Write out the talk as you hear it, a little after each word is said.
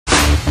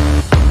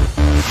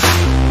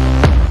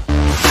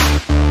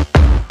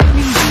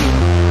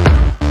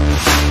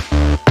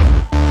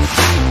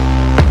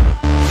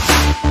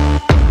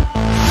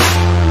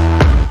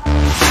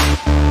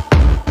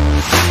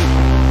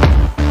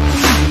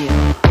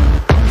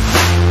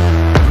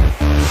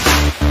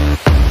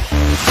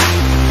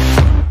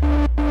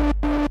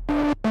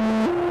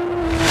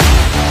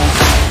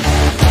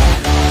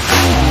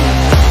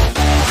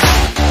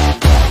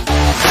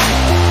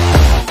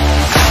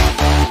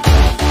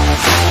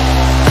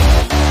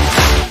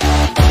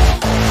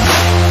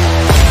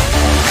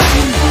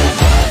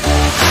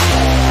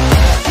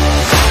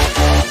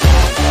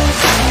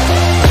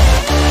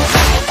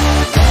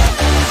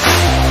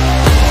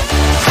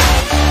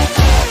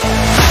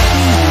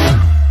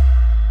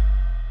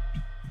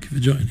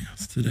joining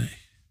us today.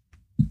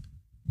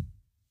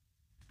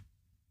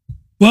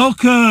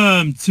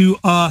 Welcome to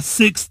our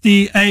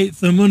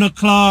 68th Emunah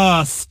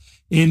class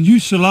in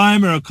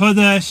Yerushalayim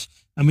HaKodesh,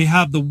 and we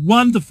have the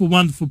wonderful,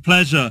 wonderful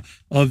pleasure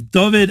of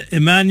David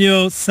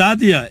Emmanuel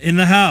Sadia in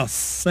the house.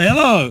 Say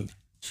hello.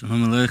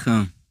 Shalom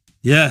Aleichem.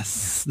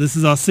 Yes, this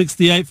is our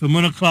 68th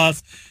Emunah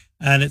class,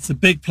 and it's a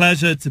big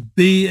pleasure to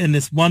be in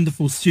this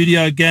wonderful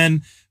studio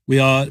again. We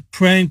are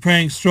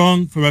praying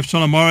strong for Rav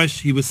Shalom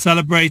Arush. He was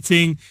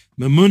celebrating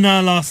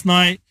Mamunah last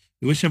night.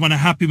 We wish everyone a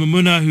happy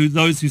Mamunah,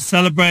 those who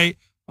celebrate,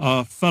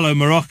 our fellow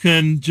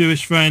Moroccan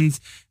Jewish friends.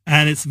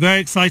 And it's a very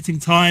exciting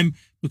time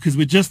because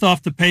we're just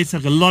after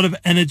Pesach, a lot of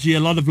energy,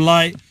 a lot of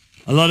light,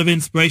 a lot of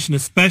inspiration,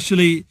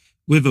 especially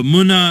with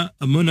Amunah.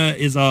 Amunah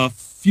is our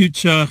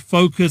future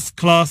focus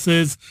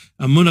classes.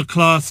 Amunah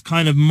class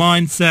kind of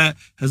mindset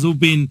has all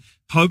been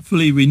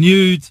hopefully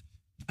renewed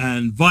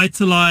and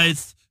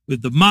vitalized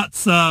with the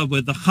matzah,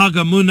 with the Chag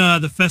Amunah,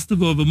 the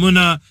Festival of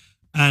Amunah,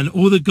 and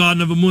all the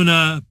Garden of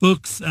Amunah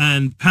books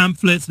and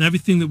pamphlets and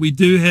everything that we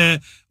do here,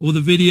 all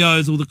the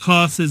videos, all the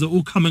classes are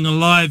all coming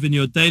alive in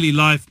your daily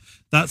life.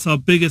 That's our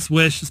biggest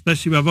wish,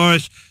 especially Rav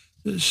Arush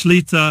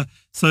Shlita.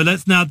 So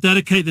let's now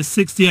dedicate the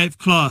 68th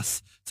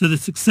class to the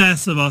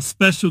success of our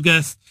special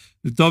guest,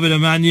 David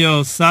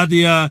Emmanuel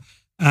Sadia,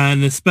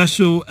 and a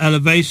special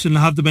elevation,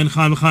 Havda Ben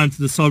Chaim Chaim,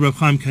 to the soul of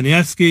Chaim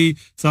Kanievsky,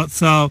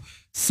 Zatzal.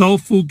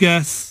 Soulful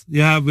guests.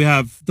 Yeah, we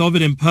have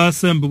David in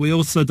person, but we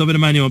also, David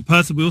Emmanuel in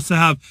person. We also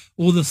have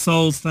all the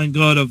souls, thank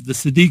God, of the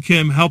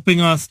Tzaddikim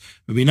helping us.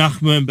 Rabbi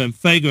Nachman Ben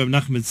Fega, Rabbi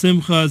Nachman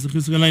Simcha,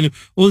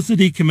 all the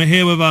Tzaddikim are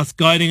here with us,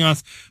 guiding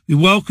us. We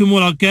welcome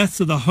all our guests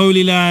of the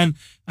Holy Land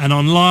and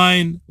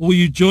online, all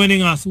you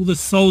joining us, all the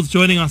souls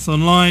joining us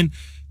online,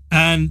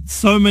 and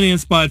so many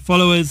inspired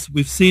followers.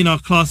 We've seen our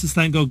classes,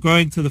 thank God,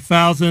 growing to the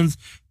thousands.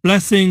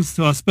 Blessings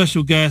to our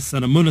special guests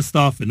and Amunah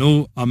staff and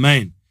all.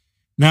 Amen.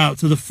 Now,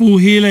 to the full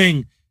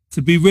healing,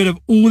 to be rid of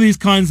all these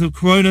kinds of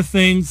corona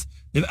things.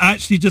 They've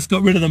actually just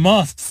got rid of the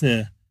masks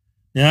here.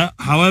 Yeah.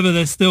 However,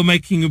 they're still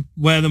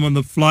wear them on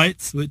the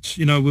flights, which,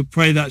 we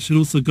pray that should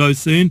also go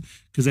soon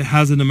because it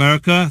has in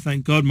America,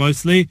 thank God,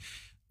 mostly.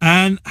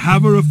 And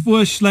have a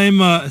refuah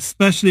shlema,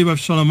 especially Rav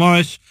Shalom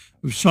Arush,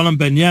 Rav Shalom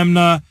Ben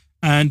Yemna,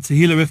 and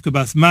Tehila Rivka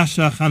Bas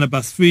Masha, Chana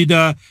Bas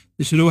Frida.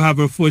 They should all have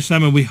a refuah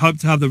shlema. We hope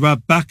to have the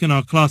Rab back in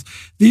our class.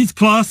 These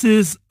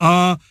classes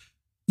are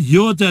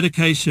your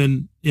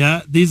dedication,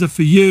 yeah, these are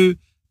for you,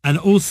 and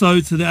also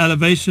to the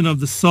elevation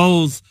of the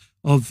souls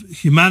of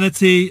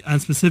humanity,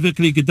 and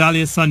specifically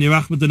Gedalia's son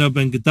Yerachmadano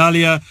Ben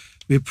Gedalia.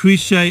 We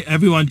appreciate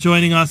everyone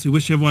joining us. We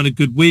wish everyone a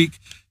good week.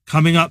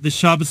 Coming up this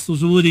Shabbos,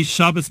 there's already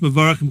Shabbos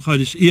Mevorach and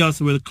Chodesh Iyar,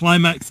 so we're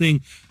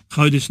climaxing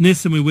Chodesh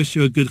Nisan. We wish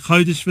you a good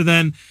Chodesh for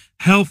then.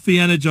 Healthy,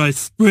 energized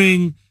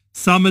spring,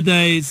 summer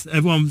days.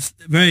 Everyone's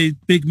very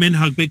big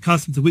minhag, big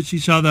custom to wish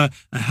each other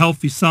a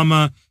healthy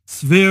summer.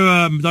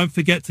 Sphira, don't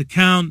forget to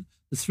count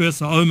the Sphira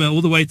Sa'omer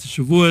all the way to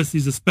Shavuos.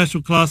 These are special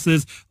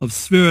classes of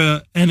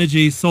Sphira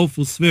energy,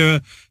 soulful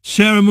Sphira.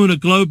 Share Emunah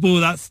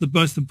Global, that's the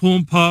most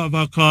important part of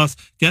our class.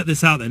 Get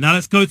this out there. Now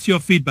let's go to your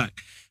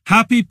feedback.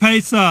 Happy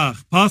Pesach,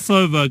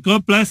 Passover.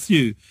 God bless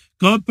you.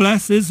 God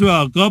bless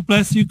Israel. God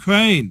bless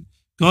Ukraine.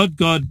 God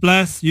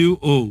bless you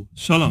all.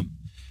 Shalom.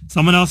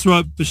 Someone else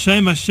wrote,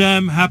 B'Shem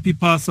Hashem, happy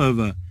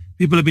Passover.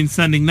 People have been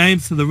sending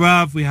names to the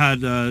Rav. We had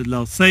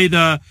Leil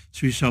Seder,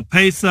 Shri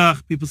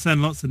Pesach. People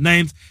send lots of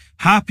names.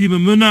 Happy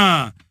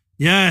Mamunah.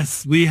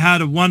 Yes, we had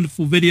a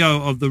wonderful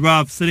video of the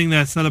Rav sitting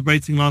there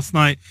celebrating last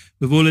night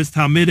with all his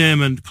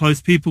Talmidim, and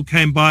close people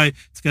came by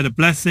to get a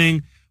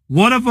blessing.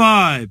 What a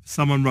vibe,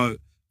 someone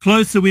wrote.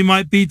 Closer we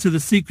might be to the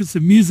secrets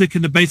of music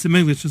in the base of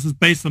English. This was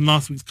based on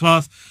last week's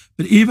class.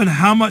 But even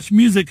how much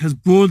music has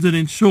broadened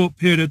in short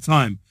period of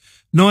time.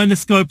 Not in the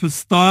scope of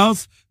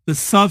styles, but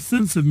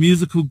substance of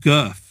musical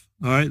girth.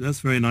 All right, that's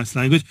very nice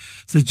language.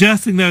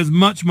 Suggesting there is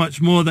much, much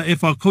more, that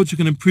if our culture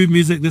can improve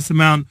music this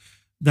amount,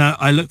 that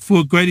I look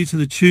forward greatly to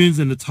the tunes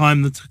and the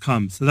time to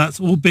come. So that's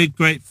all big,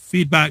 great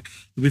feedback.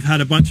 We've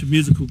had a bunch of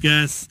musical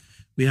guests.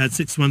 We had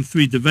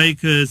 613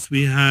 Devakas.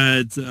 We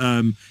had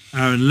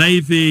Aaron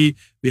Levy.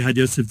 We had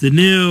Yosef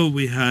Daniel.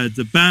 We had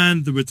the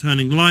band, The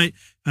Returning Light.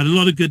 Had a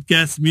lot of good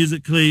guests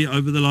musically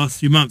over the last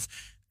few months.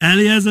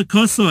 Eliezer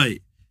Kosoy.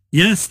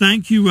 Yes,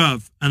 thank you,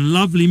 Rav. And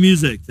lovely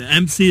music. The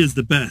MC is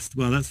the best.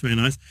 Well, that's very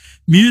nice.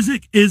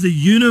 Music is a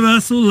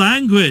universal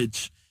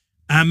language.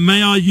 And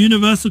may our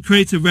universal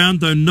creative round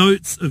down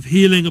notes of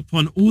healing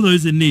upon all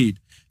those in need,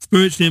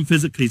 spiritually and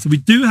physically. So we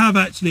do have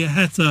actually a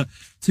heta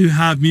to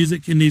have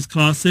music in these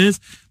classes,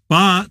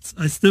 but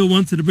I still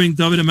wanted to bring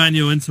David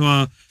Emmanuel into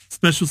our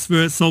special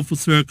spirit, soulful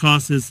spirit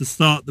classes to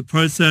start the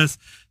process,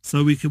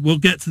 so we'll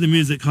get to the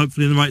music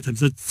hopefully in the right time.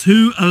 So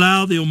to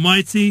allow the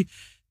Almighty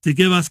to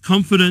give us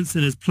confidence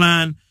in his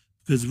plan,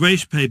 because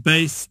Reish Pei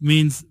Base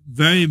means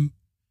very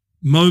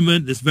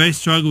moment, this very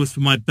struggle is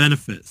for my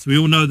benefit. So we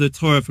all know the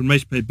Torah from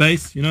Reish Pei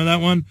Base. You know that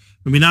one?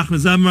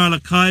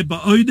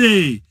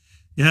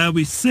 Yeah,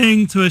 we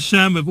sing to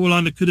Hashem with all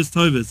our Nekudas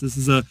Tovas. This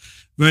is a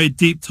very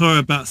deep Torah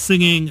about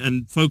singing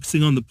and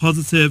focusing on the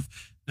positive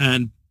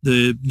and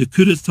the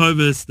Nekudas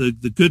Tovas,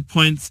 the good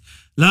points.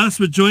 Let us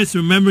rejoice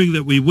remembering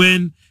that we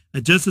win.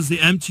 And just as the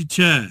empty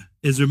chair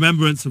is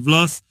remembrance of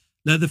loss,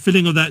 let the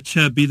filling of that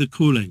chair be the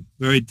cooling.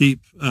 Very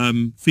deep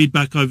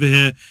feedback over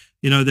here.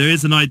 You know, there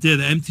is an idea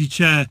that empty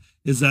chair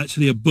is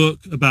actually a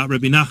book about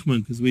Rabbi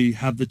Nachman, because we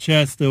have the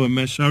chair still in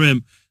Mea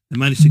Shearim. They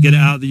managed to get it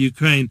out of the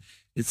Ukraine.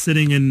 It's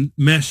sitting in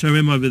Mea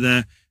Shearim over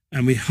there.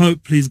 And we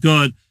hope, please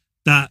God,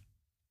 that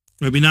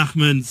Rabbi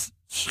Nachman's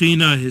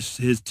Shechina,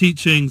 his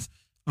teachings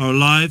are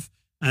alive.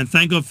 And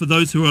thank God for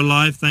those who are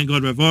alive. Thank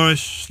God Rav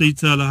Orish,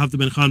 Shlita, Lahavda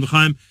Ben Chaim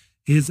B'chaim.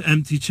 His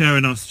empty chair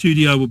in our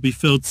studio will be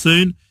filled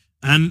soon.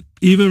 And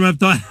even Rav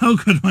Dai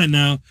Helgren right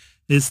now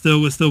we're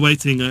still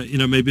waiting. You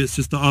know, maybe it's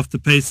just the after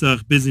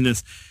Pesach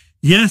busyness.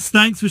 Yes,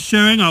 thanks for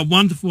sharing our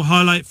wonderful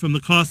highlight from the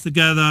class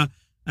together.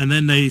 And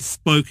then they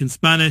spoke in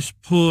Spanish,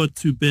 Por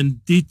tu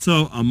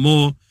bendito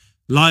amor,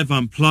 live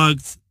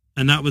unplugged.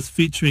 And that was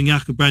featuring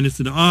Jacob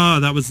Branderson.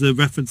 That was the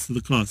reference to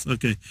the class.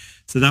 Okay,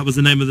 so that was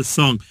the name of the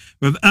song.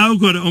 Rav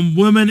Elgod on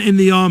Women in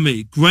the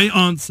Army. Great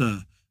answer.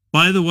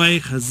 By the way,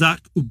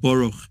 Chazak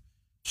uBaruch.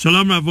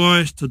 Shalom Rav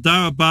Orish,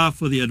 Toda Rabah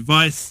for the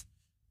advice.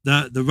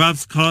 That the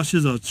Rav's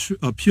kashes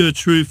are pure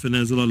truth, and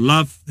there's a lot of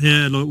love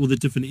here, all the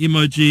different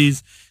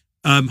emojis.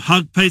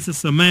 Hug Pesach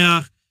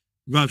Sameach,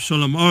 Rav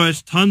Shalom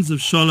Orish, tons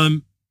of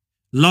shalom.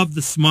 Love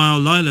the smile,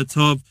 Laila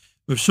Tov.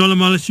 Rav Shalom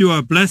Orish, you are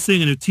a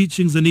blessing, and your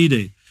teachings are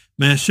needed.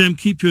 May Hashem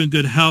keep you in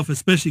good health,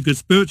 especially good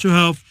spiritual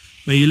health.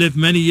 May you live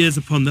many years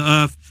upon the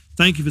earth.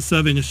 Thank you for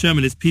serving Hashem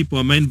and his people.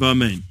 Amen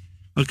v'amen.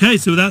 Okay,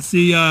 so that's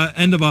the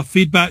end of our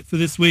feedback for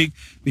this week.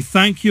 We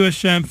thank you,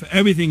 Hashem, for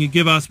everything you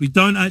give us. We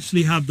don't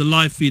actually have the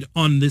live feed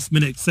on this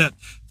minute except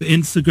for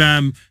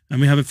Instagram, and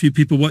we have a few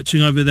people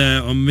watching over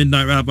there on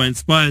Midnight Rabbi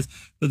Inspires.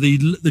 But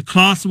the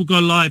class will go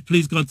live,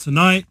 please God,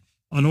 tonight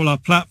on all our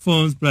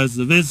platforms, Brothers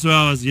of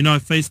Israel, as you know,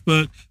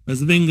 Facebook,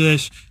 Brothers of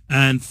English,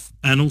 and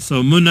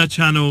also Munna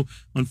channel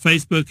on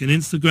Facebook and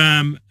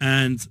Instagram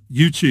and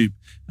YouTube.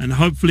 And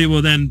hopefully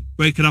we'll then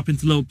break it up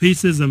into little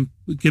pieces and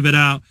give it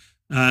out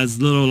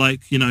as little,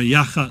 like, you know,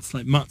 yachats,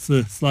 like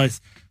matzah slice,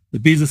 the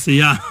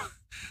bizasiyah,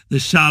 the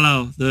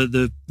shallow,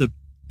 the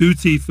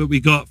booty that we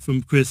got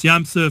from Chris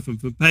Yamsuf and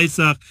from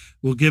Pesach.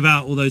 We'll give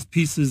out all those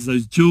pieces,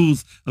 those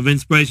jewels of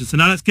inspiration. So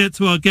now let's get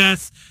to our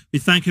guests. We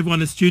thank everyone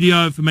in the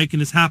studio for making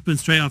this happen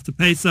straight after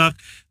Pesach.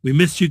 We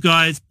missed you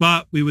guys,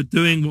 but we were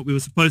doing what we were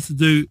supposed to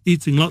do,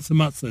 eating lots of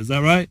matzah. Is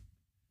that right?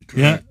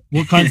 Correct. Yeah.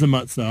 What kinds of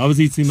matzah? I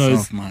was eating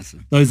those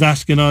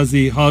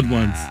Ashkenazi hard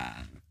ones.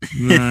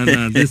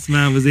 No, this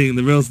man was eating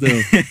the real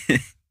deal.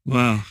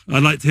 Wow.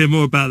 I'd like to hear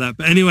more about that.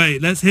 But anyway,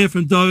 let's hear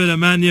from David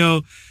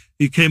Emmanuel.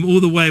 He came all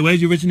the way. Where are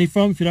you originally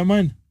from, if you don't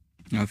mind?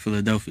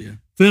 Philadelphia.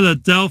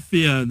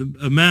 Philadelphia.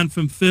 A man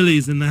from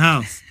Philly's in the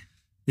house.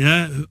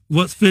 Yeah.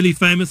 What's Philly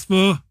famous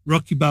for?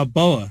 Rocky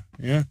Balboa.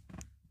 Yeah.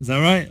 Is that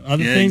right?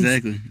 Other things?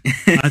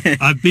 Exactly.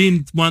 I've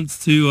been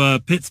once to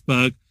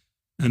Pittsburgh,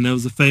 and there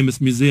was a famous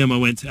museum I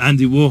went to,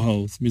 Andy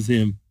Warhol's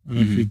museum. I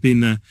don't know if you've been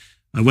there.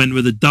 I went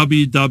with a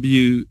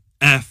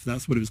WWF,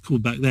 that's what it was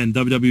called back then,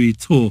 WWE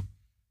tour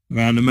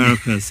around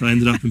America. So I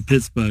ended up in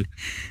Pittsburgh.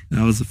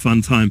 That was a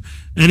fun time.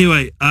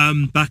 Anyway,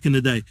 back in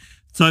the day.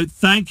 So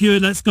thank you.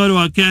 Let's go to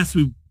our guest.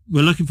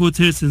 We're looking forward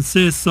to his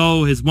sincere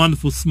soul, his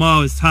wonderful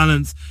smile, his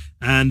talents.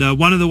 And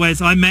one of the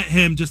ways I met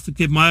him, just to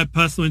give my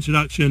personal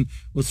introduction,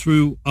 was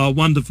through our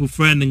wonderful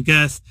friend and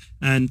guest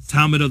and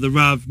Talmud of the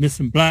Rav,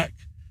 Nissim Black.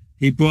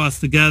 He brought us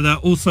together.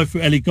 Also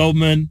through Ellie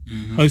Goldman,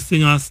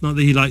 hosting us. Not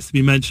that he likes to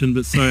be mentioned,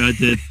 but sorry, I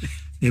did.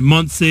 In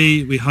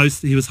Monsey,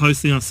 he was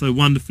hosting us so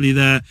wonderfully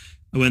there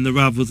when the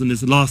Rav was on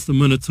his last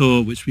Amunah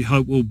tour, which we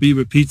hope will be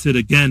repeated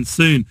again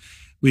soon.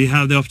 We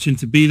have the opportunity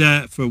to be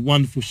there for a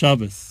wonderful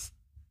Shabbos.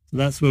 So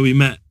that's where we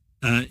met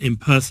in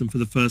person for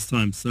the first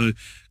time. So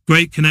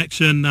great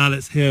connection. Now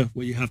let's hear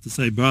what you have to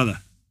say, brother.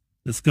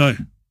 Let's go.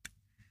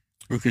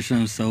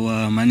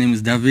 So my name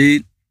is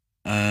David.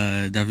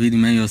 David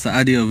Emmanuel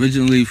Saadia,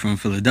 originally from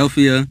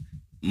Philadelphia.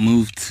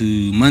 Moved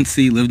to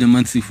Monsey, lived in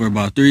Monsey for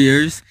about 3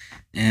 years.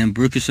 And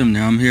Baruch Hashem,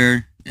 now I'm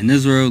here in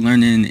Israel,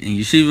 learning in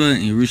Yeshiva,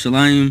 in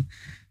Yerushalayim.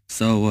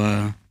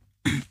 So,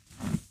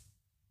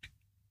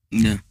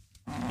 yeah.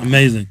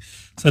 Amazing.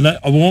 So now,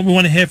 we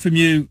want to hear from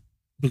you,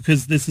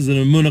 because this is an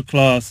Amunah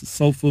class, a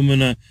soulful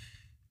Amunah.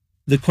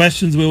 The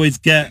questions we always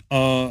get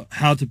are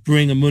how to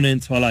bring Amunah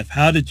into our life.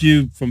 How did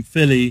you, from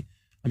Philly,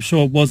 I'm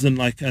sure it wasn't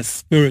like as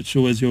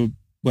spiritual as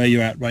where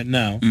you're at right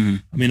now.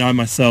 I mean, I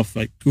myself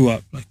grew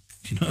up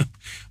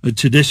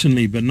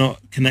traditionally, but not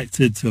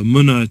connected to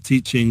Amunah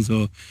teachings,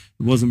 or it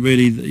wasn't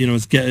really,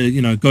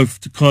 go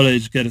to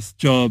college, get a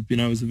job,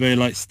 it was a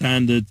very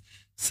standard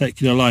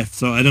secular life.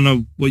 So I don't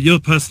know what your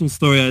personal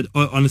story, I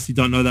honestly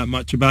don't know that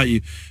much about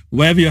you.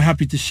 Wherever you're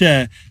happy to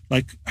share,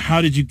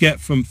 how did you get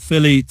from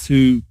Philly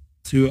to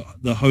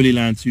the Holy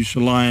Land, to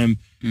Yerushalayim?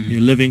 You're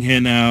living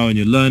here now and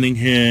you're learning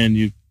here and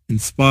you're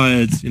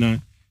inspired,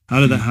 how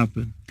did that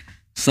happen?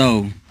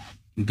 So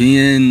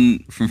being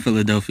from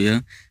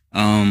Philadelphia,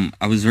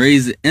 I was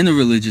raised in a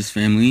religious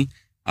family,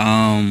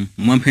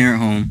 one parent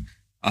home.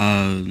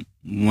 I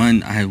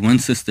had one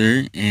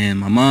sister, and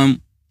my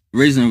mom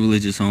raised in a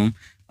religious home.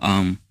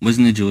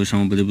 Wasn't a Jewish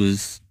home, but it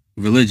was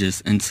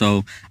religious. And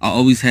so I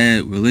always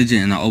had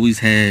religion and I always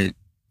had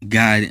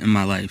God in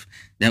my life.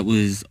 That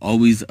was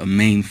always a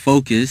main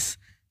focus.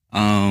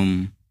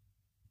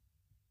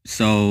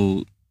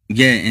 So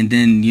yeah, and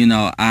then,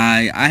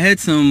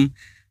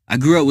 I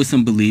grew up with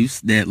some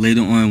beliefs that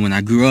later on when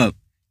I grew up,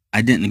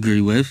 I didn't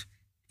agree with.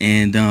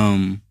 And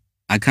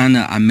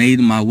I made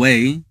my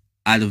way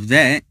out of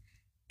that.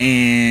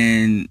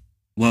 And,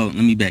 well, let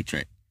me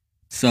backtrack.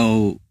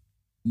 So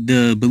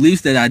the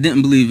beliefs that I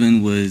didn't believe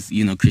in was,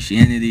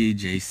 Christianity,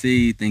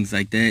 JC, things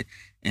like that.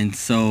 And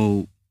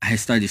so I had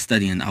started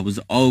studying. I was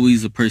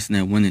always a person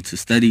that wanted to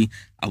study.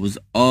 I was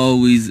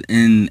always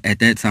in, at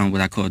that time,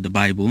 what I called the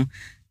Bible.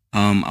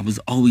 I was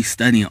always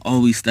studying.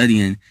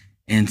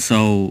 And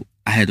so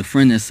I had a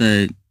friend that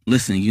said,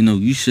 listen,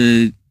 you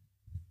should,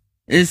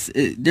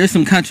 there's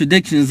some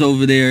contradictions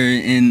over there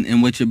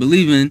in what you're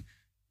believing.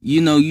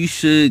 You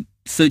should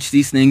search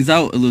these things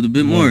out a little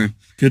bit more.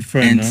 Good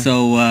friend. And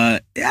so,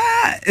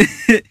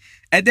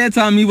 at that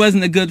time, he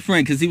wasn't a good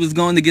friend because he was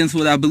going against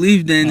what I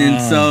believed in.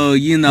 And so,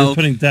 You're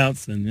putting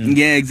doubts in.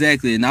 Yeah,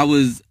 exactly. And I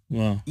was,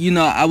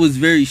 I was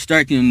very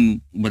stark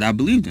in what I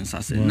believed in. So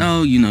I said,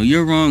 no,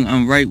 you're wrong.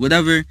 I'm right,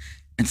 whatever.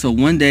 And so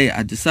one day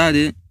I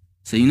decided,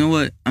 so you know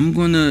what? I'm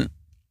going to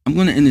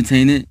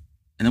entertain it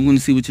and I'm going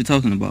to see what you're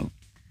talking about.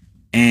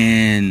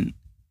 And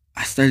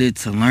I started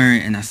to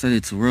learn and I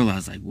started to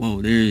realize like,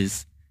 whoa,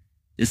 there's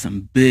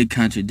some big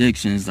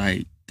contradictions.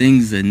 Like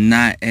things are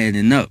not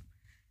adding up.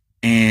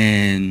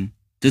 And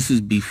this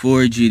was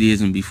before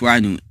Judaism, before I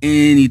knew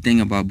anything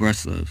about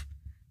Breslov.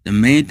 The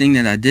main thing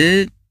that I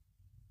did,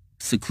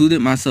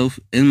 secluded myself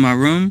in my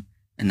room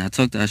and I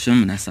talked to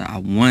Hashem and I said, I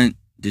want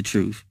the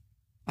truth.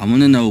 I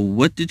want to know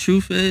what the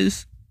truth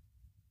is.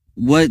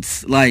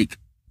 What's like,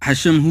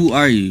 Hashem, who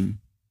are you?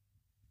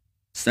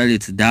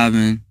 Started to dive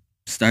in,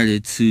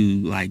 started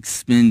to like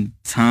spend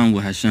time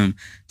with Hashem,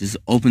 just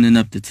opening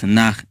up the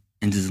Tanakh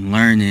and just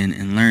learning.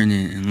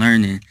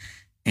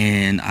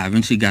 And I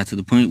eventually got to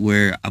the point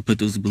where I put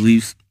those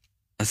beliefs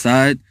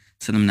aside,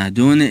 said I'm not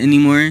doing it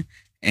anymore.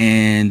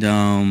 And,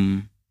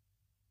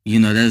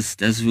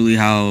 that's really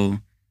how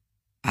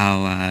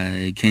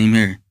I came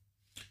here.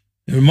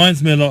 It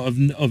reminds me a lot of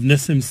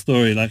Nissim's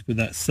story, like with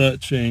that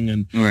searching.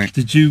 And right.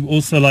 Did you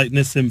also, like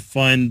Nissim,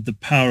 find the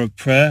power of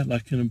prayer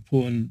like an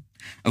important?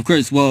 Of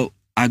course. Well,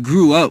 I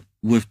grew up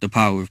with the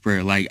power of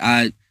prayer. Like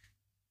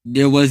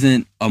there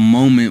wasn't a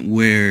moment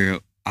where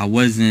I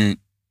wasn't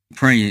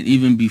praying,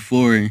 even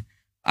before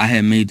I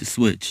had made the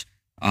switch.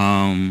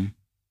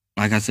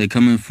 Like I said,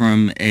 coming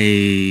from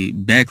a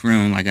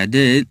background like I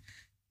did,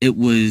 it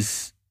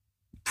was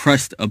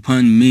pressed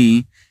upon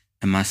me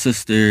and my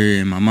sister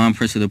and my mom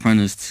pressed it upon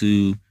us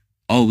to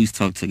always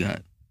talk to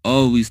God.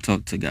 Always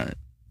talk to God.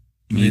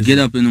 When you get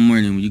up in the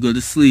morning, when you go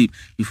to sleep,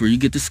 before you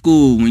get to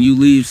school, when you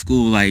leave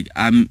school, like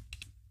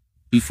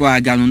before I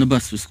got on the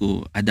bus for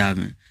school, I dive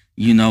in.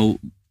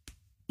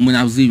 When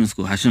I was leaving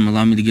school, Hashem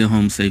allowed me to get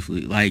home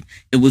safely. Like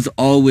it was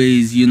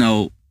always,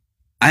 I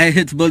had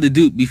hit the boat of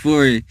Duke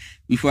before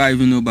I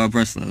even knew about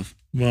Breslov.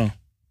 Wow.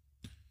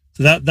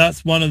 So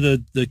that's one of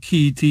the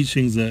key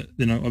teachings that,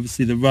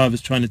 obviously the Rav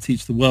is trying to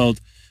teach the world,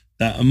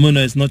 that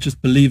Amunah is not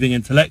just believing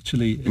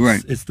intellectually.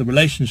 It's the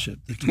relationship,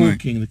 the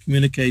talking, the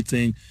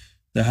communicating,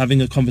 the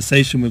having a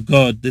conversation with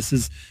God. This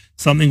is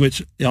something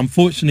which,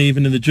 unfortunately,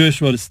 even in the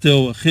Jewish world, is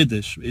still a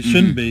chiddush. It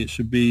shouldn't be. It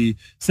should be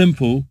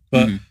simple,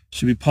 but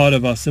should be part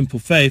of our simple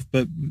faith.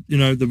 But,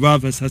 the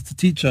Rav has to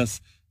teach us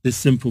this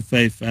simple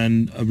faith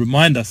and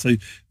remind us. So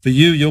for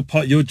you,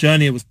 your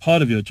journey, it was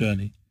part of your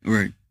journey.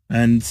 Right.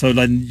 And so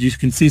like you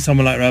can see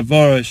someone like Rav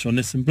Vorish or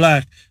Nissim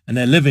Black, and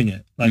they're living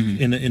it like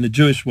in a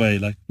Jewish way,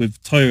 like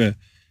with Torah.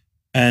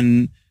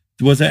 And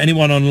was there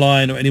anyone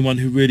online or anyone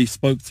who really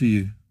spoke to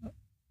you?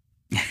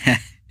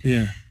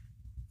 Yeah.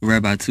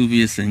 Rabbi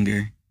Tuvia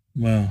Singer.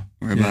 Wow.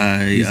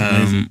 Rabbi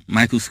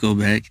Michael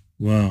Skoback.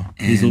 Wow.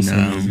 He's also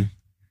amazing.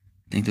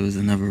 I think there was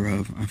another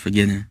Rav. I'm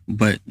forgetting.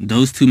 But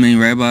those two main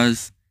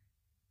rabbis,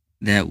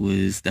 that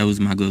was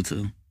my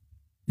go-to.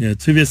 Yeah,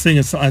 Tuvia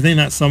Singer, I think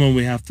that's someone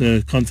we have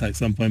to contact at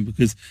some point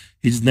because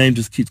his name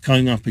just keeps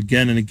coming up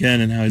again and again,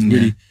 and how he's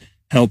really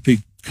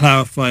helping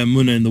clarify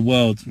Amunah in the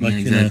world, like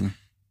in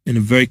a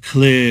very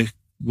clear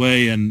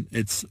way, and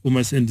it's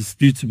almost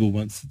indisputable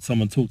once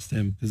someone talks to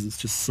him because it's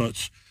just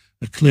such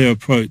a clear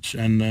approach,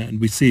 and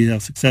we see how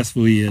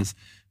successful he is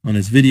on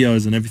his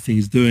videos and everything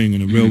he's doing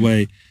in a real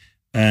way.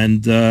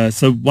 And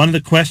so one of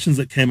the questions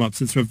that came up,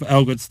 since Rav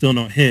Elgod's still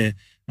not here,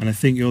 and I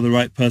think you're the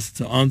right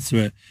person to answer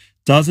it,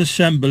 does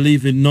Hashem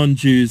believe in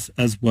non-Jews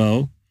as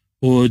well,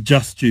 or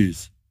just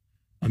Jews?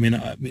 I mean,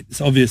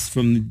 it's obvious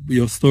from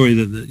your story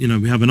that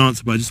we have an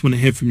answer, but I just want to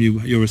hear from you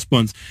your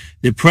response.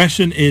 The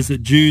impression is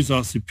that Jews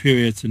are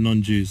superior to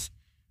non-Jews,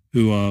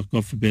 who are,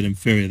 God forbid,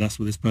 inferior. That's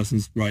what this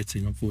person's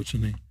writing,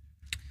 unfortunately.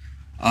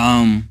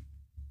 Hashem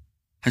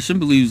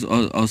believes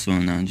also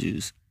in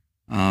non-Jews.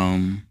 You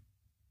know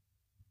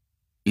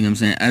what I'm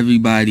saying?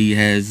 Everybody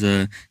has,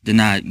 they're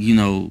not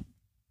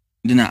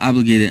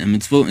obligated in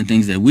mitzvot and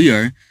things that we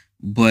are,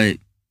 but,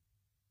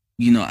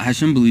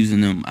 Hashem believes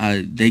in them.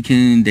 They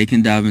can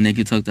dive and they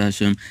can talk to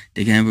Hashem.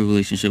 They can have a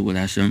relationship with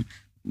Hashem.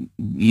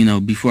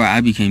 Before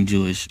I became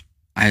Jewish,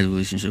 I had a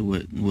relationship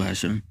with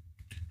Hashem.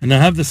 And I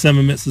have the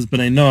 7 mitzvahs, but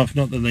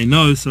not that they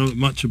know so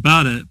much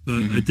about it.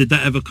 But did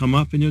that ever come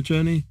up in your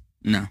journey?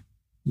 No.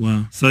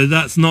 Wow. So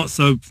that's not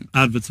so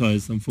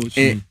advertised,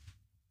 unfortunately.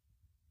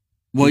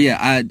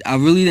 I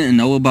really didn't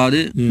know about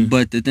it. Yeah.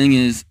 But the thing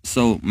is,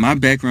 so my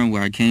background,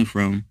 where I came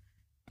from,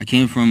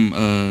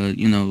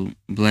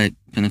 Black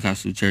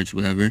Pentecostal church,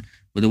 whatever.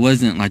 But it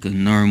wasn't like a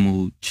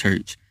normal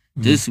church.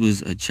 This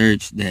was a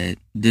church that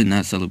did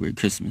not celebrate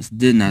Christmas,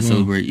 did not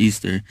celebrate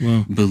Easter,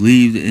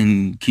 believed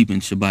in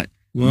keeping Shabbat.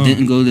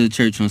 Didn't go to the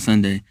church on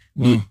Sunday.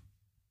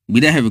 We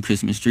didn't have a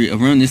Christmas tree.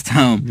 Around this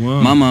time,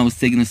 my mom was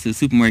taking us to the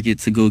supermarket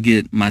to go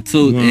get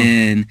matzot,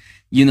 and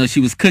she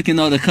was cooking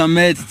all the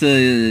chametz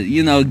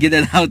to get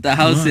it out the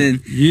house.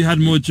 And you had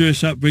more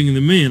Jewish upbringing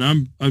than me, and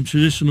I'm a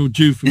traditional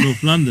Jew from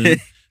North London.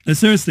 No,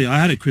 seriously, I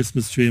had a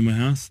Christmas tree in my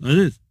house. I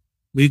did.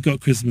 We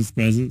got Christmas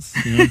presents.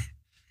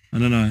 I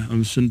don't know.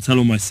 I shouldn't tell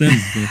all my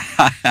sins, but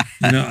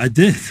I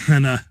did,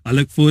 and I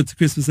look forward to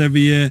Christmas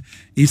every year.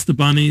 Easter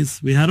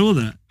bunnies, we had all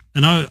that.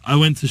 And I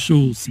went to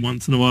shuls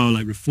once in a while,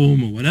 like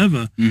Reform or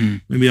whatever.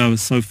 Maybe I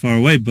was so far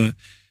away, but,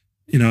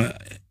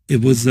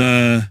 it was,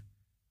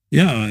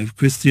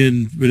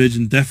 Christian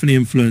religion definitely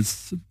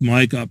influenced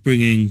my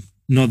upbringing.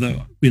 Not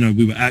that,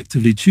 we were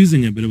actively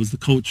choosing it, but it was the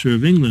culture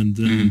of England.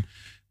 And,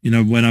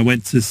 when I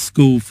went to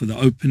school for the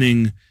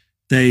opening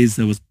days,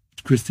 there was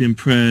Christian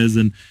prayers.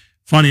 And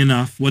funny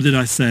enough, what did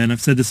I say? And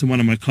I've said this in one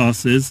of my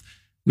classes.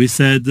 We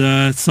said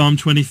Psalm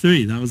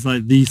 23. That was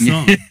like the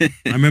song. I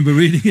remember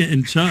reading it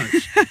in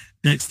church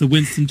next to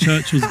Winston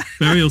Churchill's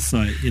burial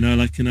site,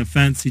 like in a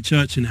fancy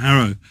church in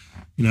Harrow,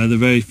 the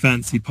very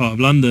fancy part of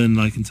London,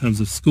 like in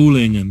terms of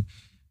schooling. And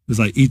it was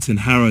like Eton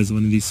Harrow is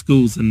one of these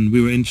schools. And we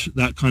were in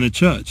that kind of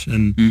church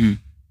and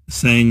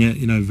saying it,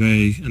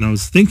 and I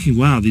was thinking,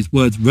 wow, these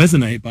words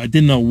resonate, but I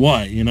didn't know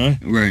why,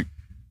 Right.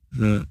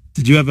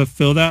 Did you ever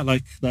feel that,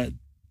 like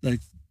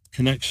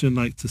connection,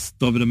 like to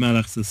David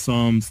HaMelech, to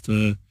Psalms,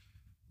 to...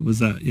 Was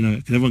that,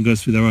 because everyone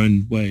goes through their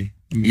own way.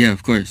 Yeah,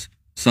 of course.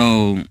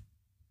 So,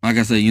 like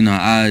I said,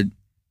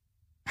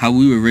 how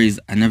we were raised,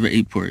 I never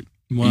ate pork.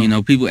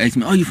 Wow. People ask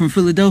me, oh, you're from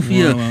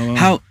Philadelphia.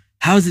 Wow.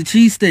 How's the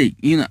cheesesteak?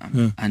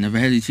 I never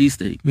had a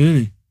cheesesteak.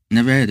 Really?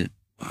 Never had it.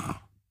 Wow.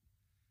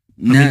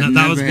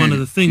 That was one of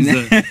the things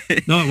that,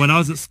 when I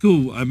was at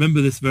school, I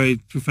remember this very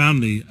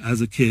profoundly as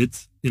a kid.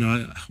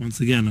 Once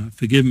again,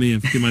 forgive me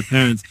and forgive my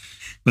parents,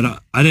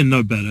 but I didn't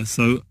know better.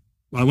 So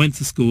I went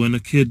to school and a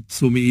kid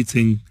saw me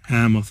eating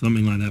ham or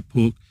something like that,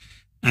 pork,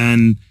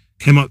 and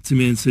came up to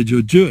me and said,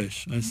 "You're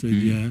Jewish." I said,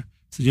 "Yeah." He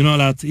said, "You're not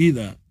allowed to eat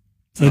that."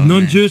 So a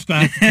non-Jewish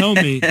guy had to tell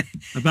me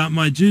about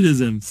my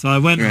Judaism. So I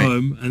went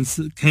home and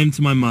came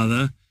to my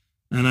mother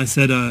and I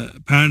said,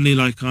 apparently,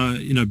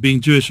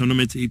 being Jewish, I'm not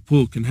meant to eat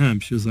pork and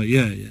ham. She was like,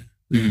 yeah.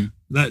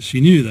 That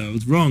she knew that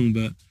was wrong,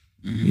 but,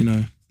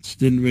 she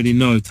didn't really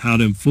know how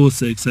to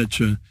enforce it,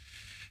 etc.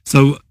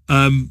 So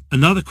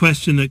another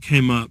question that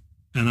came up,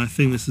 and I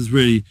think this is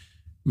really,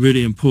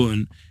 really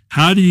important.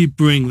 How do you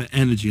bring the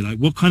energy? Like,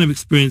 what kind of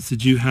experience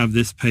did you have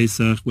this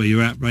Pesach, where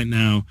you're at right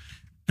now?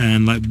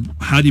 And,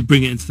 how do you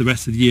bring it into the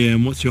rest of the year?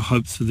 And what's your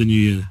hopes for the new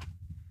year?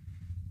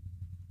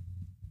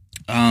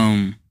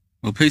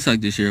 Well, Pesach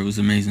this year was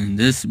amazing.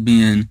 This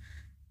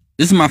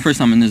is my first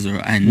time in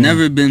Israel. I had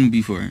never been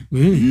before.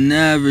 Really?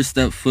 Never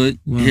stepped foot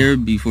here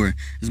before.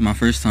 This is my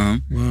first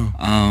time.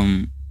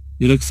 Wow.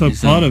 You look so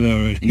part of it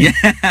already.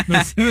 Yeah.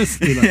 No,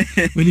 seriously.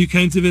 When you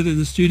came to visit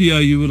the studio,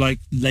 you were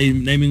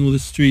naming all the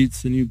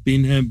streets, and you've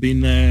been here,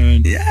 been there.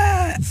 And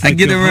I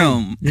get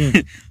around.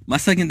 Yeah. My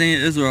second day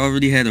in Israel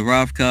already had a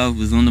Rav Kav,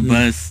 was on the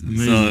bus.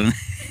 Amazing. So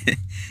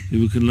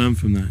people can learn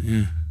from that.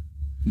 Yeah.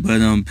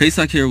 But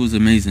Pesach here was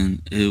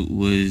amazing.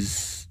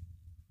 It's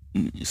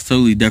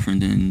totally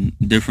different than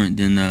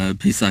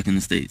Pesach in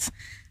the States.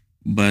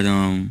 But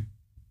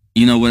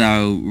what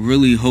I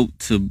really hope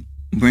to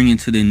bring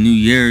into the new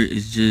year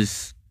is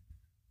just,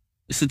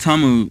 it's a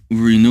time of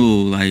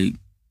renewal,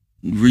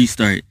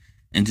 restart,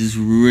 and just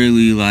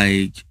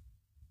really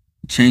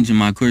changing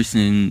my course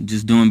and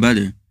just doing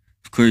better.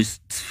 Of course,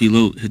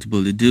 tefillot,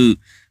 hitbul adut,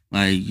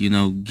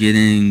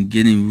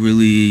 getting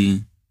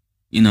really,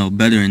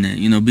 better in that.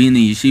 Being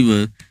in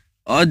yeshiva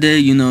all day,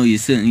 you're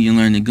sitting, you're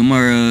learning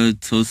Gemara,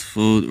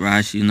 Tosfot,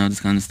 Rashi, and all this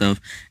kind of stuff,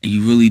 and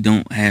you really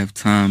don't have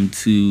time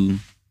to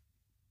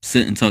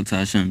sit and talk to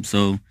Hashem.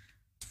 So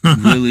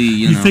really,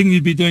 you think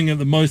you'd be doing it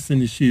the most in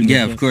yeshiva.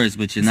 Yeah, of course,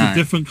 but you're not. It's a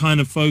different kind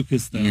of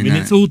focus there.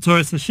 It's all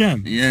Torah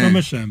Hashem. Yeah. It's from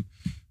Hashem.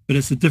 But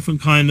it's a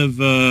different kind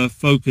of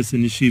focus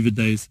in yeshiva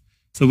days.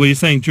 So what you're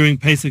saying, during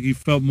Pesach, you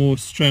felt more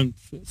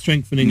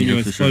strengthening in your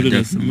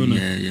Eskodus and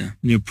Munah. Yeah.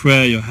 In your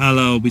prayer, your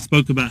Hallel. We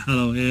spoke about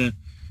Hallel here,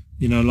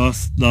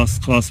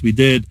 last class we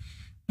did.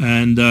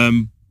 And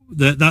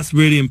that's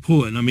really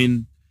important.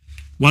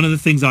 One of the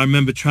things I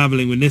remember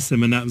traveling with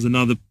Nissim, and that was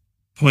another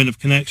point of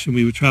connection.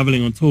 We were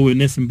traveling on tour with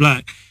Nissim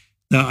Black.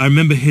 That I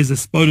remember his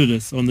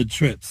Eskodus on the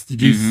trips.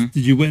 Did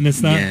you witness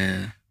that?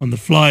 Yeah. on the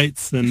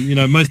flights, and you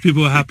know, most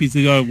people are happy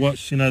to go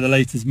watch, you know, the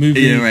latest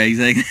movie. Yeah, right,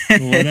 exactly.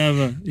 Or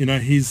whatever. You know,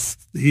 he's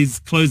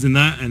closing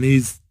that, and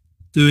he's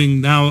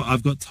doing now.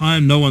 I've got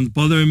time. No one's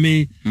bothering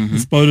me.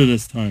 It's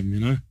this time. You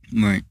know.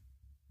 Right.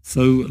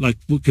 So, like,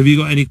 have you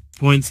got any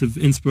points of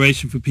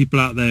inspiration for people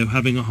out there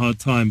having a hard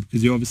time?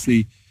 Because you're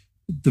obviously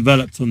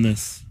developed on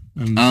this.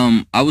 And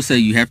I would say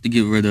you have to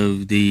get rid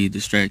of the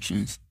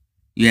distractions.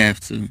 You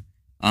have to.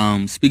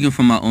 Speaking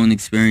from my own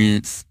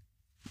experience,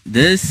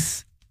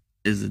 this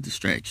is a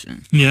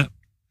distraction. Yeah.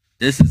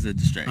 This is a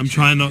distraction. I'm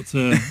trying not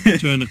to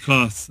join the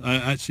class. I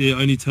actually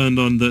only turned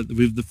on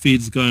with the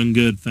feeds going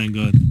good, thank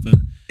God. But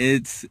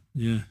it's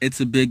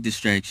a big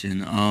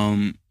distraction.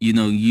 You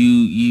know,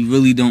 you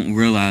really don't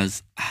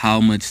realize how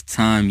much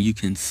time you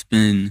can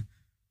spend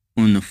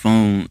on the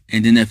phone,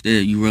 and then after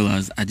that you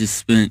realize I just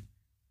spent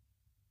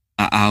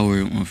an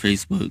hour on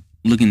Facebook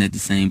looking at the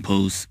same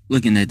posts,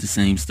 looking at the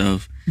same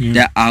stuff.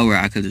 That hour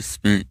I could have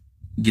spent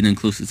getting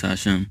closer to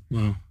Hashem,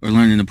 or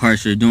learning the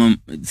parsha, doing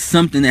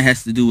something that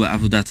has to do with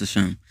Avodat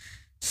Hashem.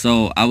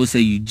 So I would say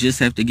you just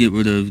have to get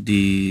rid of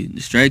the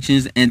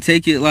distractions and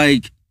take it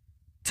like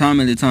time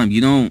at a time.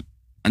 You don't.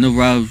 I know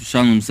Rav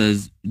Shalom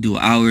says do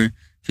an hour,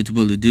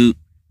 50 to do.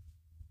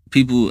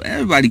 People,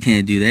 everybody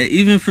can't do that.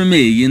 Even for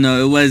me, you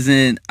know, it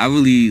wasn't. I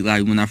really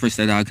like when I first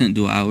started, I couldn't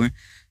do an hour.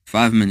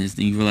 5 minutes.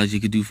 Then you realize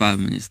you could do 5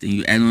 minutes. Then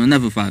you add on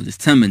another 5. That's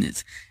 10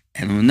 minutes.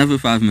 Add on another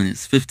 5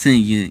 minutes.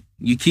 15.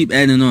 You keep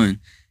adding on.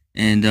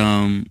 And,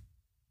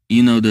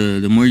 you know,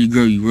 the more you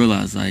grow, you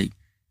realize, like,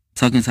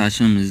 talking to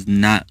Hashem is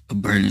not a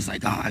burden. It's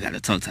like, oh, I got to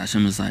talk to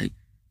Hashem. It's like,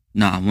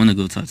 no, I want to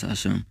go talk to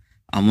Hashem.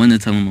 I want to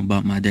tell him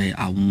about my day.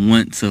 I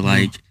want to,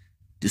 like,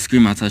 just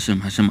scream out to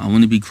Hashem. Hashem, I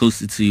want to be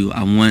closer to you.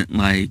 I want,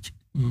 like...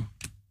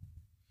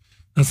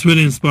 That's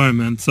really inspiring,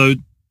 man. So,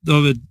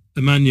 David,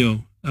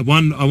 Emmanuel, I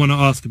want to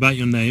ask about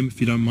your name, if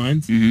you don't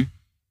mind.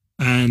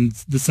 And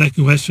the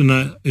second question,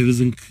 it was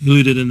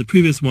included in the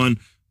previous one,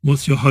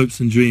 what's your hopes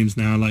and dreams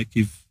now? Like,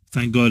 you've,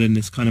 thank God, in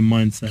this kind of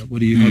mindset.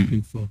 What are you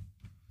hoping for?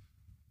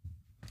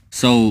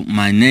 So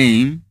my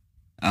name,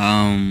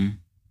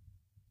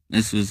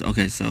 this was,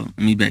 okay, so let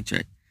me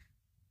backtrack.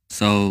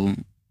 So,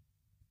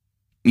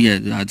 yeah,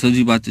 I told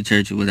you about the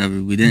church or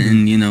whatever. We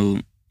didn't, you know,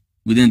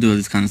 we didn't do all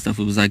this kind of stuff.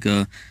 It was like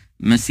a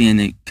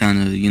messianic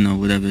kind of, you know,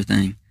 whatever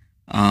thing.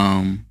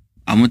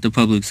 I went to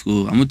public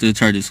school. I went to a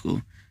charter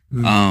school.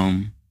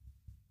 I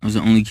was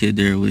the only kid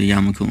there with a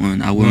yarmulke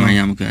on. I wore my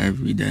yarmulke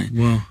every day.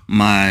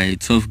 My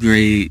 12th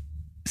grade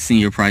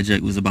senior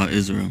project was about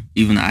Israel,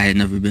 even though I had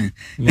never been.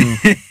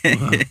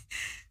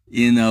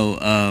 You know,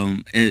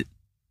 it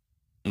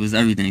was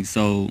everything.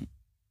 So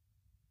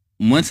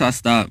once I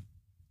stopped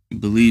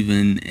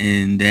believing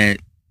in that,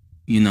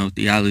 you know,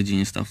 theology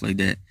and stuff like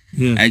that,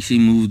 I actually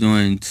moved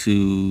on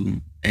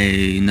to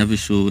another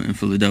shul in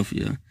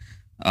Philadelphia.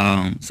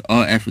 It's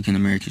all African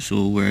American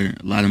shul where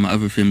a lot of my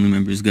other family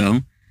members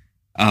go.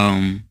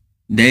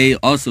 They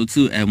also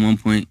too at one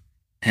point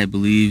had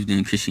believed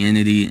in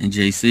Christianity and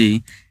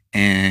JC,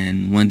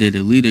 and one day the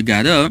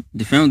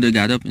founder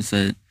got up and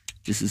said,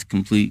 "This is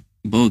complete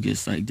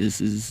bogus. Like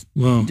this is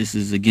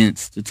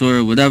against the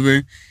Torah,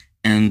 whatever."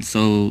 And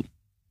so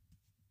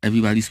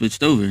everybody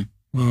switched over,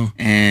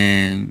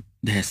 and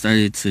they had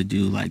started to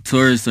do like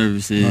Torah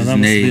services. That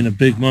must have been a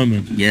big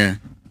moment. Yeah.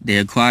 They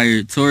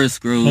acquired Torah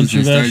scrolls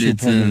and started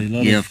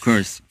to, of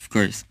course.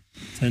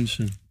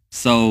 Tension.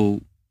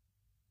 So,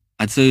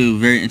 I tell you a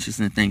very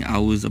interesting thing. I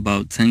was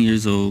about 10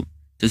 years old.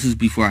 This was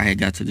before I had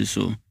got to the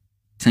show.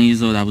 10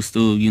 years old, I was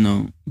still, you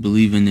know,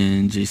 believing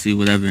in JC,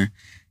 whatever.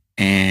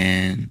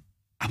 And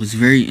I was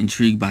very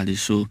intrigued by this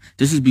show.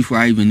 This was before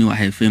I even knew I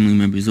had family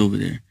members over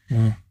there.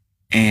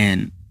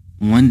 And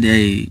one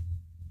day,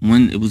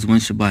 it was one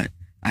Shabbat,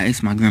 I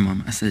asked my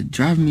grandma, I said,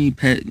 drive me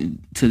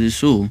to this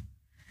show.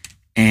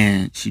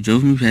 And she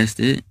drove me past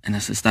it, and I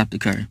said, stop the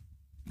car.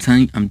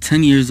 I'm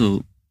 10 years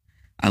old.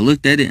 I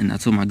looked at it, and I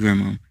told my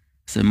grandma, I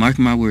said, mark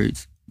my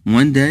words,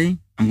 one day,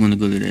 I'm going to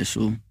go to that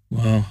show.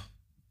 Wow.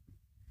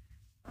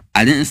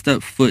 I didn't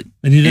step foot.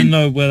 And you didn't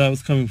know where that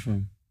was coming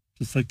from?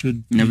 Just like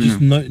you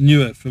just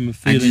knew it from a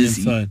feeling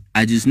inside.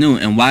 I just knew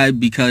it. And why?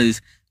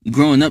 Because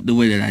growing up the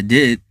way that I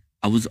did,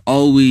 I was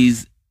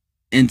always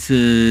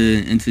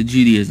into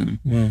Judaism.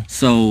 Wow.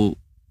 So,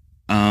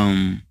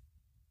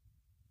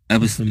 I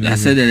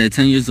said that at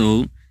 10 years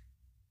old.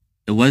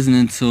 It wasn't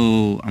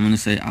until, I'm going to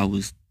say I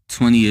was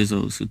 20 years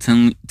old. So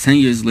 10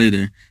 years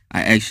later,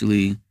 I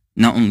actually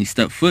not only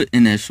stepped foot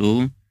in that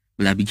shul,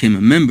 but I became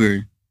a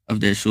member of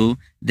that shul.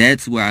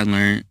 That's where I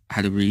learned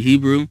how to read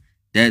Hebrew.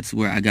 That's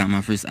where I got my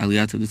first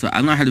aliyah to the Torah.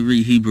 I learned how to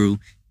read Hebrew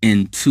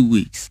in 2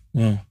 weeks.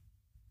 Wow.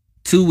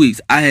 2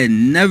 weeks. I had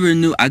never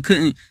knew. I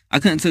couldn't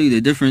tell you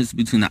the difference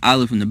between the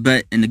aleph and the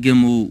bet and the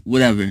gimel,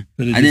 whatever.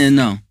 I didn't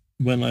know.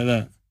 Went like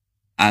that.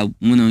 I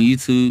went on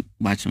YouTube,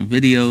 watching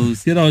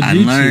videos. I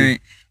learned.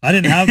 I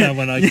didn't have that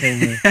when I came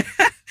here.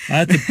 I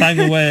had to bang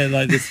away at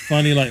like this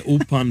funny like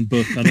Ulpan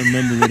book. I don't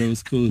remember what it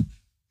was called.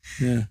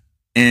 Yeah.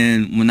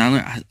 And when I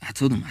learned, I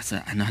told him, I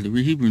said, I know how to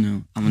read Hebrew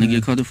now. I'm going to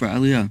get called up for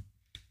Aliyah.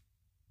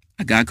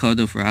 I got called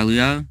up for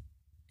Aliyah,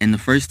 And the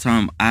first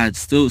time, I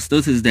still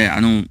to this day, I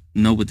don't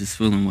know what this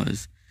feeling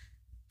was.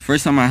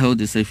 First time I held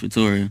the Sefer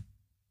Torah,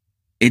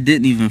 it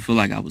didn't even feel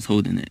like I was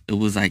holding it. It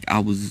was like I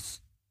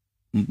was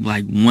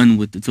like one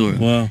with the Torah.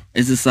 Wow.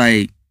 It's just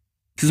like,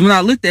 because when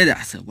I looked at it,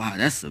 I said, wow,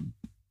 that's a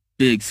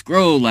big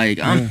scroll. Like,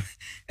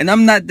 and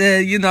I'm not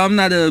that, you know, I'm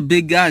not a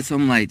big guy. So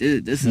I'm like,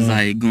 this is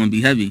like going to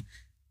be heavy.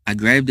 I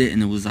grabbed it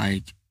and it was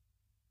like,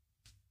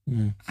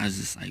 I was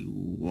just like,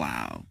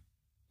 wow.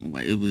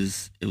 Like, it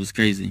was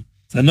crazy.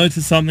 So I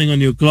noticed something on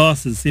your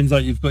glasses. Seems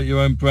like you've got your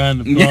own brand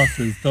of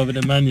glasses, David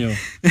Emmanuel.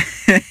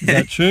 Is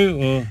that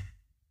true, or?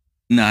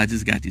 No, I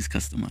just got these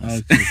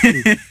customized.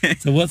 Okay, cool.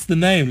 So what's the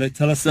name? Like,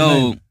 tell us the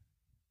name.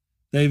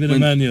 David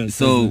Emmanuel.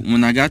 So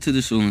when I got to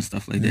the show and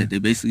stuff like that, they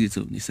basically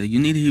told me, they said, you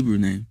need a Hebrew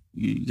name.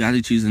 You got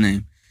to choose a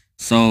name.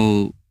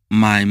 So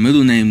my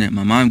middle name that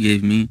my mom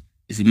gave me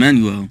is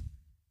Emmanuel.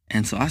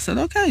 And so I said,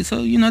 okay,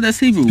 so, you know, that's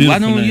Hebrew. Why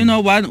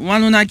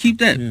don't I keep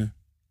that? Yeah.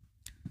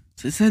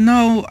 So they said,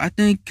 no, I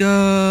think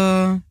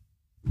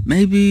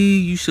maybe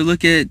you should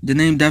look at the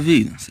name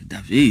David. I said,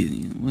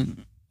 David,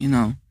 you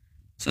know.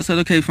 So I said,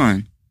 okay,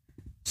 fine.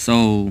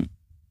 So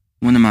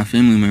one of my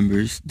family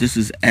members, this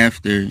is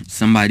after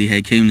somebody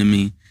had came to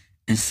me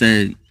and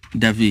said,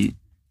 David.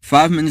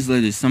 5 minutes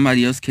later,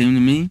 somebody else came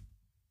to me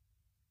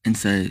and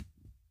said,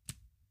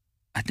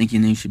 I think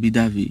your name should be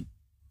David.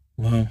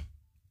 Wow.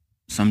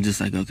 So I'm just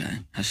like, okay,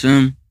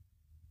 Hashem.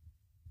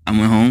 I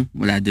went home.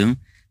 What I do?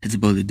 It's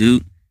about to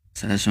do.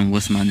 Said, Hashem,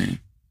 what's my name?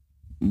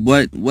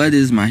 What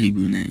is my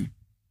Hebrew name?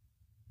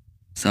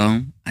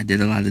 So I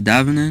did a lot of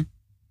davening,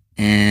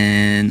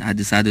 and I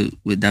decided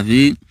with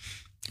David,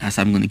 I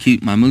said I'm going to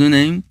keep my middle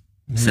name.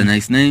 It's a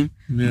nice name.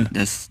 Yeah.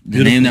 That's the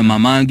beautiful name that my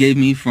mom gave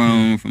me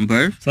from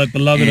birth. It's like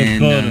beloved of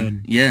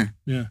God. Yeah.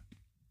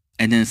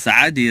 And then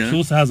Saadia. She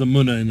also has a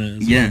munah in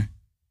it as well.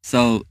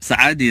 So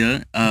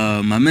Saadia,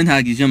 my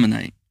minhag is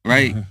Yemenite,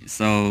 right?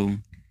 So,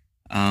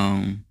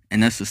 and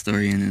that's a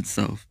story in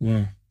itself.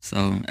 Wow.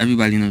 So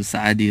everybody knows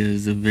Saadia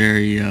is a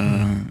very,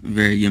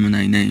 very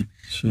Yemenite name.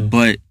 Sure.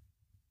 But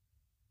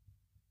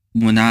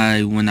when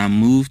I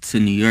moved to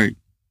New York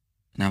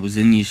and I was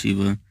in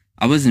yeshiva,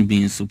 I wasn't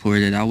being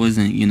supported. I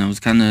wasn't, you know, it was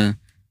kind of,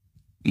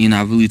 you know,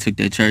 I really took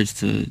that charge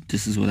to,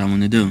 this is what I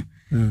want to do.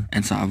 Yeah.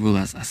 And so I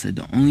realized, I said,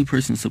 the only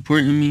person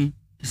supporting me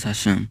is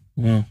Hashem.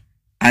 Wow.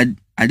 I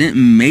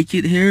didn't make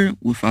it here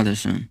without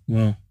Hashem.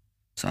 Wow.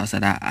 So I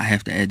said, I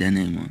have to add that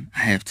name on. I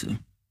have to.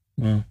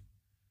 Wow.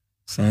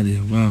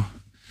 Sadia, wow.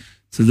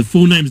 So the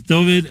full name is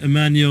David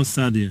Emmanuel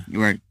Sadia.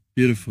 Right.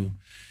 Beautiful.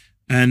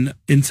 And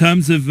in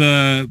terms of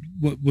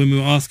when we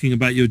were asking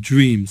about your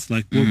dreams,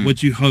 like what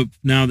do you hope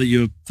now that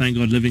you're, thank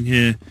God, living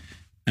here,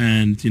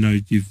 and, you know,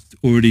 you've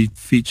already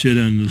featured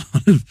on a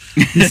lot of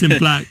This in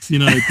Blacks, you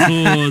know,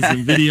 tours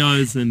and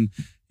videos, and,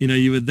 you know,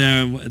 you were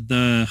there at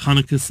the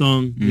Hanukkah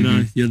song, you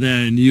know, you're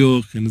there in New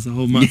York, and there's a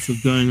whole month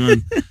of going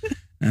on.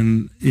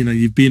 And, you know,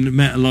 you've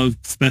met a lot of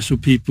special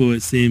people,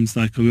 it seems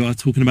like. We are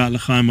talking about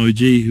L'chaim OG,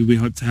 who we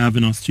hope to have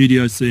in our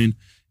studio soon.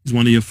 He's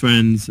one of your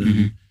friends.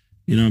 And,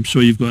 you know, I'm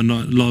sure you've got a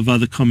lot of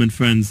other common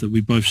friends that we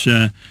both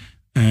share.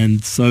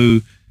 And so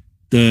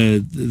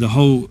the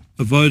whole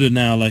avoda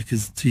now, like,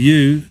 is to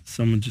you,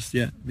 someone just,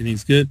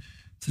 everything's good.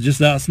 So just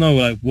let us know,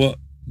 like,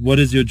 what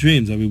is your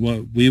dreams? Like,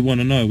 we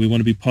want to know. We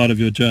want to be part of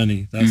your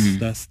journey. That's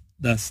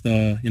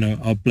the, you know,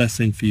 our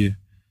blessing for you.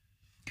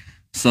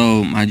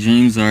 So my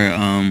dreams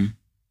are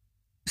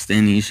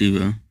staying in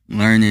yeshiva,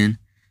 learning.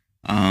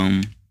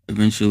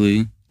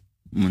 Eventually,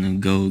 I'm going to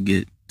go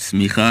get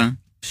smicha.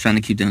 Trying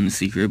to keep that a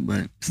secret,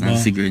 but it's not a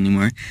secret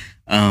anymore.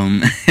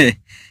 And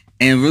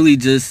really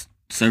just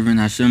serving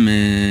Hashem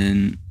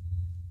and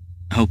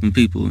helping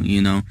people,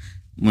 you know.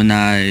 When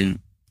I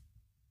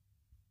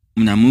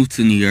moved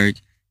to New York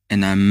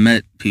and I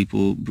met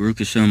people, Baruch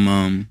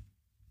Hashem,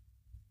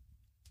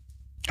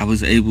 I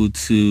was able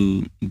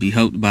to be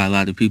helped by a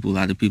lot of people,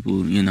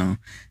 you know.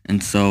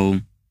 And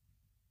so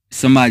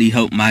somebody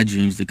helped my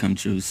dreams to come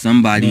true.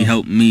 Somebody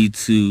helped me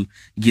to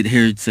get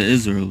here to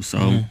Israel.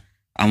 So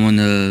I want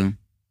to,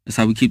 that's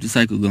how we keep the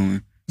cycle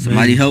going.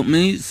 Somebody helped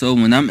me, so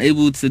when I'm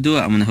able to do it,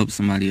 I want to help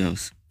somebody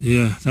else.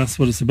 Yeah, that's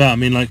what it's about. I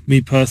mean, like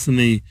me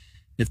personally,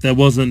 if there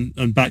wasn't,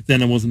 and back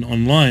then it wasn't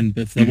online,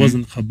 but if there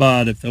wasn't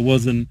Chabad, if there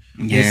wasn't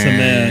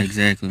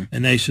exactly,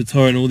 and Aish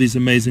Torah and all these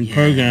amazing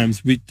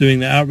programs, doing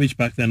the outreach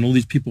back then, all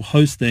these people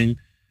hosting,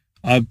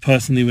 I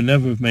personally would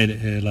never have made it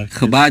here. Like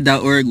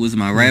Chabad.org was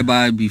my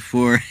rabbi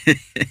before.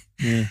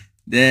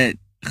 That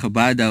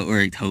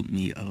Chabad.org helped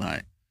me a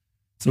lot.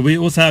 So we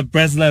also have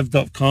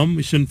Breslev.com.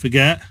 We shouldn't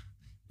forget.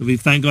 We,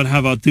 thank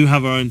God, do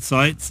have our own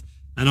sites.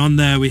 And on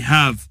there we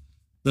have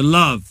the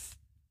love,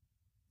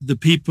 the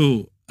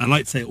people. I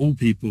like to say all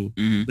people.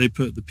 They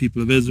put the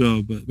people of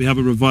Israel, but we have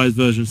a revised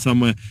version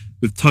somewhere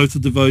with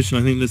total devotion.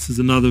 I think this is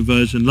another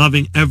version.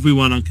 Loving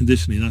everyone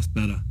unconditionally. That's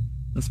better.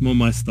 That's more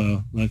my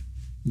style. Like,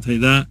 I'll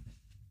take that.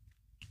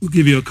 We'll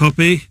give you a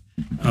copy.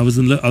 I was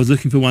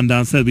looking for one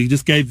downstairs. We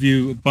just gave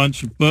you a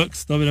bunch of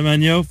books, David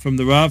Emmanuel, from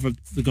the Rav of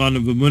the Garden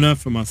of Emunah,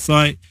 from our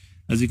site.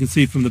 As you can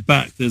see from the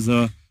back, there's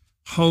a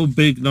whole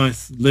big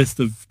nice list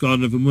of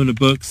Garden of Emunah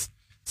books.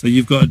 So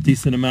you've got a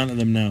decent amount of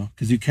them now,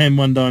 because you came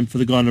one time for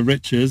the Garden of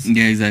Riches.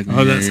 Yeah, exactly. I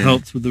hope that's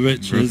helped with the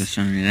riches.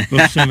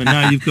 And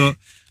now you've got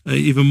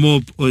even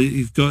more, or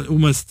you've got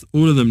almost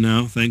all of them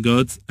now, thank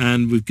God.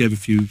 And we've gave a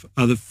few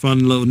other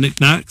fun little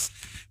knickknacks.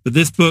 But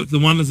this book, The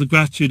Wonders of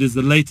Gratitude, is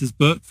the latest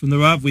book from the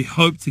Rav. We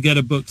hope to get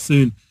a book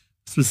soon,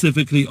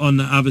 specifically on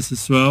the Ahavas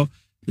Yisrael.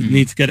 We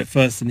need to get it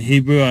first in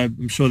Hebrew.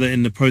 I'm sure they're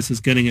in the process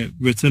of getting it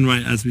written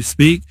right as we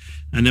speak,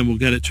 and then we'll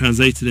get it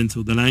translated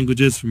into the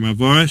languages from Rav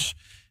Arush.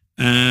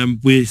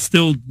 We're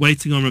still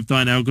waiting on Rav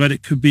Dayan Elgod.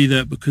 It could be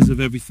that because of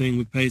everything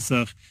with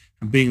Pesach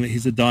and being that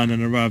he's a Dayan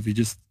and a Rav, he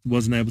just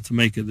wasn't able to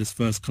make it this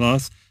first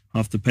class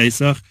after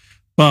Pesach.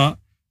 But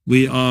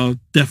we are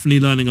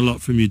definitely learning a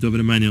lot from you, David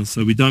Emmanuel,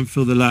 so we don't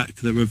feel the lack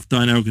that Rav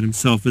Dayan Elgod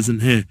himself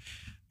isn't here.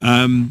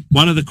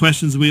 One of the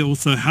questions we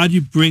also, how do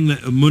you bring the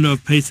Emunah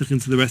of Pesach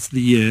into the rest of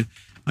the year?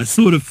 I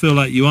sort of feel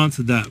like you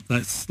answered that.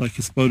 That's like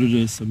a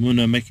spodidus,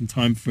 Emunah, making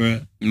time for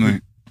it.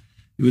 Right.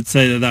 You would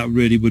say that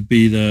really would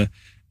be the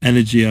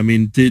energy. I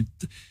mean, did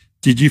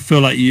you feel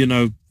like,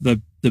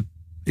 the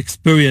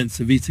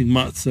experience of eating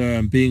matzah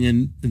and being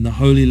in the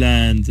Holy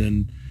Land,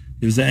 and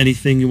is there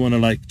anything you want to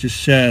like just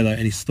share, like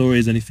any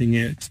stories, anything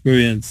you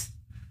experienced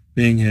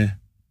being here?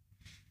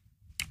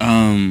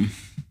 Being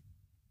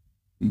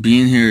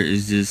here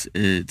is just,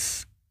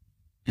 it's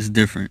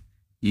different.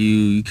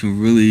 You can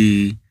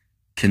really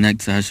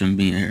connect to Hashem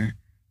being here.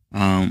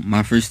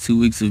 My first 2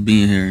 weeks of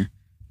being here,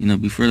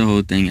 before the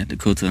whole thing at the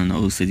Kotel in the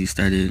old city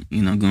started,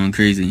 going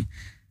crazy,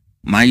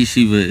 my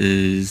yeshiva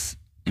is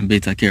in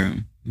Beit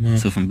HaKerem. Wow.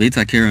 So from Beit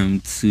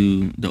HaKerem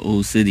to the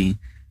old city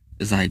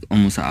is like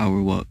almost an hour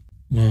walk.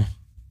 Wow.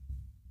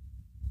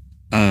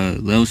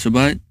 Leil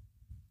Shabbat,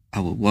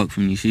 I would walk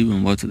from yeshiva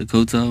and walk to the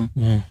Kotel.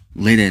 Wow.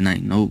 Late at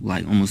night,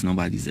 almost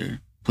nobody's there.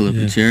 Pull up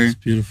a chair. It's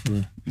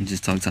beautiful. And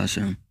just talk to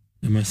Hashem.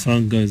 And my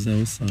son goes there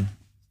also.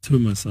 Two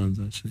of my sons,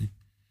 actually.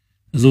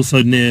 It's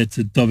also near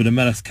to David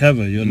HaMelech's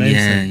Kever, your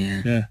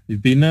namesake. Yeah.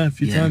 You've been there a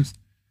few times?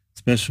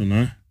 Special,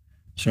 no?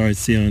 Shari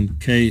Sion,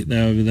 Kate,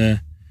 they're over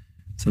there.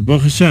 So,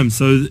 Baruch Hashem.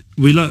 So,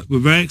 we're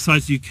very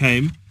excited you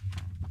came.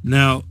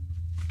 Now,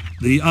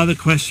 the other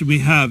question we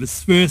have is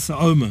Sfiras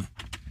HaOmer.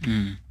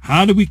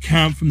 How do we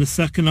count from the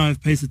second night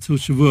of Pesach till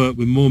Shavuot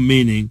with more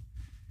meaning?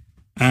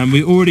 And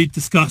we already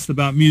discussed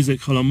about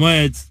music, Chol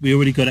HaMoed. We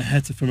already got a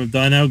heter from Rav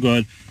Dayan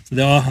Elgod. So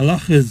there are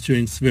halachas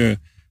during Sfira.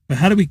 But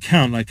how do we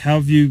count? Like, how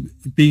have you,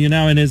 being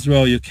now in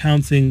Israel, you're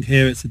counting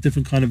here, it's a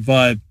different kind of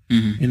vibe.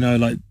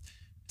 Like,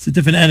 it's a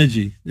different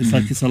energy. It's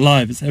like it's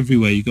alive. It's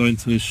everywhere. You go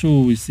into a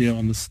shul, we see it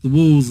on the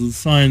walls, the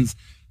signs.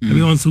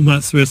 Everyone's talking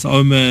about Sfiras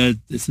HaOmer.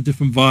 It's a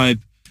different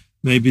vibe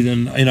maybe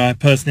than, I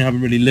personally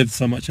haven't really lived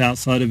so much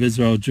outside of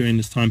Israel during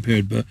this time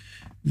period. But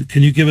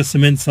can you give us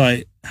some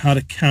insight how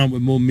to count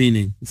with more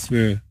meaning, the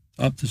Sfira,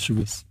 up to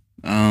Shavuos?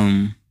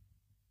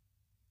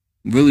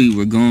 Really,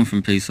 we're going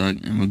from Pesach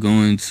and we're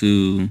going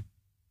to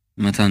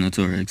Matan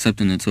Torah,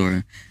 accepting the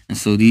Torah. And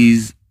so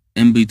these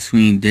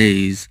in-between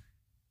days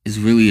is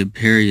really a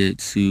period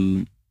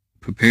to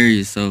prepare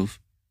yourself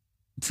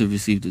to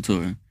receive the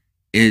Torah.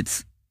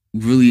 It's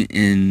really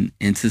in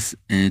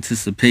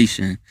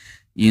anticipation.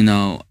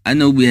 I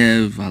know we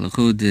have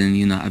halachot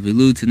and,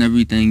 avilut and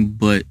everything,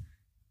 but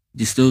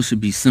there still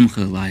should be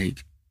simcha,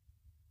 like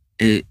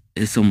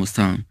it's almost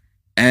time.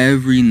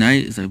 Every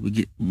night it's like we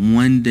get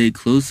one day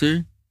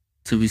closer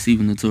to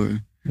receiving the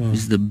Torah. Wow.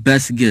 It's the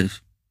best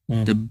gift.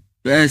 Wow. The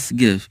best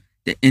gift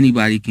that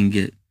anybody can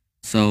get.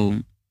 So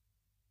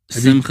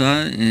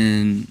simcha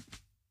and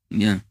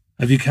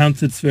Have you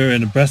counted Sfira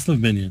in a Breslov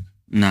minyan?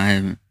 No, I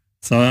haven't.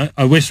 So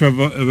I wish Rav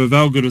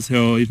Elgod was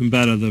here, or even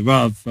better, the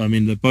Rav. I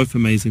mean, they're both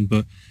amazing,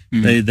 but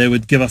they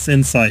would give us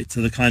insight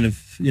to the kind of,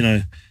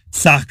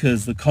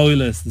 sakas, the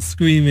koilas, the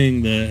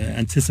screaming, the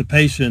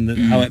anticipation,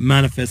 how it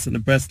manifests in the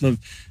Breslov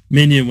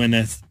minyan when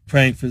they're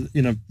praying for,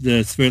 the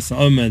Sfiras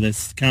HaOmer, they're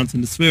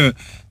counting the Sfira.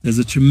 There's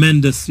a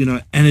tremendous,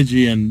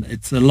 energy, and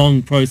it's a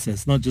long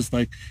process, not just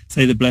like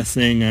say the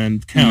blessing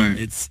and count.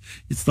 It's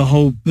the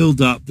whole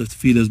build-up, the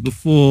tefillahs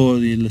before,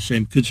 the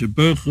L'Shem Kudsha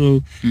Baruch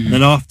Hu, and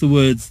then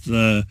afterwards,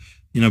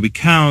 we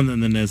count,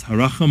 and then there's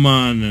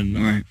Harachaman,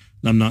 and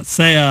Lamnat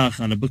Seach,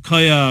 and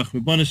Abakoyach,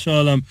 Ribbon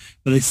Shalom,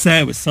 but they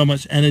say it with so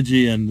much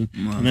energy, and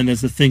then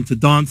there's a thing to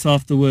dance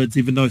afterwards,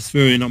 even though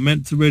Sfira, you're not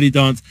meant to really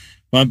dance.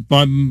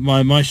 By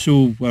my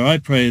shul, where I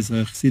pray, is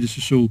a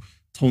Chassidish shul,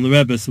 Tolna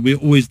Rebbe, so we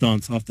always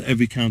dance after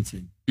every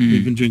counting,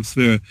 even during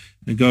Sfira,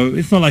 and go,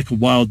 it's not like a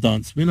wild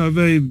dance,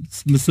 very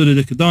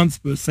Masuda dance,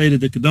 but Seder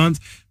dance,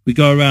 we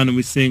go around and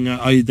we sing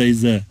Ayidei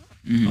Zeh.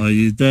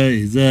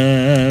 Ayidei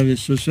Zeh,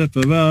 Vishwa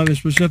Shefara,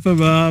 Vishwa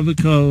Shefara,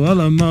 V'kol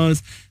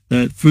Alamos.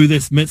 That through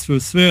this mitzvah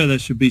of Sfira, there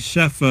should be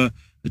shefa,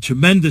 a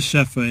tremendous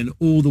shefa in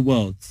all the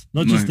worlds,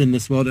 not just in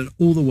this world, in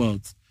all the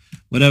worlds.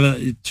 Whatever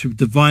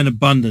divine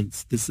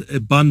abundance, this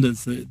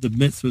abundance that the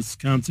mitzvahs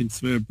counting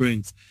Sfira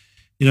brings.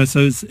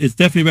 So it's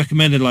definitely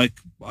recommended. Like,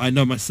 I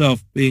know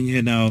myself, being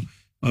here now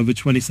over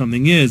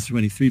 20-something years, 4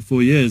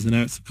 years in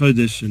Eretz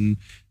Kodesh, and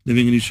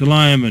living in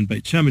Yerushalayim and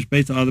Beit Shemesh,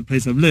 Beit, other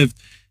place I've lived,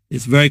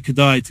 it's very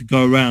kedai to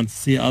go around to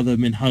see other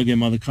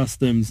minhagim, other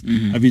customs.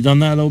 Have you done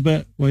that a little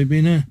bit while you've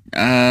been here?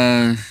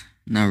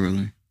 Not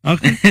really.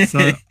 Okay,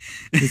 so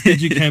it's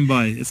good you came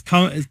by. It's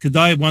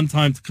kedai one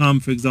time to come.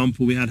 For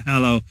example, we had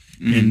Hallel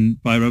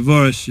by Rav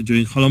Arush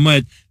during Chol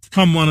Hamoed. To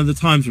come one of the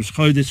times, Rosh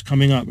Chodesh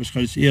coming up, Rosh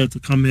Chodesh Iyar, to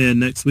come here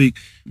next week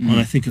on,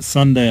 I think it's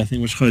Sunday, I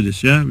think Rosh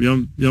Chodesh, yeah?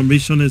 Yom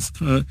Rishon is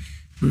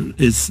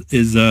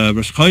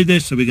Rosh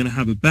Chodesh, so we're going to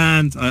have a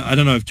band. I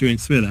don't know if during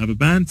Tzvir they have a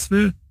band,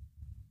 Tzvir?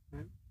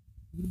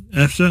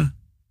 After?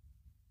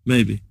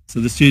 Maybe.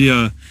 So the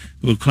studio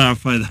will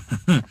clarify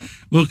that.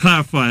 We'll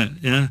clarify it,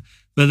 yeah?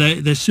 But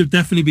there should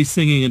definitely be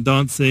singing and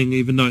dancing,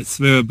 even though it's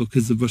Tzvir,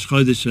 because of Rosh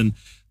Chodesh and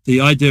the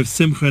idea of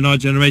Simcha in our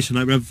generation.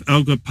 Like Rev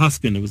Elgar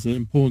Paskin, it was an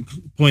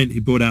important point he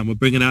brought out, and we're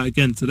bringing it out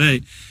again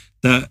today,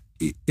 that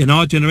in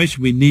our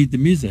generation we need the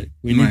music.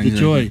 We need the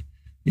joy.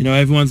 You know,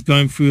 everyone's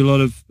going through a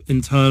lot of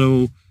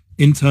internal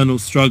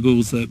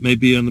struggles that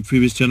maybe on the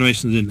previous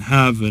generation didn't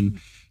have, and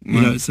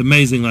you know, it's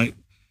amazing. Like,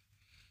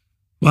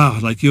 wow,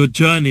 like your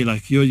journey,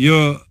 like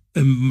you're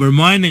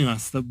reminding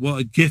us that what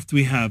a gift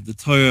we have, the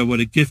Torah,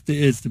 what a gift it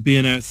is to be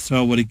in Eretz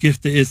Yisrael, what a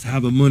gift it is to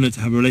have a munah, to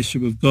have a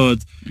relationship with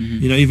God.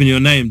 You know, even your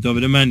name,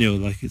 David Emmanuel,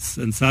 like it's,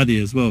 and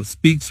Sadi as well,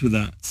 speaks with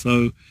that.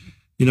 So,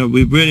 you know,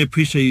 we really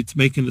appreciate you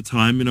making the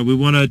time. You know, we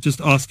want to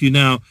just ask you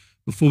now,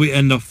 before we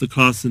end off the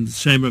class, and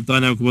shame of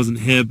Dynamic wasn't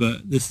here,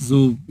 but this is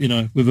all, you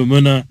know, with a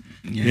munah.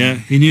 Yeah,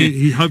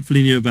 he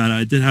hopefully knew about it.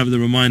 I did have the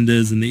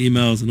reminders and the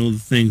emails and all the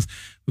things.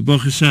 But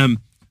Baruch Hashem,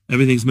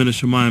 everything's Min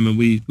HaShamayim, and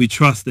we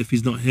trust if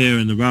he's not here,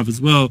 and the Rav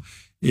as well,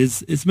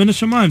 it's Min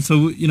HaShamayim.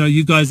 So, you know,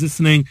 you guys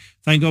listening,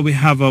 thank God we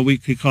have our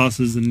weekly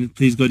classes, and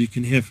please God you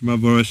can hear from Rav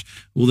Arush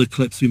all the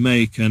clips we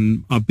make,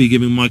 and I'll be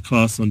giving my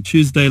class on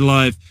Tuesday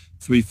live,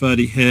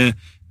 3:30 here,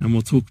 and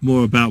we'll talk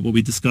more about what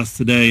we discussed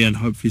today and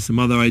hopefully some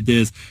other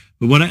ideas.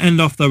 But when I end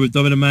off though with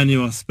David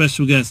Emmanuel, our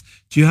special guest,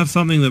 do you have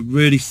something that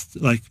really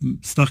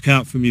stuck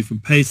out from you from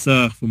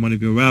Pesach, from one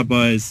of your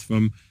rabbis,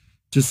 from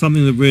just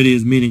something that really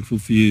is meaningful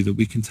for you that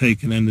we can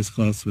take and end this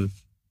class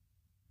with?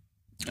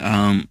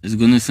 It's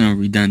going to sound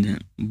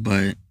redundant,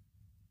 but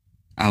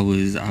I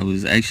was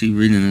actually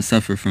reading a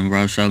Sefer from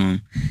Rav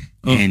Shalom,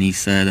 and he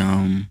said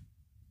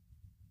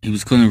he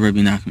was quoting Rabbi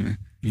Nachman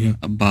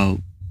about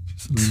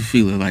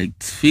tefillah. Like,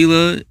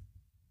 tefillah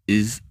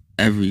is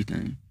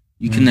everything.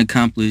 You can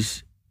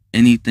accomplish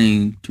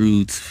anything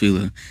through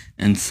tefillah.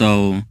 And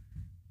so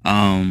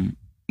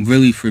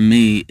really for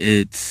me,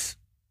 it's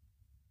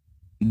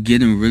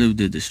getting rid of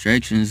the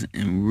distractions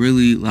and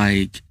really,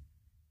 like,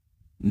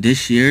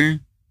 this year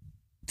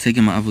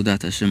taking my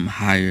Avodat Hashem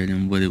higher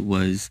than what it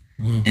was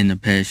in the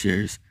past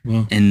years.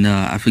 And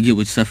I forget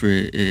which Sefer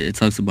it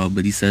talks about,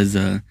 but he says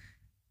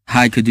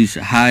high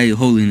Kedusha, high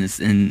holiness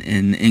in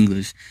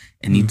English.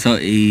 And he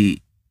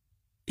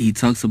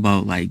talks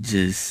about, like,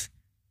 just,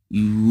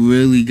 you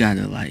really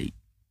gotta, like,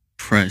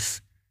 press.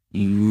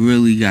 You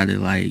really gotta,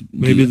 like,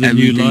 maybe the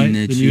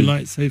new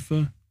light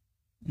Sefer?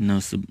 No,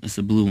 it's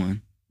a blue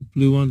one.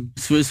 Blue one?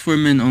 It's for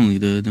men only,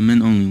 the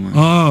men only one.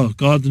 Oh,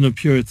 Garden of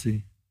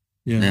Purity.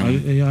 Yeah,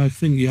 I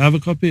think you have a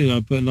copy.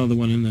 I'll put another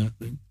one in there, I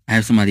think. I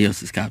have somebody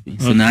else's copy.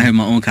 So now I have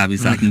my own copy,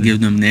 so I can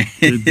give them there.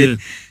 Give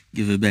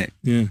it back.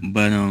 Yeah.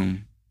 But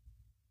I'm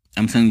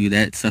telling you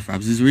that stuff. I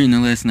was just reading it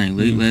last night,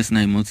 late last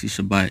night, Motzi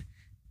Shabbat,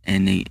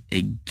 and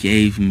it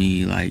gave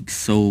me, like,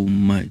 so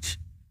much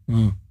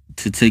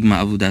to take my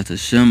Avodat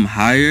Hashem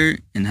higher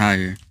and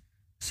higher.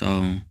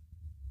 So,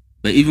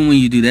 but even when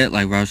you do that,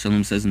 like Rav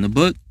Shalom says in the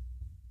book,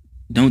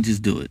 don't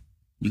just do it.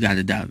 You got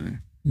to dive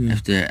in.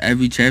 After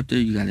every chapter,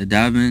 you got to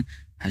dive in.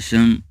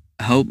 Hashem,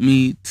 help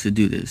me to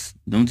do this.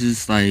 Don't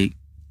just, like,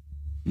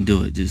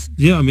 do it. Just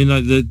I mean,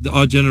 like,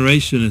 our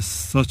generation is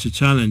such a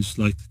challenge,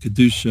 like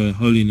Kedusha,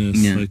 holiness,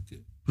 like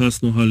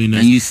personal holiness.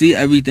 And you see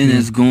everything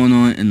that's going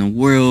on in the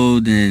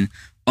world and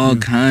all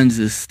kinds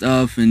of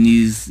stuff, and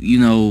these, you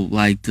know,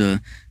 like the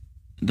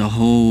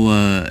whole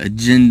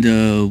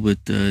agenda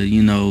with the,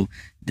 you know,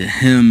 the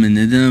him and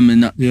the them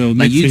and the,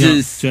 like, you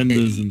just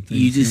genders and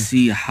things, you just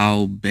see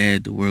how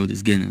bad the world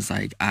is getting. It's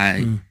like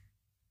I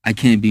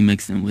can't be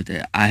mixing with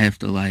it. I have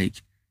to,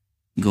 like,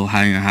 go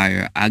higher and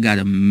higher. I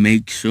gotta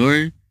make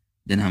sure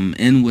that I'm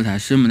in with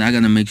Hashem, and I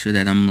gotta make sure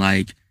that I'm,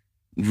 like,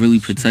 really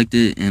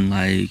protected and,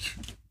 like,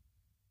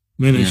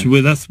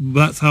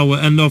 that's how we'll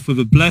end off with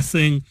a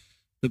blessing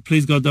that,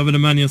 please God, David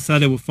Emmanuel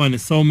Sadeh will find a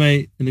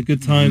soulmate in a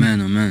good time.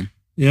 Amen.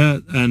 Yeah,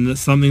 and that's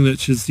something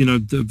that's just, you know,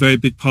 a very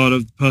big part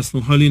of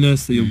personal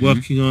holiness that you're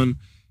working on.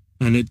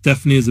 And it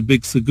definitely is a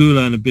big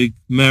segula and a big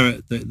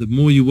merit that the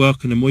more you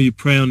work and the more you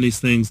pray on these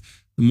things,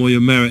 the more you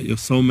merit your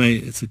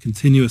soulmate. It's a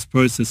continuous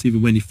process.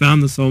 Even when you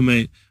found the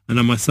soulmate, and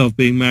I myself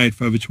being married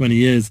for over 20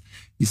 years,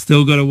 you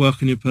still got to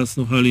work on your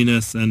personal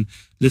holiness and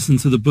listen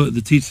to the book,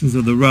 the teachings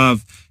of the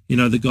Rav, you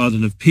know, the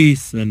Garden of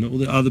Peace and all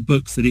the other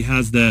books that he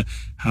has there,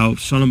 how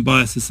Shalom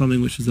Bayis is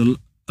something which is a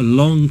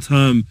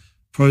long-term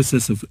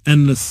process of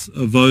endless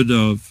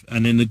avodah,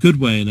 and in a good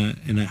way,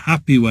 in a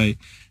happy way,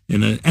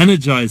 in an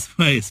energized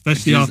way,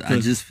 especially after... I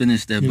just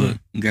finished that book,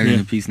 Garden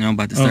of Peace. Now I'm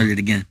about to start it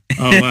again.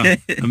 Oh, wow.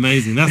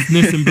 Amazing. That's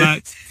Nissim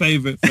Black's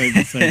favorite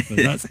sefer.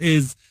 That's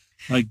his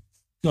like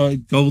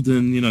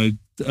golden,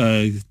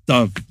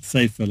 dove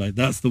safer. Like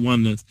that's the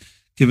one that's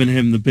given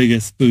him the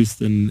biggest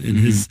boost in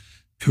his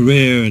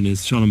career and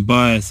his Shalom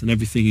Bias and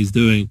everything he's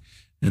doing.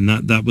 And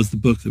that was the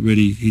book that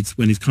really,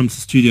 when he's come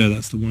to studio,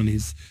 that's the one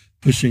he's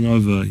pushing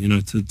over,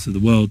 to the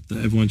world,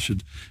 that everyone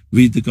should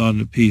read The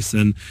Garden of Peace.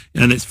 And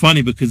it's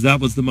funny because that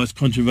was the most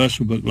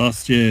controversial book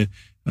last year.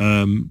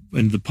 In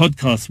the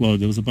podcast world,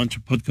 there was a bunch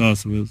of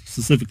podcasts, and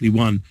specifically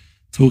one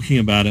talking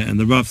about it. And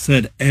the Rav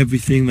said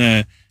everything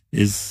there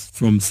is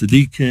from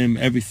Tzaddikim,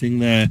 everything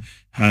there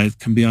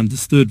can be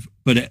understood.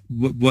 But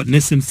what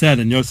Nissim said,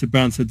 and Yosef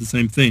Brown said the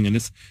same thing, and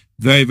it's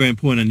very, very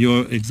important, and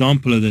you're an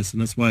example of this,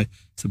 and that's why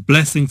it's a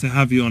blessing to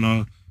have you on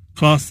our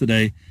class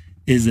today,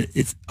 is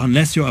it's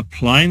unless you're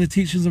applying the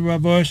teachings of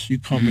Rav Arush, you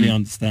can't really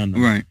understand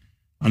them. Right.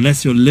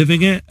 Unless you're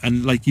living it,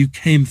 and like you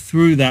came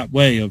through that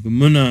way of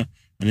Emunah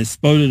and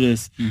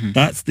Hisbodedus,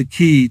 that's the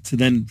key to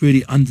then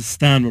really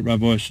understand what Rav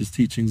Arush's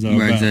teachings are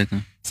about.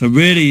 Exactly. So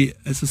really,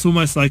 it's just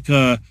almost like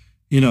a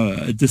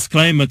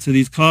disclaimer to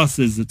these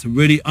classes, that to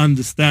really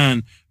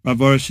understand Rav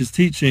Arush's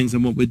teachings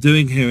and what we're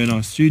doing here in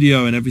our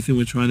studio and everything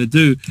we're trying to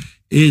do,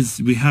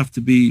 is we have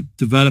to be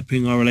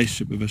developing our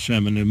relationship with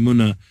Hashem and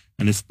Emunah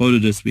and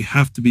Hisbodedus. We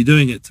have to be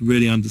doing it to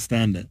really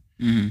understand it.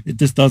 It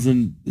just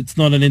doesn't, it's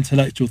not an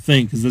intellectual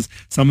thing, because there's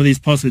some of these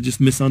parts are just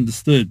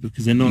misunderstood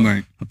because they're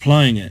not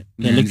applying it.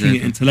 They're looking at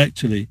it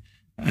intellectually,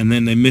 and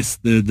then they miss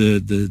the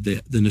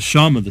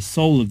neshama, the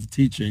soul of the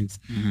teachings.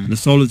 And the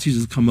soul of the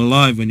teachings come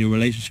alive when your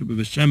relationship with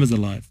Hashem is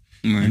alive.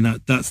 And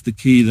that's the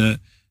key that,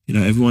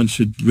 everyone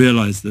should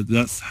realize, that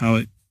that's how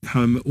it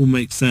all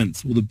makes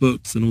sense. All the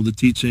books and all the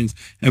teachings,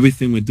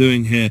 everything we're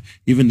doing here,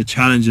 even the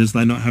challenges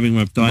like not having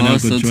Rav Dayan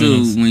also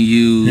join us. When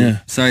you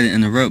sorry to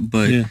interrupt,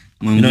 but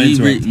when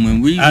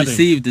we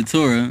received the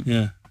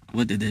Torah,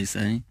 what did they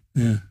say?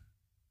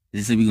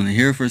 They said we're going to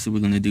hear first, or we're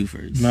going to do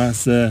first.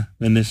 Maaseh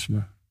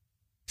v'nishma.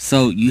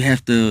 So you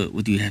have to,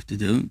 what do you have to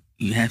do?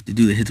 You have to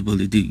do the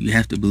Hisbodedus. You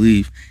have to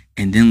believe,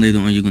 and then later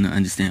on you're going to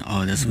understand,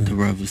 oh, that's what the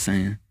Rav was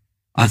saying.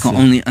 I can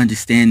only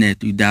understand that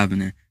through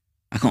davening.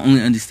 I can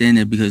only understand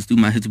that because through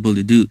my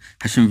Hisbodedus,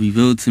 Hashem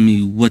revealed to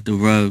me what the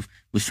Rav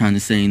was trying to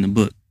say in the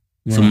book.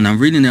 So when I'm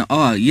reading it,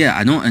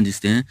 I don't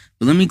understand,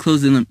 but let me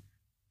close it.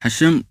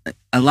 Hashem,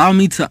 allow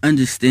me to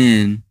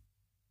understand,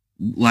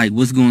 like,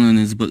 what's going on in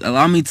this book.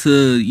 Allow me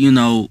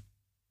to,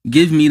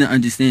 give me the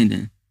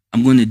understanding.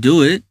 I'm going to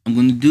do it. I'm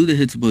going to do the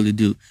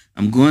Hisbodedus.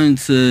 I'm going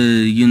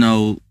to,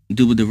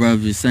 do what the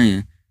Rav is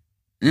saying.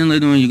 And then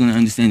later on, you're going to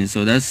understand it.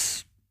 So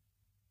that's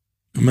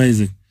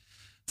amazing.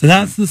 So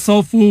that's the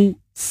soulful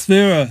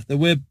sphere that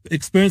we're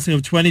experiencing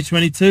of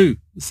 2022.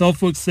 The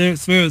soulful sphere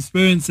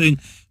experiencing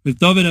with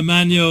David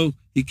Emmanuel.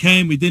 He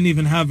came. We didn't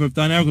even have Rav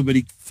Dayan Ergo, but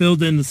he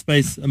filled in the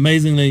space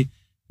amazingly.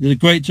 Did a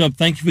great job.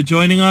 Thank you for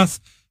joining us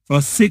for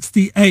our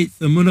 68th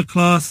Emunah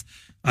class.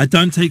 I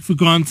don't take for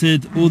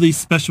granted all these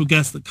special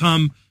guests that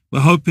come. We're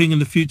hoping in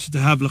the future to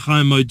have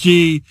L'chaim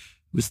Moji.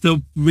 We're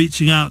still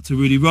reaching out to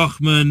Rudy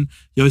Rochman,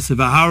 Yosef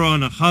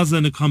Aharon,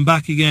 Achazan to come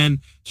back again,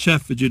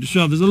 Chef for Judah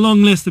Shaw. There's a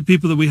long list of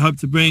people that we hope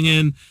to bring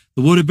in.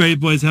 The Waterbury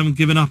Boys haven't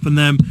given up on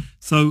them.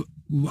 So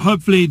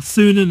hopefully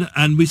soon,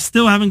 and we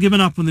still haven't given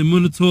up on the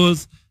Emunah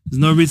tours. There's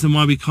no reason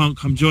why we can't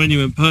come join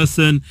you in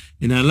person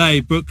in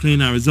LA,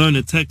 Brooklyn,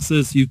 Arizona,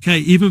 Texas, UK,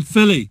 even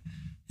Philly.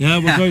 Yeah,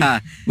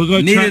 we'll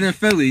go. Need it in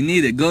Philly.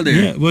 Need it. Go there.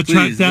 Yeah, we'll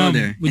track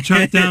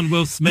down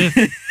Will Smith,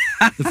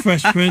 the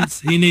Fresh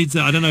Prince. He needs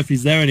it. I don't know if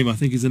he's there anymore. I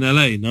think he's in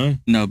LA.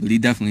 No, but he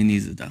definitely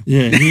needs it though.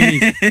 Yeah,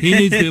 he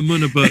needs the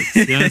Emunah books.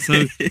 Yeah,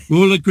 so we're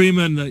all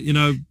agreement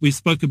that we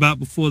spoke about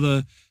before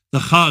the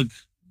hug.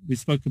 We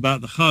spoke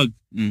about the hug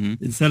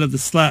instead of the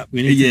slap.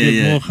 We need to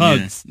give more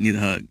hugs. Need a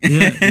hug.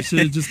 Yeah, we should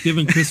have just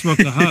given Chris Rock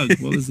a hug.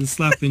 What was the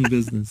slapping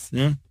business?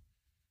 Yeah,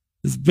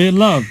 it's bare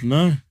love.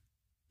 No.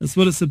 That's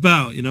what it's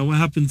about, what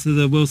happened to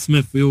the Will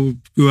Smith we all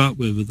grew up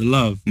with the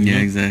love. Yeah,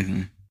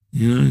 exactly.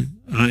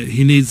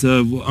 He needs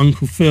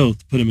Uncle Phil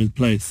to put him in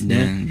place.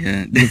 Yeah.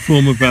 In the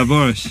form of Rav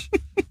Arush.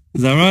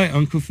 Is that right,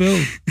 Uncle Phil?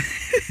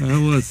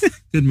 That was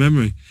good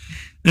memory.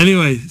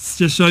 Anyway, it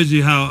just shows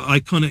you how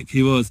iconic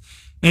he was.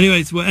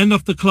 Anyways, we'll end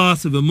off the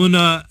class with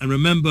Emunah, and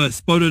remember,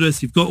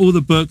 Hisbodedus. You've got all the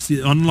books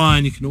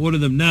online. You can order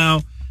them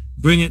now.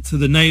 Bring it to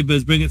the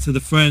neighbors, bring it to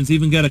the friends,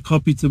 even get a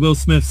copy to Will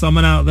Smith,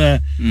 someone out there.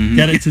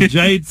 Get it to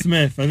Jade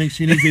Smith. I think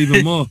she needs it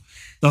even more.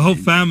 The whole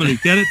family.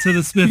 Get it to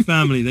the Smith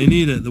family. They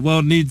need it. The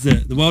world needs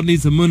it. The world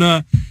needs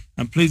Emunah.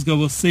 And please God,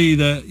 we'll see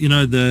that,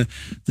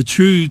 the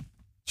true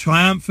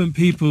triumphant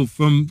people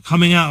from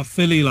coming out of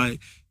Philly, like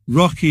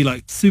Rocky,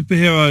 like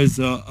superheroes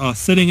are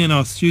sitting in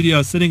our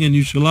studio, sitting in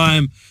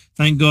Yerushalayim.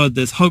 Thank God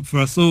there's hope for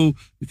us all.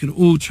 We can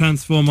all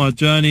transform our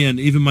journey, and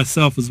even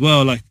myself as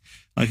well. Like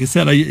I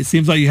said, it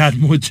seems like you had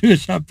more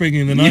Jewish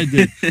upbringing than I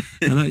did.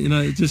 And,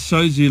 it just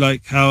shows you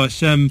how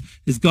Hashem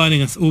is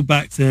guiding us all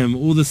back to him,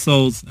 all the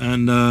souls.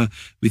 And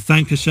we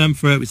thank Hashem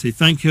for it. We say,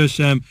 thank you,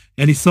 Hashem.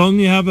 Any song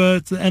you have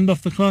to end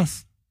off the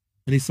class?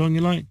 Any song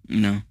you like?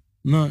 No.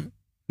 No.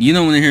 You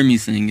don't want to hear me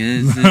sing.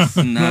 It's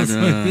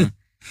not...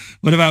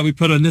 What about we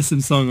put a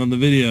Nissim song on the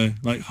video,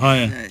 like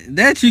Higher?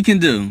 That you can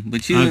do,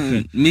 but you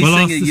Okay. me We'll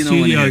ask singing, the you don't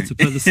want to studio hear to it.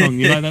 put the song.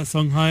 You like that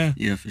song, Higher?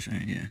 Yeah, for sure.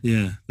 Yeah.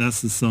 Yeah,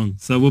 that's the song.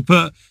 So we'll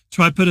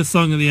try put a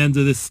song at the end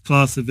of this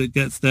class if it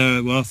gets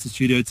there. We'll ask the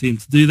studio team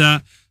to do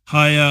that.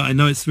 Higher. I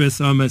know it's Sriya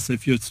Sama, so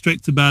if you're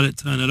strict about it,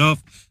 turn it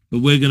off. But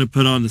we're going to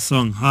put on the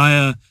song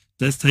Higher.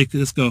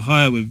 Let's go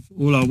higher with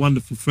all our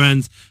wonderful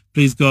friends.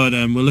 Please God,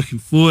 and we're looking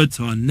forward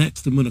to our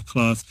next Amunah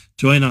class.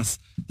 Join us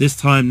this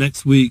time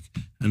next week,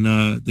 and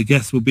the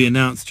guests will be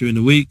announced during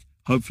the week.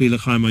 Hopefully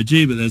L'chaim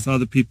OG, but there's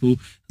other people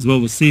as well.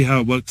 We'll see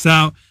how it works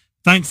out.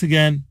 Thanks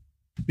again.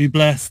 Be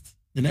blessed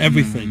in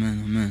everything.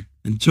 Amen, amen.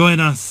 And join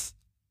us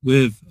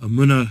with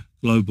Amunah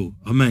Global.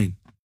 Amen.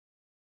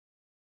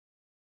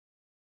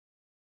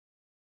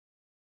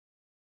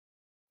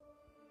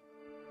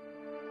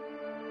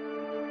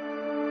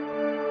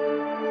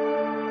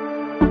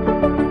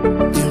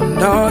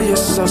 You know you're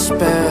so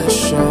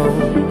special.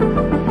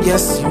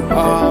 Yes, you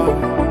are.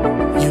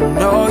 You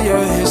know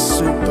you're his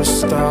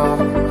superstar.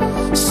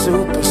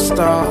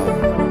 Superstar.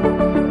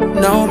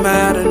 No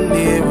matter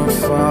near or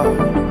far,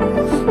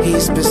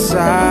 he's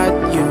beside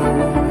you.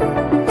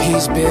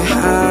 He's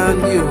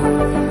behind you.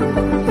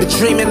 Been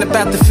dreaming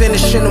about the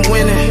finish and the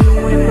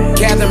winning,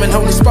 gathering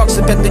holy sparks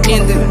up at the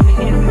ending.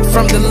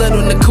 From the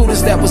little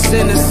Nakudas that was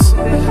in us,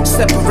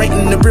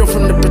 separating the real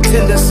from the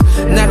pretenders.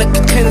 Not a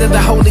contender,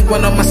 the holy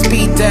one on my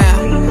speed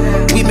dial.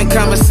 We've been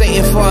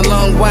conversating for a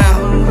long while.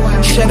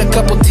 Shed a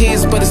couple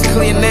tears, but it's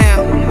clear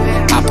now.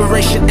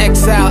 Operation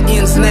Exile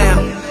ends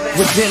now.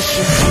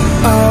 Redemption.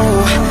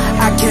 Oh,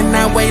 I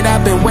cannot wait,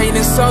 I've been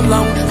waiting so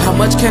long. How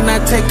much can I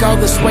take, all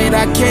this weight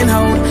I can't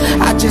hold?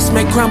 I just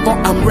may crumble,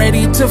 I'm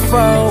ready to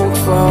fold,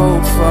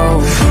 fold,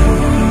 fold.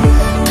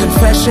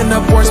 Confession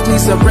of words,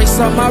 please erase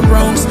all my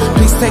wrongs.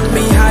 Please take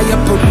me higher,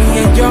 put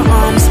me in your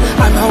arms.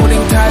 I'm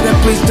holding tighter,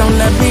 please don't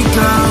let me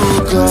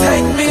go.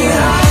 Take me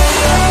higher.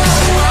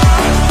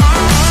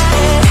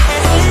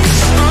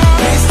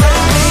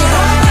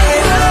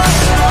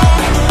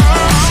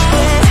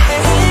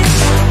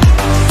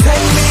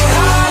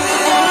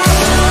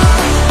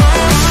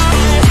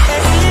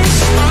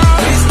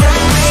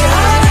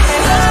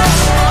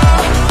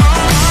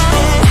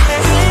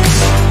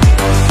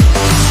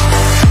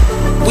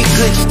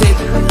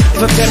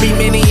 For very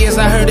many years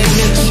I heard it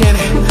mentioned,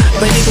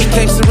 but it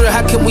became surreal,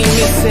 how can we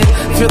miss it?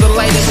 Feel the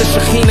light of the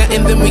Shekhinah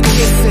and then we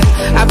kiss it.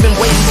 I've been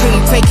waiting till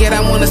you take it, I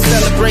wanna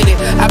celebrate it.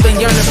 I've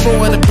been yearning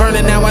for the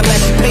burning, now I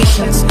lack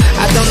patience.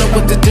 I don't know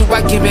what to do,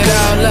 I give it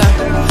all up.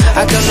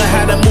 I don't know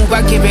how to move,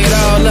 I give it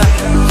all up.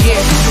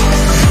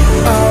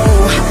 Yeah.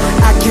 Oh,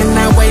 I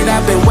cannot wait,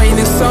 I've been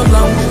waiting so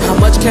long. How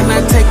much can I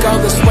take, all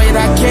this weight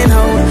I can't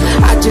hold?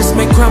 I just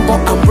may crumble,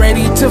 I'm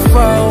ready to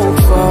fold,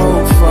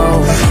 fold,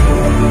 fold.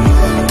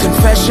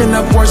 Confession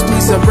of words,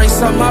 please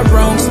erase all my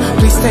wrongs.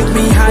 Please take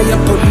me higher,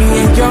 put me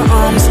in your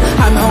arms.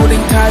 I'm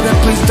holding tighter,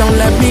 please don't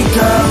let me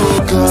go.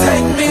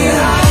 Take me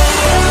higher.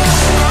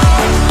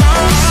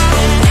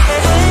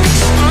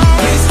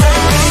 Please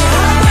take me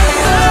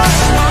higher.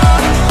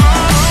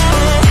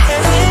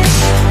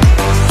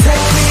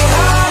 Take me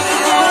higher.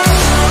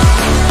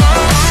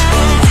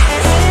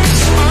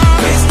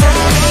 Please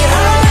take me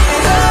higher.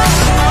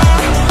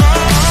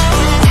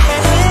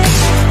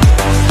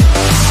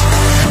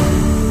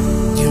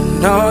 You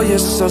know you're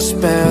so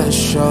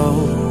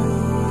special.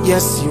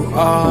 Yes, you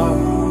are.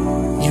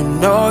 You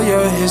know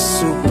you're his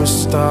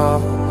superstar.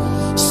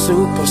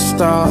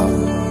 Superstar.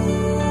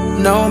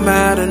 No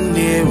matter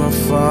near or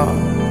far,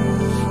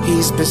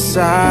 he's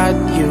beside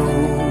you.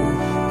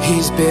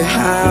 He's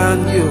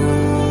behind you.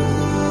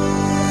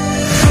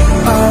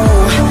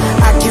 Oh,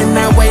 I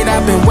cannot wait,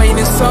 I've been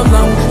waiting so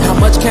long. How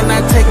much can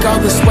I take, all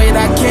this weight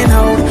I can't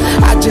hold?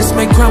 I just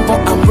may crumble,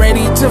 I'm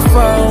ready to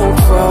fold,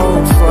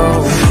 fold,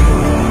 fold.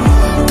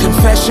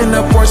 Confession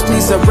of words,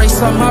 please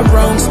erase all my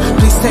wrongs.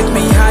 Please take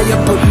me higher,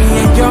 put me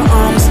in your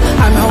arms.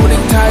 I'm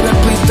holding tighter,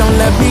 please don't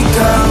let me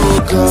go.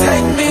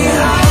 Take me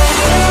higher.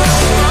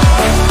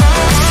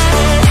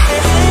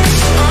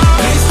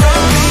 Please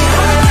take me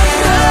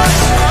higher.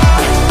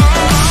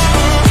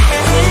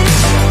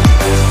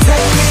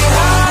 Take me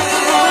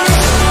higher.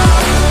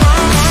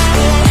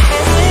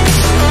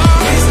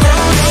 Please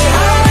take me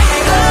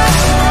higher.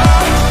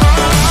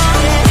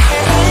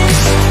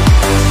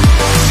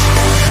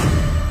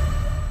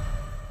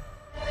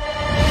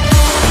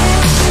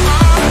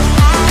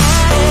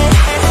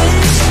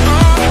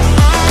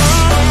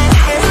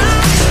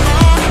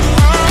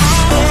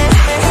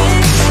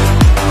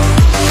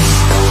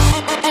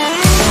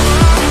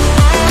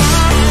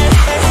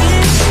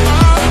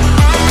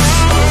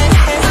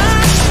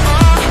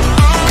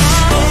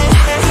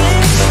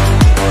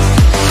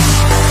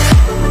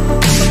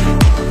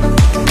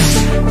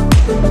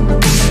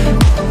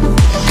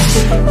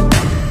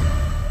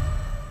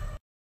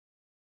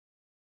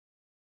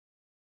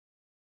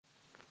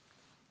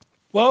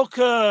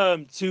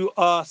 Welcome to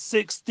our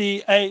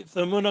 68th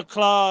Amunah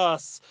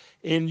class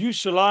in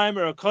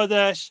Yerushalayim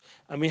Kodesh,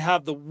 and we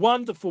have the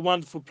wonderful,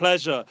 wonderful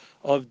pleasure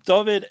of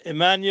David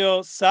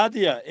Emmanuel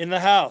Sadia in the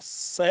house.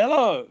 Say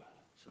hello.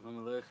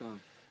 Shalom Aleichem.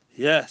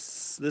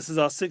 Yes, this is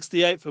our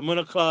 68th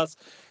Emunah class,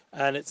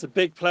 and it's a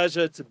big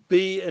pleasure to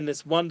be in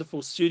this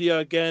wonderful studio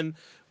again.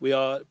 We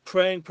are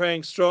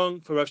praying strong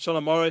for Rav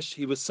Shalom Arush.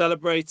 He was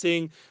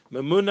celebrating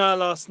Mamunah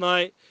last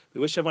night. We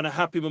wish everyone a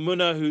happy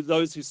Mamunah,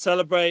 those who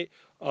celebrate,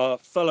 our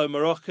fellow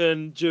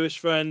Moroccan Jewish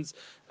friends.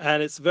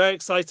 And it's a very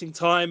exciting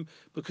time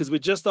because we're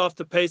just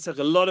after Pesach,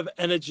 a lot of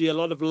energy, a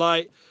lot of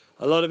light,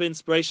 a lot of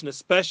inspiration,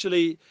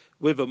 especially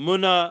with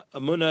Amunah.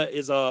 Amunah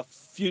is our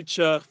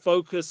future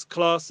focus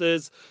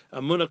classes.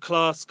 Amunah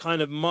class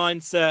kind of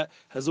mindset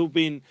has all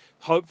been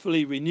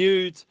hopefully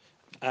renewed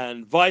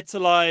and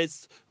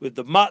vitalized with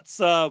the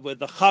matzah, with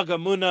the Chag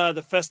Amunah,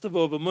 the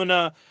festival of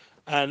Amunah,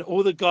 and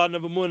all the Garden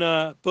of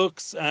Amunah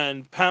books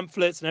and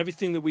pamphlets and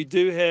everything that we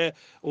do here,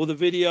 all the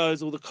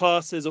videos, all the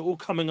classes are all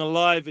coming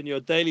alive in your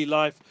daily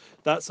life.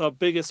 That's our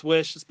biggest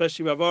wish,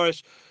 especially Rav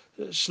Arush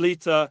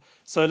Shlita.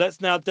 So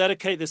let's now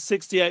dedicate the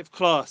 68th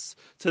class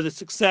to the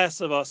success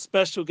of our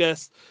special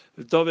guest,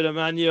 David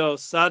Emmanuel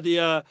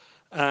Sadia,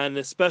 and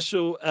a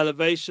special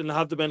elevation,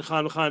 Havda Ben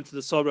Chaim Chaim, to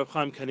the soul of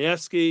Chaim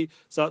Kanievsky,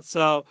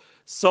 Zatzal.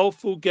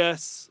 Soulful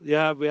guests.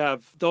 Yeah, we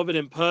have David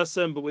in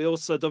person, but we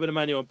also, David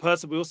Emmanuel in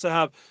person. We also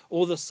have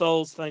all the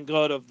souls, thank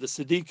God, of the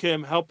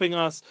Siddiqim helping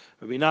us.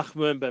 Rabbi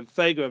Nachman Ben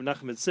Feger, Rabbi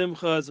Nachman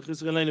Simcha, all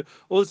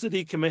the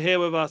Siddiqim are here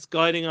with us,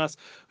 guiding us.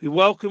 We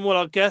welcome all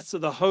our guests of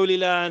the Holy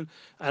Land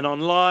and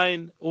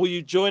online, all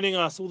you joining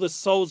us, all the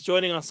souls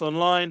joining us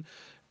online,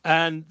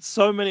 and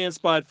so many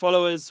inspired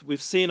followers.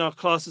 We've seen our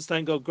classes,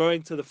 thank God,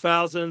 growing to the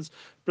thousands.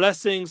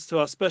 Blessings to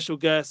our special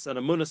guests and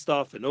Amunah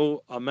staff and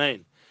all.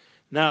 Amen.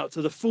 Now,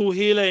 to the full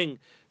healing,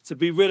 to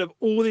be rid of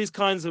all these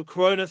kinds of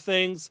corona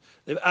things.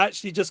 They've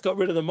actually just got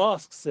rid of the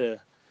masks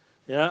here.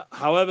 Yeah.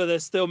 However, they're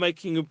still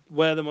making you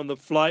wear them on the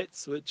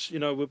flights, which,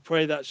 we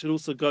pray that should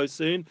also go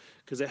soon,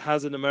 because it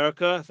has in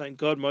America, thank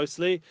God,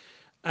 mostly.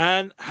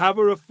 And have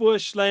a refuah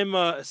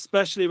shlema,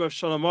 especially Rav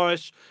Shalom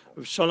Arush,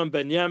 Rav Shalom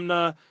Ben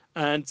Yemna,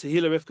 and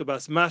Tehila Rivka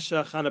Bas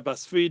Masha, Chana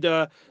Bas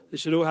Frida. They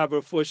should all have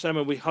a refuah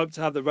shlema. We hope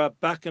to have the Rab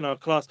back in our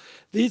class.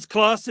 These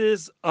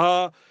classes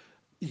are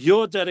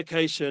your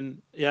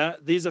dedication,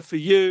 these are for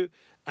you,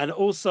 and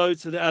also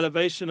to the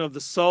elevation of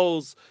the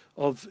souls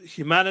of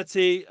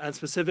humanity, and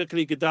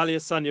specifically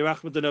Gedaliah son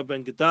Yerachim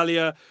ben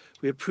Gedalia.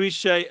 We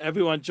appreciate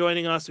everyone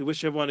joining us. We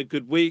wish everyone a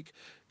good week.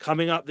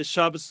 Coming up this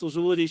Shabbos, there's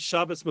already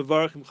Shabbos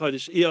Mevarachim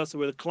Chodesh Iyar, so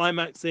we're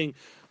climaxing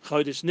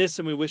Chodesh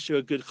Nisan. We wish you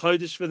a good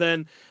Chodesh for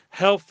then.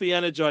 Healthy,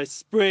 energized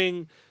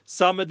spring,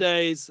 summer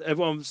days.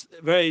 Everyone's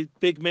very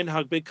big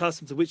minhag, big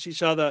custom to wish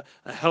each other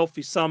a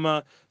healthy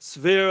summer.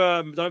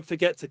 Sphira, don't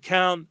forget to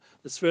count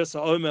the Sphira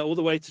Sa'omer all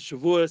the way to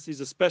Shavuos.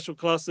 These are special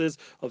classes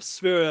of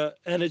Sphira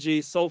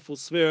energy, soulful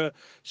Sphira.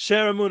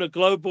 Share Amunah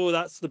Global,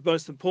 that's the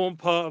most important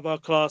part of our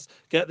class.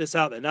 Get this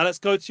out there. Now let's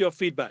go to your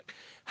feedback.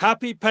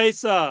 Happy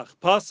Pesach,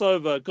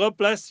 Passover. God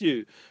bless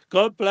you.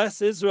 God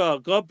bless Israel.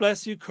 God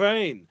bless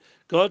Ukraine.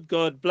 God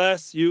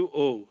bless you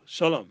all.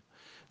 Shalom.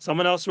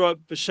 Someone else wrote,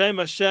 B'Shem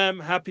Hashem,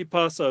 happy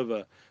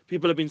Passover.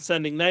 People have been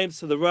sending names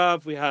to the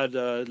Rav. We had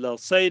Leil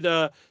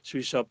Seder,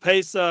 Shvishal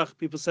Pesach.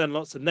 People send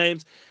lots of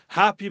names.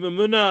 Happy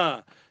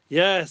Mamunah.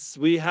 Yes,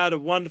 we had a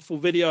wonderful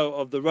video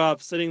of the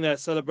Rav sitting there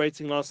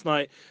celebrating last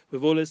night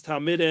with all his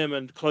Talmidim,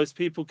 and close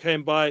people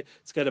came by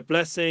to get a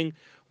blessing.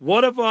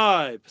 What a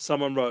vibe,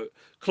 someone wrote.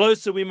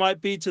 Closer we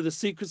might be to the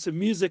secrets of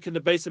music in the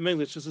base of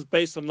English. This was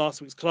based on last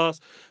week's class.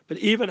 But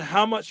even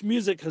how much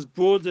music has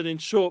broadened in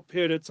short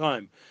period of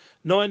time.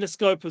 Not in the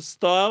scope of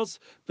styles,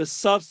 but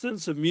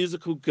substance of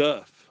musical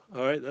girth.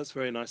 All right, that's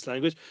very nice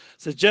language.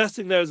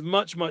 Suggesting there is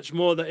much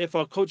more, that if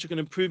our culture can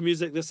improve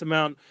music this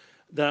amount,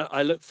 that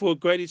I look forward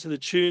greatly to the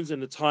tunes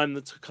and the time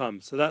to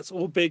come. So that's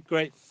all big,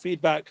 great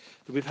feedback.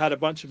 That we've had a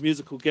bunch of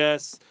musical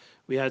guests.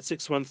 We had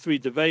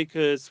 613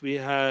 Devakas, we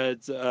had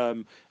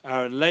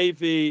Aaron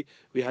Levy,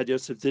 we had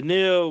Yosef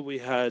Daniel, we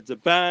had the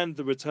band,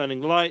 The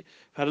Returning Light.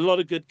 Had a lot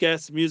of good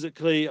guests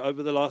musically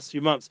over the last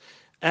few months.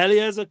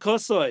 Eliezer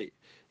Kosoy,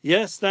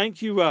 yes,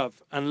 thank you,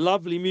 Rav, and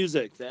lovely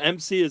music. The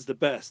MC is the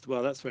best.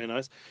 Well, that's very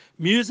nice.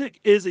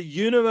 Music is a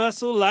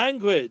universal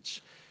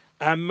language.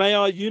 And may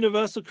our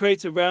universal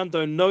creative round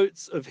those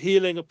notes of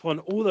healing upon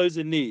all those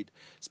in need,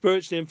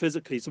 spiritually and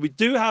physically. So we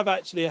do have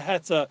actually a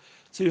heta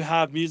to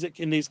have music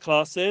in these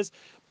classes,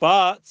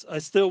 but I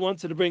still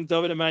wanted to bring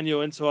David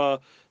Emmanuel into our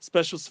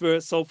special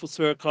spirit, soulful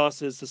spirit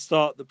classes to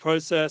start the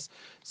process,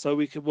 so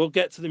we'll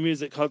get to the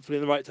music hopefully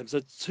in the right time. So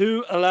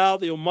to allow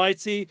the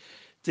Almighty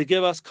to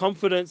give us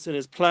confidence in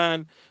His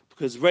plan,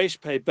 because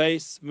Reish Pei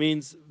Beis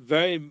means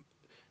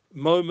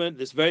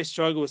this very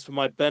struggle was for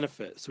my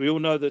benefit. So we all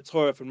know the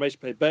Torah from Reish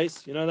Pei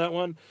Beis. You know that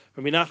one?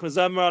 From Menachem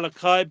Zamar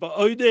Alakai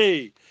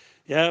Ba'odi.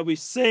 Yeah, we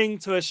sing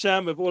to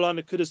Hashem with all our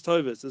Nekudas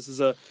Tovas. This is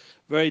a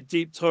very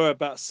deep Torah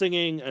about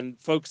singing and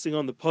focusing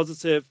on the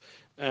positive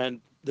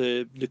and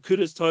the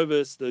Nekudas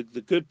Tovas,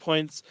 the good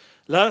points.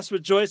 Let us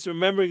rejoice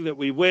remembering that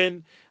we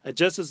win. And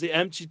just as the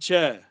empty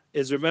chair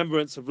is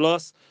remembrance of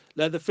loss,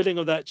 let the filling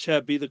of that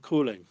chair be the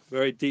cooling.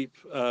 Very deep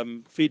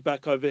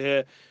feedback over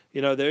here.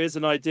 There is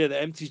an idea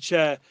that Empty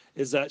Chair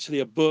is actually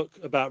a book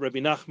about Rabbi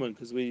Nachman,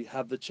 because we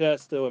have the chair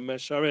still in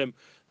Mesharim.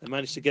 They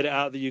managed to get it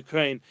out of the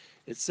Ukraine.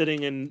 It's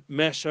sitting in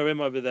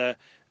Mesharim over there,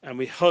 and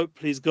we hope,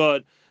 please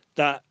God,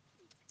 that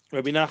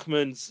Rabbi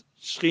Nachman's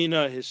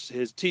Shechina,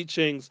 his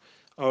teachings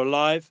are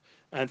alive.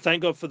 And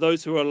thank God for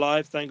those who are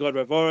alive. Thank God,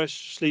 Rav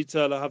Orish,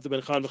 Shlita, Lahavda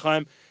ben Chaim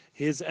Chaim.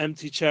 His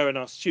empty chair in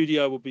our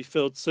studio will be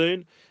filled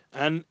soon.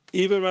 And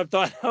even Rav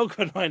Dayan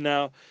Helgren right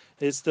now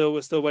we're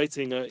still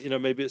waiting.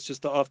 Maybe it's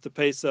just the after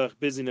Pesach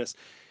busyness.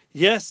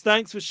 Yes,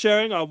 thanks for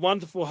sharing our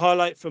wonderful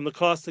highlight from the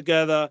class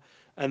together.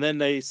 And then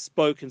they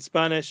spoke in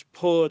Spanish,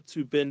 Por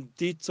tu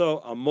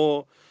bendito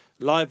amor,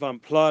 live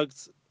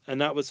unplugged. And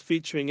that was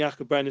featuring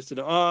Jakob Brandiston.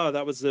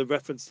 That was a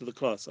reference to the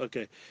class.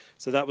 Okay,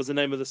 so that was the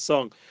name of the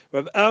song.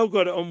 Rav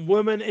Elgod on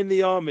Women in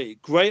the Army.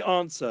 Great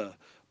answer.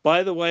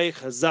 By the way,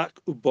 Chazak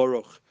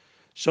Uboruch.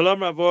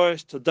 Shalom Rav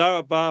Orish, Toda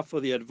Rabah for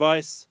the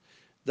advice.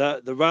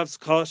 That the Rav's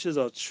kashas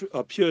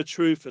are pure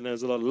truth, and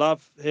there's a lot of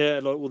love here,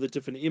 all the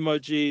different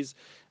emojis.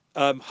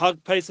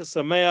 Hug Pesach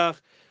Sameach,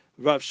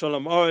 Rav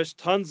Shalom Orish,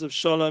 tons of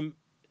Shalom.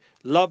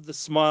 Love the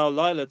smile,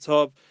 Laila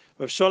Tov.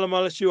 Rav Shalom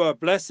Alish, you are a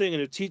blessing and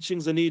your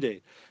teachings are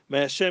needed. May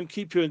Hashem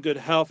keep you in good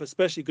health,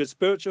 especially good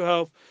spiritual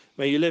health.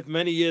 May you live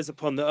many years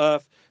upon the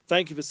earth.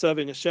 Thank you for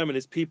serving Hashem and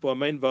his people.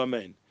 Amen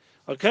v'amen.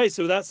 Okay,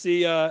 so that's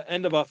the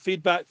end of our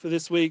feedback for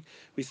this week.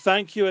 We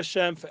thank you,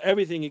 Hashem, for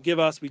everything you give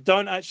us. We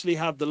don't actually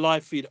have the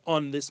live feed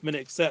on this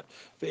minute except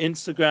for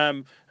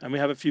Instagram, and we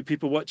have a few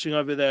people watching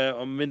over there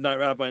on Midnight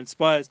Rabbi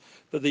Inspires.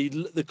 But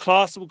the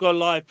class will go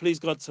live, please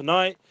God,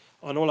 tonight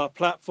on all our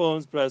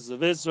platforms, Brothers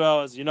of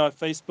Israel, as you know,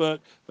 Facebook,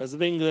 Brothers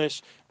of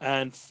English,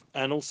 and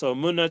also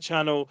Munna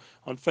channel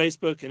on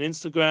Facebook and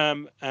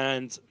Instagram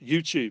and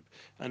YouTube.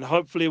 And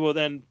hopefully we'll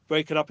then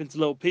break it up into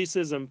little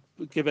pieces and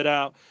give it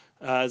out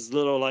as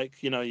little,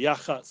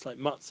 yachats, like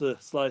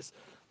matzah slice,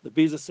 the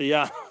biza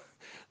siyam,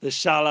 the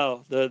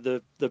shalal,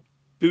 the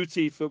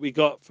booty that we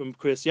got from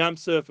Chris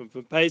Yamsuf and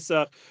from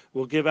Pesach.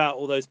 We'll give out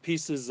all those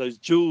pieces, those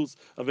jewels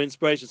of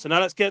inspiration. So now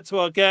let's get to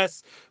our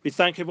guests. We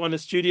thank everyone in the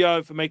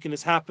studio for making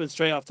this happen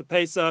straight after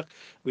Pesach.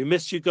 We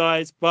missed you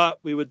guys, but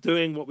we were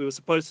doing what we were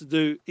supposed to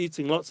do,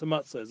 eating lots of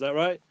matzah. Is that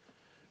right?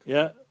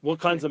 Yeah? What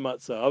kinds of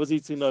matzah? I was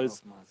eating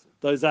those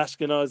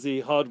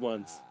Ashkenazi hard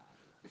ones.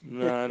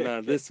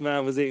 No, this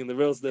man was eating the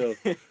real deal.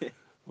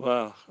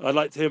 Wow, I'd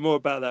like to hear more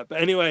about that.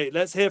 But anyway,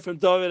 let's hear from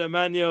David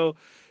Emmanuel.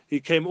 He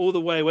came all the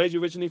way. Where's you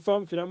originally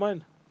from, if you don't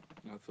mind?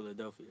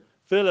 Philadelphia.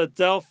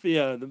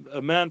 Philadelphia.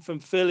 A man from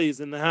Philly's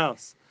in the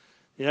house.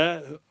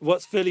 Yeah?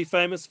 What's Philly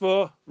famous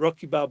for?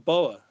 Rocky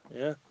Balboa.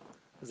 Yeah?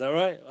 Is that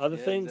right? Other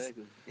things?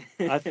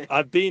 Exactly.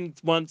 I've been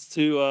once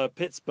to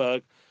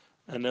Pittsburgh,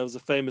 and there was a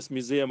famous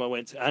museum I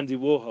went to, Andy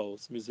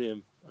Warhol's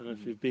museum. I don't know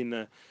if you've been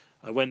there.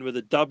 I went with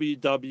a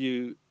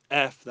WWF,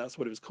 that's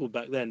what it was called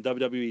back then,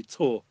 WWE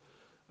tour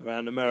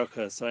around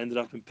America. So I ended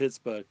up in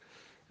Pittsburgh.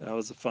 That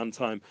was a fun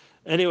time.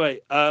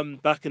 Anyway,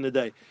 back in the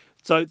day.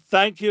 So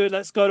thank you.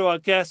 Let's go to our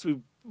guest.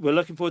 We're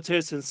looking forward to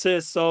his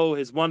sincere soul,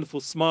 his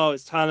wonderful smile,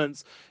 his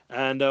talents.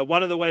 And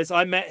one of the ways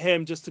I met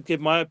him, just to give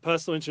my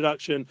personal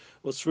introduction,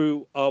 was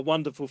through our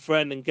wonderful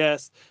friend and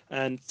guest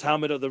and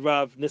Talmud of the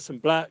Rav,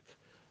 Nissan Black.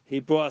 He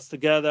brought us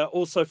together.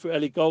 Also through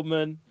Ellie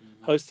Goldman,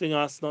 hosting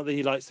us. Not that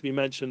he likes to be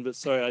mentioned, but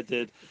sorry, I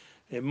did.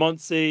 In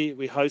Monsey,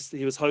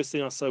 he was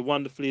hosting us so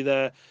wonderfully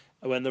there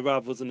when the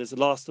Rav was in his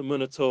last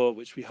Amunah tour,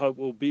 which we hope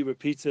will be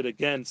repeated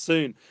again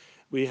soon.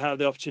 We have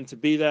the opportunity to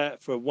be there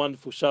for a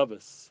wonderful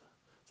Shabbos.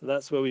 So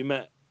that's where we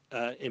met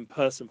in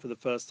person for the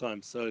first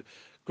time. So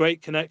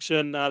great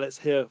connection. Now let's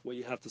hear what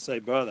you have to say,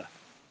 brother.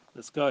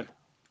 Let's go.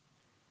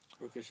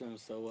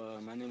 So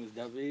my name is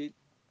David.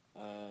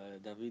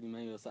 David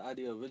Emmanuel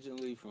Saadi,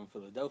 originally from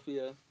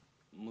Philadelphia.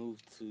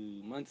 Moved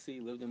to Monsey,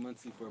 lived in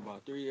Monsey for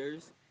about 3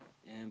 years.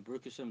 And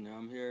Baruch Hashem, now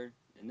I'm here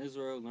in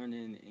Israel,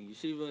 learning in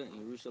Yeshiva,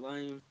 in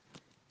Yerushalayim.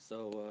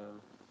 So,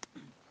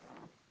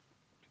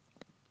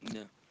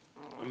 yeah.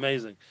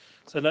 Amazing.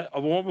 So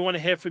we want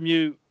to hear from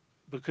you,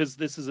 because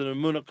this is an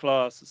Amunah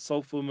class, a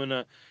soulful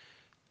Amunah.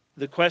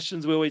 The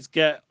questions we always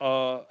get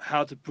are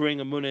how to bring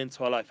Amunah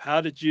into our life.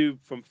 How did you,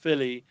 from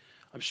Philly,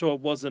 I'm sure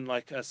it wasn't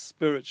like as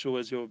spiritual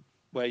as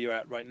where you're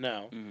at right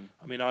now. Mm-hmm.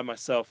 I mean, I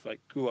myself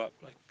grew up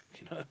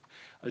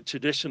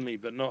traditionally,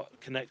 but not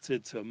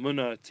connected to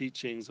Amunah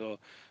teachings, or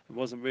it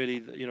wasn't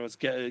really, it's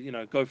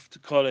go to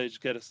college,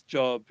 get a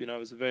job. It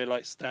was a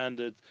very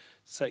standard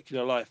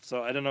secular life.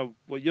 So I don't know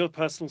what your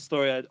personal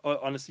story. I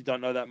honestly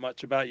don't know that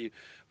much about you.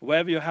 But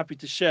wherever you're happy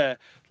to share,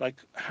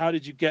 how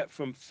did you get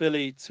from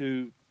Philly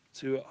to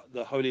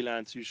the Holy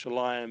Land, to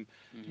Shalim?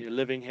 Mm-hmm. You're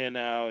living here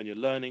now, and you're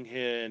learning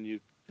here, and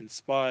you've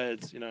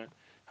inspired.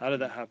 How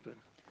did that happen?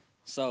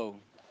 So,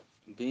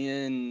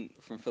 being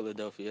from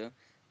Philadelphia,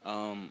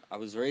 I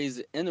was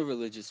raised in a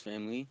religious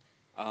family,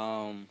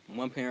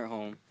 one parent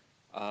home.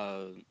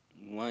 Uh,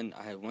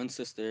 I had one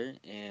sister,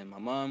 and my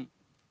mom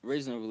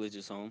raised in a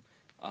religious home.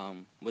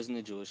 Wasn't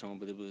a Jewish home,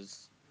 but it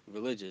was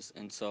religious,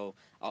 and so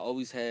I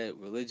always had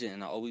religion,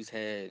 and I always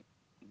had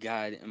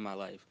God in my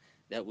life.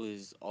 That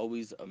was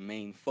always a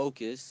main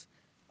focus.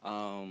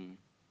 Um,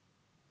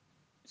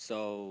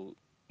 so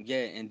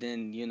yeah, and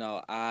then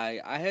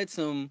I had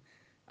some.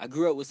 I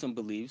grew up with some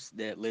beliefs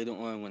that later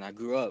on, when I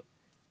grew up,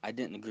 I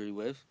didn't agree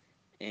with,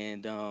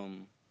 and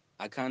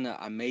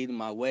I made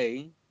my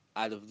way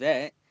out of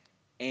that,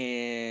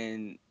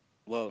 and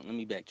well, let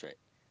me backtrack.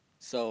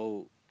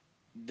 So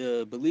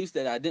the beliefs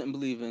that I didn't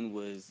believe in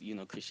was,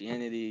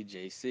 Christianity,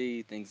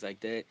 JC, things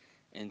like that.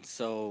 And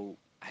so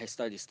I had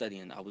started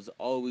studying. I was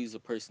always a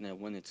person that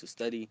wanted to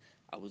study.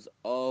 I was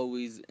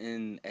always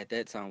in, at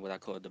that time, what I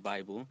called the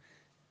Bible.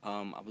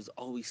 I was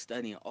always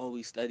studying,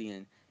 always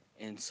studying.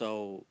 And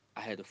so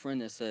I had a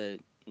friend that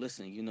said,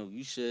 listen,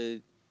 you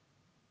should,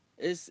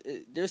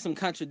 there's some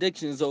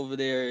contradictions over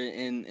there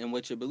in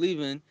what you're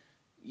believing.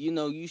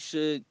 You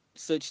should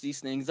search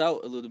these things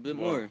out a little bit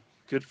Wow. more.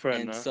 Good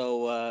friend, And huh?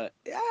 so,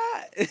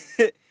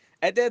 yeah,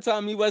 at that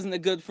time, he wasn't a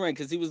good friend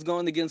because he was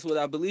going against what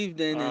I believed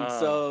in. And Ah,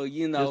 so,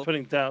 he was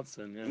putting doubts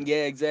in, yeah.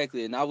 yeah,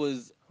 exactly. And Wow, I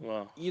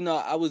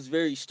was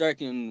very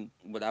stark in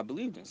what I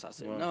believed in. So I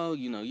said, wow. no,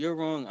 you're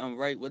wrong. I'm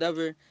right,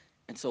 whatever.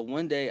 And so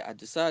one day I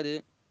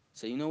decided,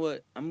 say, you know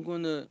what? I'm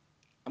gonna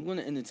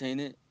entertain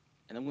it,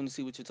 and I'm gonna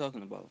see what you're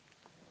talking about.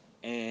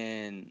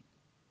 And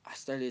I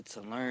started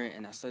to learn,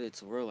 and I started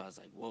to realize,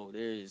 like, whoa,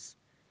 there's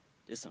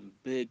some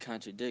big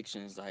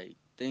contradictions. Like,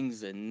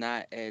 things are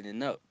not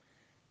adding up.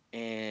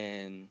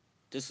 And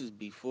this was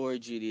before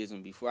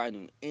Judaism, before I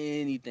knew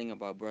anything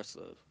about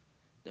Breslov.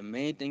 The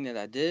main thing that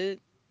I did,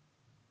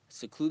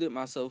 secluded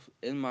myself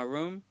in my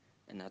room,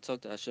 and I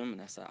talked to Hashem,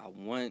 and I said, I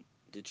want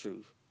the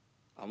truth.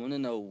 I want to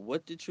know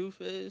what the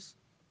truth is.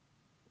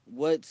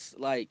 What's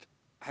like,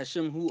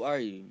 Hashem, who are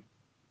you?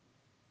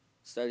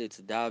 Started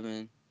to dive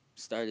in,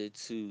 started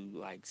to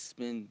like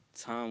spend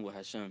time with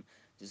Hashem,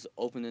 just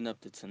opening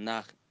up the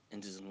Tanakh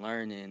and just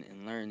learning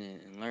and learning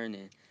and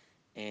learning.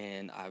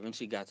 And I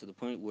eventually got to the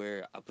point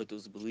where I put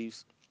those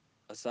beliefs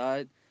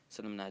aside,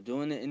 said I'm not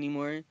doing it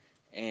anymore,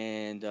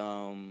 and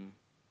that's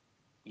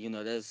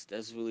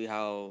really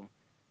how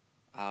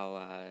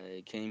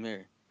I came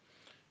here.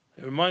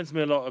 It reminds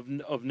me a lot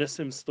of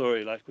Nissim's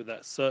story, like with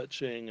that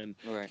searching. And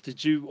All right.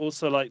 did you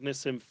also, like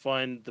Nissim,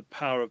 find the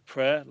power of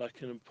prayer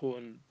like an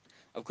important?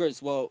 Of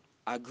course. Well,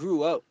 I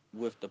grew up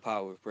with the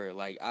power of prayer.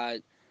 Like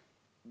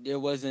there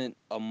wasn't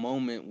a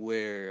moment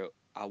where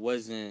I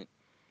wasn't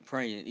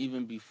praying,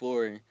 even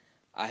before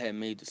I had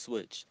made the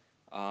switch.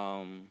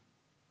 Um,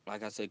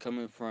 like I said,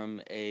 coming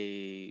from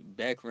a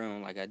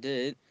background like I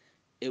did,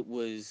 it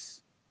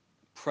was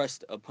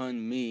pressed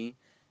upon me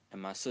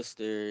and my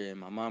sister and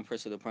my mom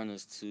pressed it upon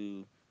us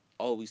to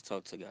always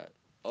talk to God.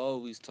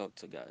 Always talk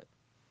to God.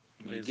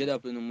 When you get Amazing.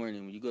 up in the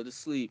morning, when you go to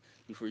sleep,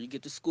 before you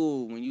get to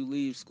school, when you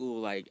leave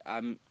school, like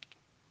I'm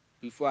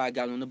before I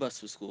got on the bus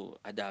for school,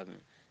 I dive in.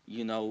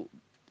 You know,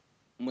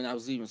 when I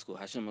was leaving school,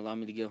 Hashem allowed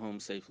me to get home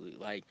safely.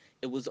 Like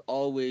it was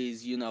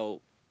always,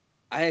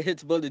 I had hit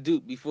the bullet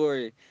Duke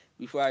before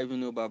I even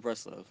knew about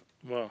Breslov.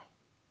 Wow.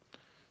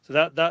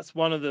 So that's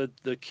one of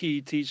the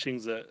key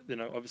teachings that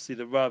obviously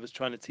the Rav is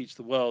trying to teach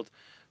the world,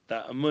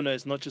 that Amunah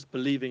is not just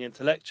believing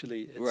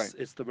intellectually; Right,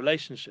 it's the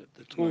relationship,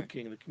 the right.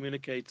 talking, the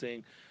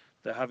communicating,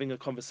 the having a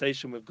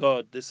conversation with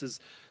God. This is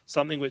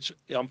something which,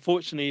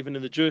 unfortunately, even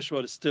in the Jewish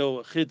world, is still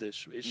a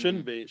chiddush. It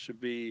shouldn't Mhm, be. It should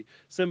be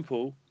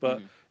simple, but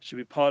it mhm. should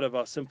be part of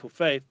our simple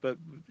faith. But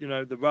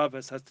the Rav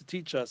has to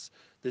teach us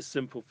this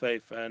simple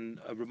faith and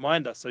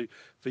remind us. So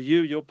for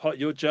you,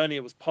 your journey,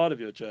 it was part of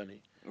your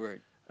journey.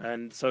 Right.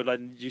 And so, like,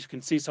 you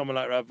can see someone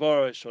like Rav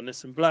Vorish or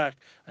Nissim Black,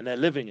 and they're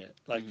living it,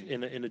 like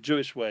Mhm. in a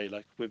Jewish way,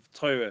 like with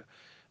Torah.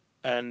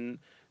 And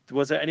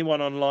was there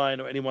anyone online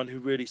or anyone who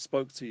really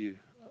spoke to you?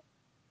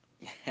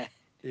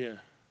 Yeah.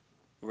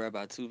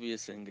 Rabbi Tuvia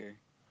Singer,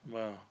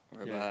 Wow.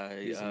 Yeah.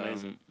 Rabbi He's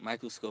amazing.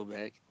 Michael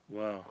Skoback,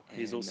 Wow.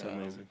 He's and also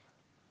amazing.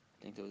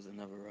 I think there was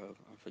another Rav.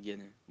 I'm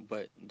forgetting,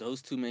 but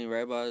those two main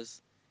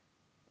rabbis,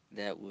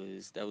 that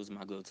was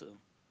my go-to.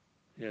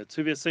 Yeah.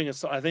 Tuvia Singh,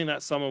 I think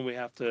that's someone we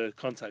have to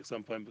contact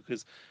some point,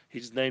 because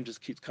his name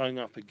just keeps coming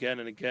up again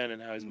and again,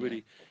 and how he's Yeah,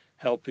 really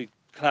helping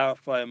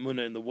clarify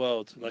Amunah in the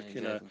world, yeah, like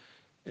exactly.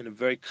 in a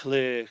very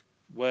clear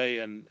way,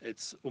 and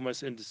it's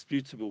almost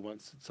indisputable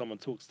once someone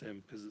talks to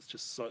him, because it's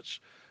just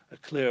such a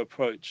clear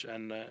approach,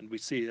 and we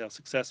see how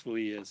successful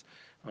he is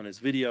on his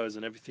videos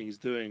and everything he's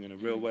doing in a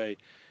real Hmm. way.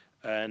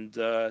 And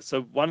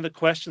so one of the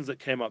questions that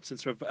came up,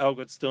 since Rav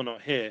Elgod's still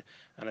not here,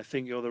 and I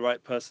think you're the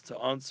right person to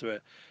answer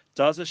it: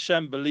 does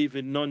Hashem believe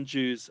in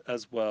non-Jews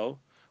as well,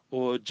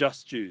 or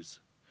just Jews?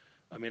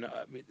 I mean,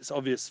 it's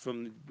obvious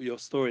from your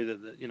story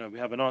that we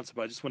have an answer,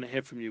 but I just want to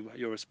hear from you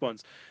your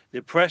response. The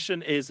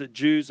impression is that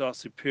Jews are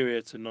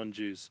superior to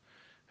non-Jews,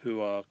 who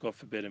are, God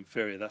forbid,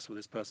 inferior. That's what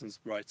this person's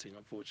writing,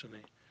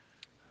 unfortunately.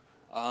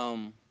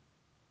 Um,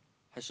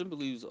 Hashem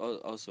believes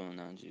also in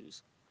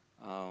non-Jews.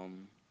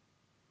 Um,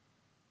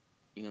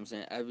 you know what I'm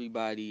saying?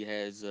 Everybody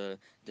has they're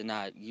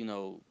not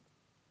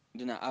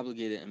they're not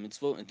obligated in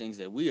mitzvot and things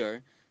that we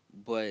are,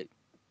 but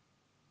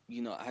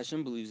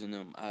Hashem believes in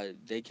them.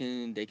 They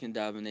can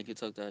dive and they can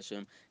talk to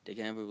Hashem. They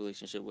can have a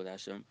relationship with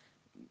Hashem.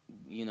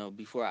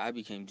 Before I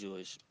became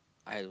Jewish,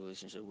 I had a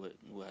relationship with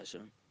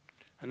Hashem.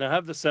 And I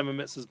have the seven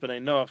mitzvahs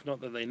b'nai Noach, not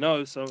that they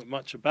know so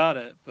much about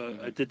it, but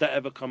Hmm. did that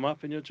ever come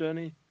up in your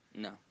journey?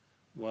 No,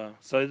 Wow.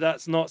 So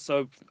that's not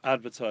so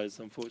advertised,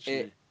 it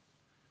unfortunately.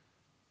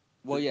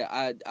 Well, yeah,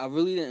 I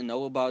really didn't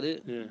know about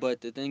it, Yeah.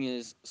 but the thing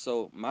is,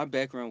 so my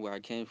background where I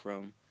came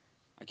from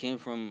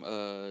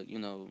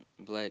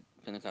black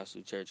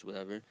Pentecostal church,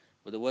 whatever,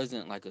 but it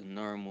wasn't like a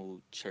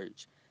normal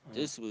church. Oh,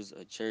 This was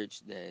a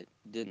church that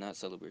did not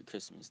celebrate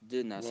Christmas,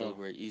 did not wow.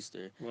 celebrate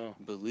Easter, Wow.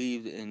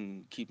 believed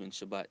in keeping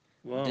Shabbat,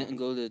 Wow. didn't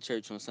go to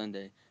church on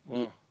Sunday.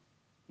 We Wow.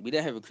 we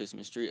didn't have a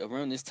Christmas tree.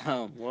 Around this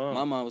time,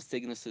 my Wow. mom was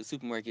taking us to the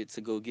supermarket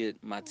to go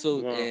get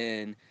matzot, Wow.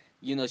 and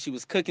she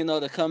was cooking all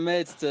the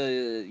chametz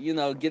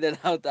to get it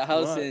out the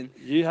house. Right. And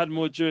You had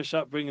more Jewish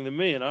upbringing than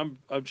me, and I'm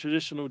a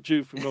traditional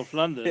Jew from North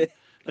London.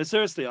 No,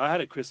 seriously, I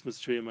had a Christmas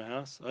tree in my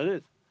house. I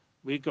did.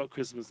 We got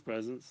Christmas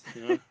presents.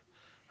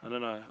 I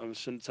don't know. I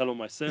shouldn't tell all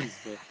my sins,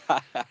 but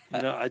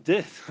I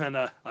did, and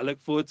I look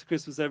forward to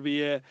Christmas every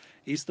year.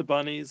 Easter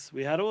bunnies,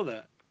 we had all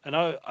that, and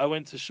I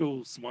went to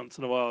shuls once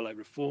in a while, like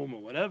Reform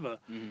or whatever.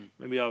 Mhm.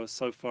 Maybe I was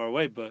so far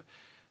away, but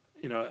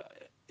you know,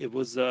 it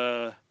was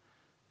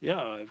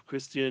yeah,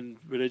 Christian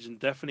religion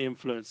definitely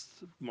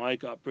influenced my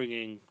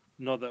upbringing.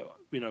 Not that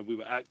we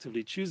were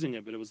actively choosing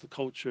it, but it was the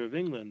culture of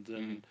England.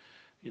 Mhm.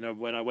 And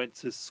when I went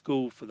to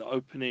school for the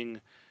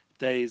opening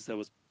days, there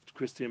was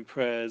Christian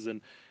prayers.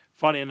 And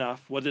funny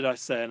enough, what did I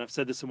say? And I've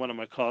said this in one of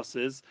my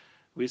classes.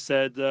 We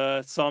said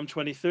Psalm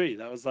 23.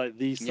 That was like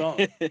the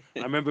psalm.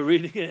 I remember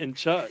reading it in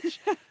church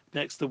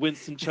next to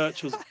Winston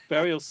Churchill's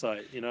burial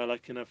site.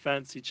 Like in a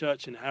fancy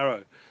church in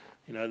Harrow.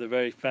 The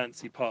very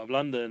fancy part of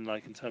London,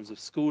 like in terms of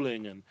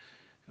schooling, and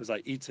it was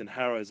like Eton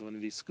Harrows, one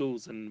of these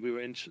schools, and we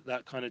were in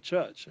that kind of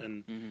church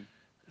and Mhm.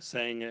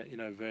 saying it,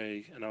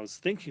 and I was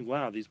thinking,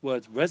 wow, these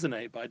words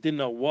resonate, but I didn't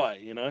know why.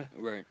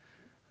 Right.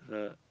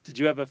 Did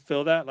you ever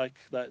feel like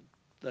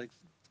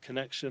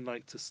connection,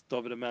 like to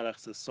David Melech,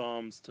 to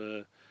Psalms,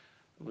 to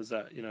was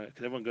that, because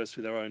everyone goes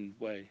through their own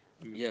way.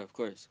 Yeah, of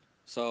course.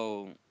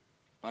 So,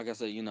 like I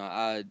said,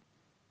 I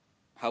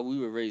how we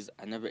were raised.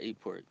 I never ate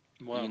pork.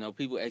 Wow,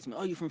 People ask me,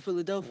 "Oh, you from wow,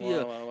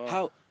 Philadelphia? wow,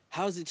 wow.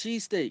 How's the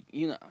cheesesteak?"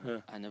 Yeah,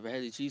 I never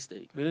had a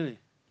cheesesteak. really?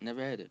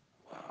 Never had it.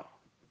 Wow.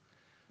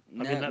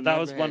 I mean, that Never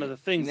was one had of it. the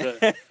things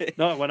that,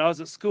 no, when I was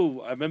at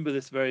school, I remember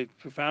this very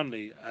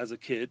profoundly as a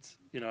kid.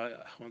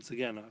 Once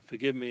again,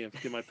 forgive me and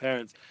forgive my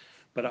parents,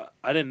 but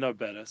I didn't know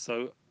better.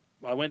 So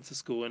I went to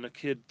school and a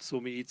kid saw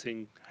me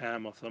eating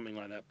ham or something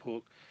like that,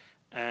 pork,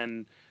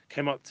 and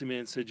came up to me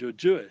and said, "You're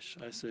Jewish."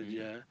 I said, Mhm.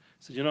 "Yeah." He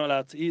said, "You're not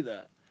allowed to eat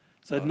that."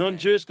 So a Oh man.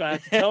 non-Jewish guy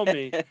had to tell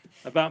me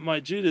about my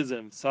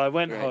Judaism. So I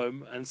went Right.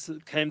 home and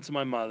came to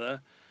my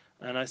mother,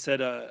 and I said,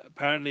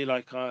 apparently,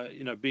 like,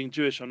 being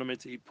Jewish, I'm not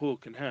meant to eat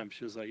pork and ham.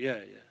 She was like, yeah,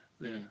 yeah,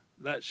 yeah. Mhm.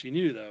 That she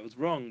knew that was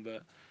wrong,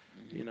 but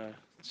Mhm. you know,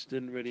 she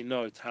didn't really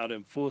know how to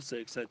enforce it,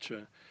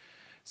 etc.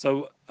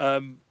 So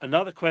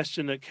another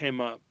question that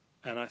came up,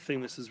 and I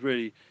think this is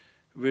really,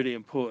 really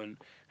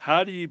important.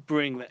 How do you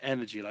bring the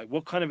energy? Like,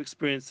 what kind of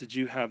experience did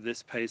you have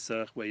this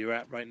Pesach, where you're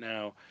at right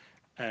now,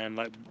 and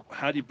like,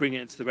 how do you bring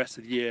it into the rest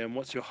of the year? And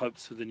what's your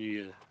hopes for the new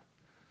year?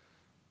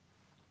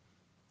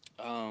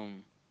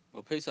 Um.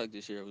 Well, Pesach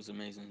this year was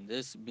amazing.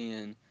 This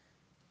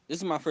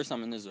is my first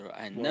time in Israel.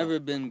 I had Wow, never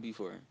been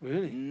before.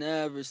 really?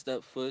 Never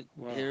stepped foot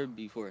Wow, here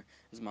before.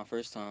 This is my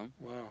first time.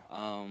 wow.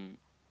 Um.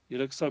 You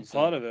look so And so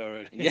part of it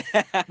already.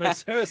 yeah. No,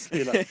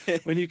 seriously. Like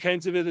when you came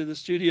to visit the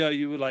studio,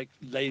 you were like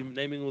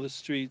naming all the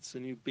streets,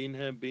 and you've been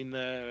here, been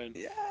there, and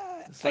Yeah,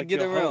 it's I like get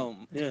your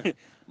home. around. Yeah,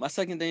 My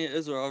second day in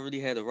Israel already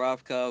had a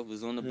Rav Kav,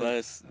 was on the yeah,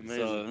 bus,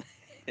 amazing. so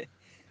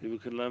People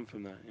can learn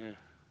from that. Yeah,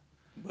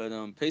 but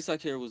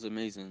Pesach here was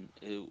amazing.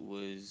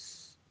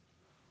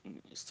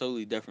 It's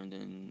totally different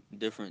than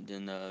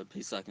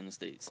Pesach in the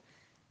States.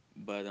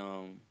 But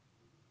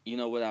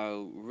what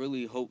I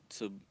really hope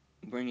to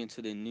bring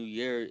into the new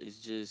year is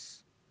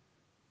just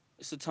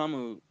it's a time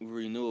of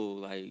renewal,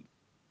 like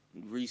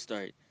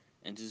restart,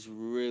 and just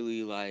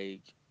really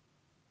like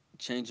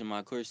changing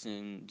my course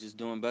and just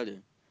doing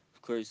better.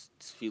 Of course,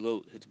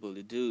 tefillot, hitbul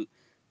dude,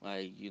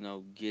 like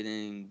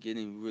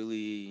getting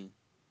really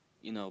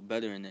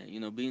better in that.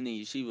 Being in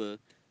yeshiva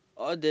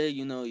all day,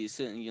 you're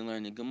sitting, you're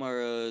learning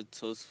Gemara,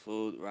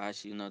 Tosfot,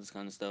 Rashi, and all this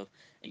kind of stuff,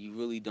 and you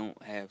really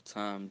don't have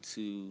time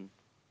to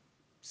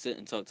sit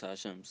and talk to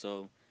Hashem.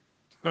 So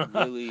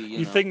really,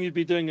 you think you'd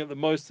be doing it the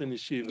most in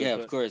yeshiva, yeah,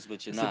 of but course,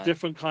 but you're it's a not.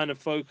 different kind of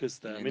focus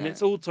there. I You're mean, not.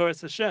 it's all Torah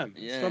Hashem.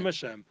 It's Yeah. from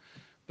Hashem,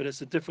 but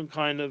it's a different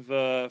kind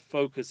of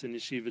focus in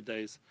yeshiva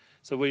days.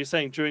 So, what you're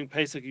saying during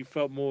Pesach, you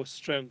felt more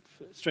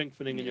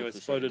strengthening in Yeah, your for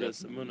sure,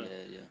 Esvodidus, definitely. Emunah,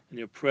 Yeah, yeah. in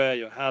your prayer,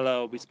 your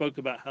Hallel. We spoke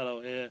about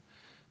Hallel here.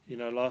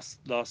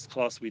 Last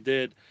class we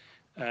did,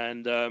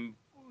 and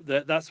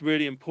that's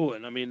really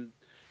important. I mean,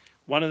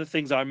 one of the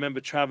things I remember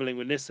traveling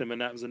with Nissim,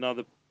 and that was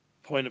another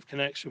point of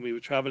connection. We were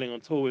traveling on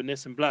tour with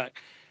Nissim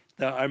Black.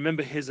 That I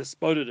remember his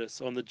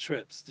Esposito's on the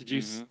trips.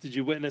 Mhm. Did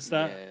you witness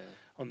that Yeah.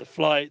 on the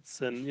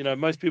flights? And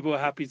most people were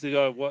happy to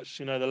go watch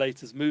the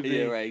latest Yeah.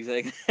 movie Right. or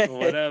Exactly.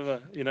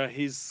 whatever.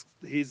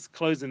 He's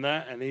closing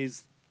that, and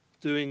he's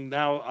doing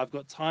now. I've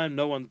got time.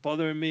 No one's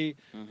bothering me.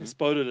 Mhm.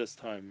 Esposito's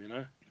time.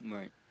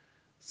 Right.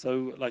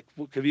 So, like,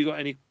 have you got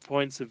any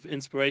points of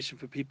inspiration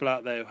for people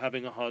out there who are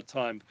having a hard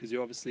time? Because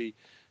you're obviously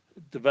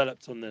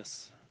developed on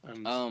this.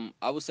 And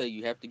I would say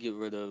you have to get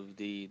rid of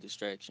the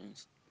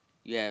distractions.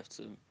 You have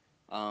to.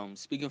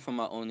 Speaking from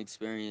my own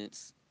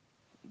experience,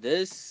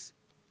 this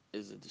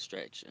is a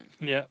distraction.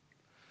 yeah,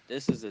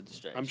 This is a I'm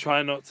distraction.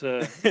 trying not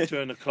to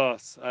during the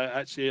class. I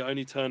actually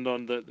only turned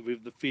on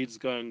with the feeds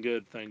going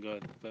good, thank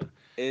God. But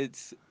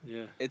it's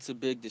yeah, it's a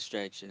big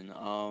distraction.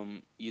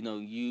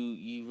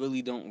 You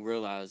really don't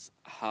realize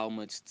how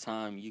much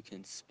time you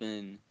can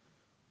spend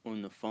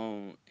on the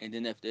phone, and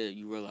then after that,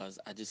 you realize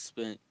I just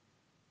spent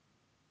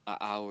an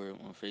hour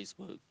on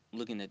Facebook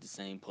looking at the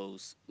same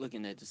posts,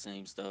 looking at the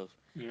same stuff.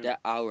 yeah, That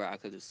hour I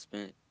could have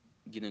spent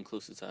getting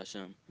closer to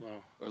Hashem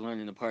wow, or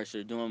learning the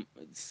parsha, doing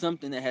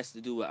something that has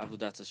to do with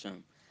Avodat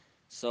Hashem.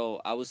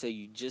 So I would say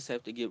you just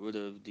have to get rid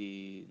of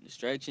the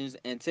distractions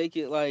and take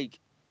it like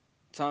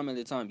time at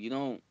a time. You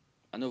don't.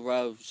 I know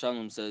Rav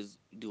Shalom says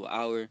do an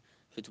hour,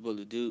 50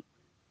 to do.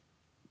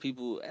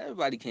 People,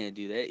 everybody can't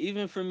do that.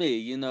 Even for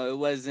me, it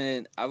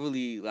wasn't. I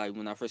really like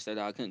when I first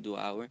started out. I couldn't do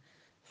an hour,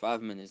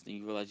 5 minutes. Then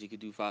you realize you could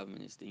do 5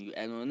 minutes. Then you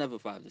add on another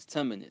five. That's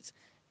 10 minutes.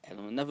 Add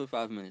on another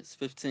 5 minutes.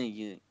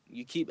 15.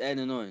 You keep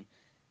adding on,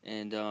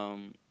 and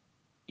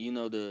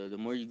the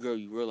more you grow,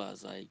 you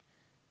realize like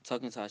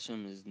talking to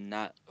Hashem is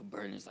not a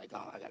burden. It's like,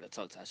 oh, I gotta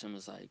talk to Hashem.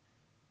 It's like,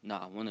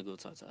 nah, I want to go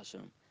talk to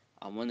Hashem.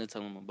 I want to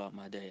tell him about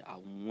my day. I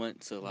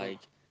want to wow,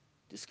 like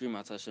to scream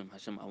out to Hashem.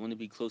 Hashem, I want to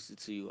be closer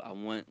to you. I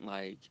want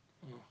like.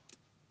 wow.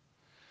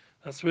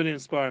 That's really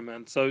inspiring,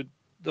 man. So,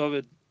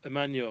 David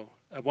Emmanuel,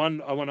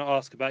 one I want to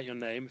ask about your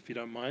name, if you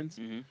don't mind.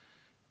 Mm-hmm.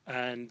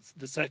 And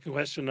the second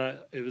question,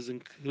 it was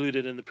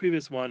included in the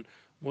previous one.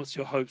 What's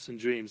your hopes and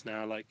dreams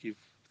now? Like you've,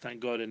 thank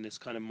God, in this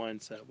kind of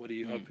mindset. What are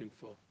you Mm. hoping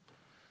for?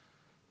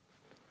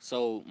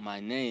 So my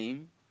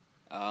name,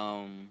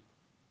 um,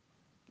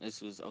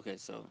 this was okay.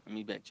 So let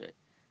me backtrack.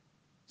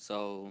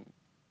 So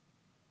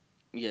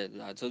yeah,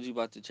 I told you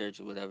about the church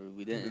or whatever.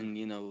 We Yeah. didn't,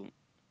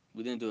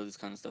 we didn't do all this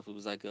kind of stuff. It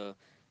was like a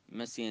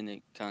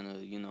messianic kind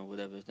of,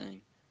 whatever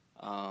thing.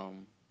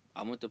 Um,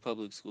 I went to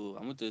public school.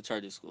 I went to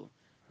charter school.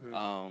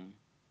 Yeah. Um,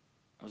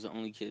 I was the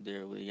only kid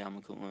there with a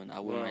yarmulke on. I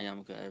wore my Wow.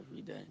 yarmulke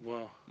every day.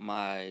 Wow.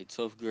 My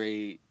 12th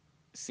grade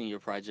senior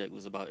project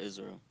was about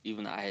Israel,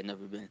 even though I had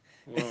never been.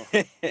 Wow.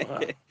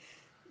 Wow.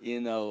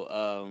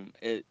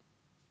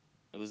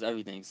 It was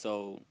everything.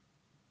 So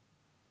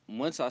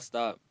once I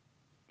stopped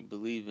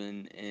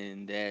believing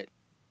in that,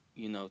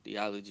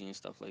 theology and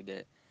stuff like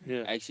that,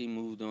 Yeah. I actually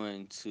moved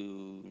on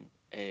to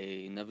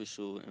another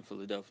shul in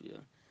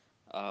Philadelphia.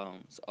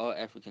 It's all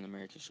African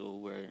American shul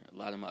where a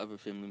lot of my other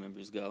family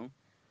members go.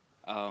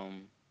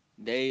 Um,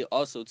 they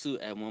also too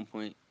at one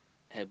point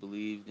had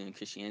believed in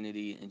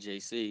Christianity and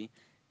JC,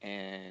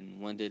 and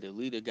one day the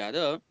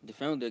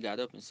founder got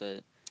up and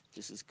said,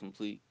 "This is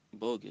complete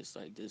bogus.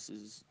 Like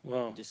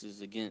Wow. this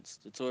is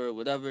against the Torah,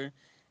 whatever."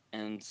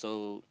 And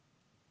so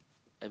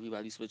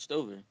everybody switched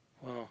over,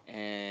 Wow.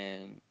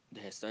 and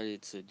they had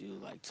started to do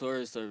like Torah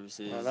Wow.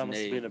 services, That and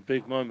must have been a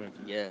big moment.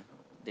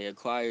 they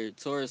acquired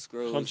Torah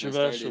scrolls and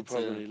Controversial, started to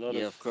probably. A lot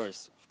yeah, of of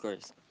course.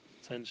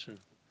 tension.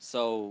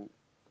 So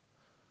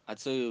I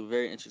tell you a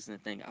very interesting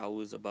thing. I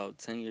was about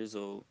 10 years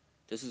old.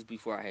 This was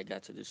before I had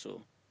got to the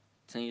show.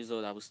 10 years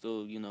old, I was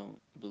still,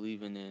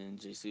 believing in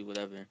JC,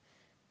 whatever.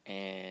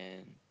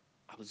 And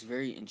I was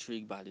very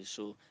intrigued by this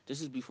show. This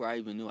was before I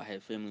even knew I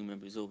had family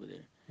members over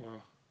there.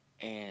 Wow.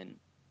 And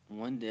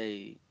one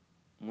day,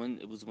 when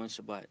it was one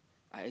Shabbat,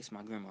 I asked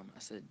my grandma, I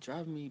said,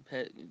 drive me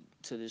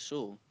to this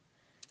show.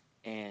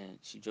 And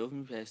she drove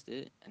me past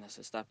it, and I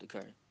said, stop the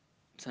car.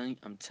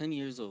 I'm 10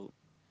 years old.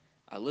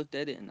 I looked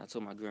at it and I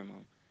told my grandma,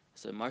 I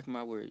said, mark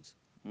my words.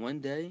 One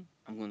day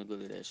I'm gonna go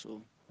to that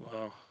show.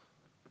 Wow.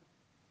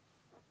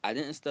 I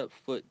didn't step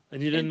foot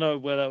And you didn't and know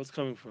where that was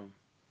coming from.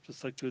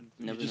 Just like you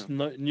never just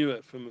know. knew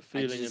it from a I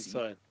feeling just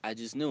inside. I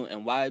just knew.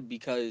 And why?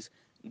 Because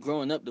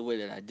growing up the way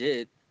that I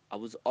did, I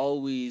was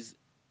always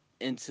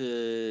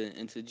into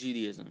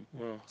Judaism.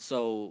 Wow.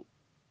 So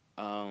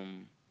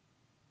um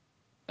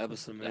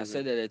That's I amazing.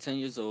 said that at 10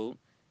 years old.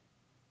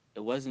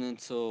 It wasn't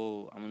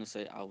until I'm gonna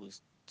say I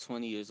was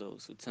 20 years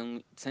old. So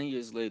 10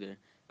 years later,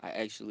 I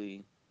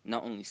actually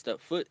not only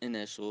stepped foot in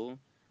that shul,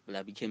 but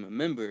I became a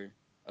member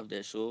of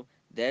that shul.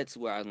 That's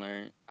where I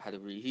learned how to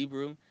read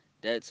Hebrew.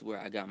 That's where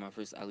I got my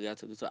first aliyah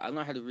to the Torah. I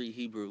learned how to read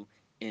Hebrew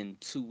in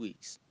 2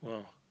 weeks.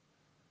 Wow.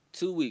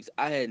 2 weeks.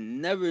 I had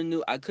never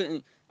knew. I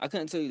couldn't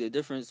tell you the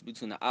difference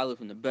between the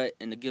aleph and the bet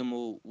and the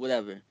gimel,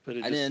 whatever. But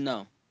it I just didn't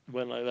know.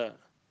 went like that.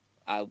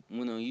 I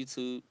went on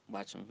YouTube,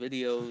 watching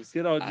videos.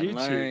 Good old I YouTube.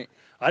 learned.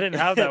 I didn't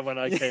have that when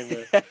I came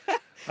here.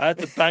 I had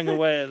to bang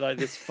away at like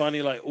this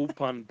funny like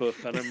Ulpan book.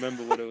 I don't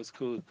remember what it was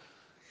called.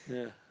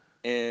 Yeah.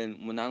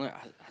 And when I learned,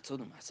 I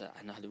told him, I said,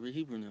 I know how to read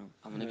Hebrew now.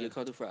 I'm gonna Yeah. get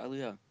called up for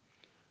Aliyah.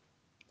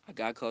 I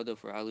got called up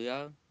for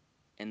Aliyah,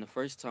 and the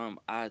first time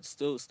I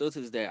still to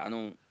this day I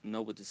don't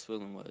know what this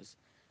feeling was.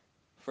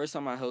 First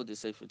time I held the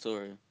Sefer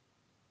Torah,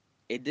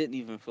 it didn't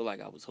even feel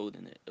like I was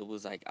holding it. It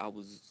was like I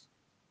was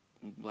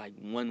like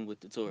one with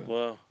the Torah.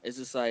 Wow. It's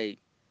just like,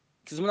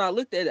 cause when I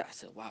looked at it, I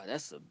said, wow,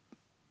 that's a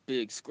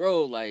big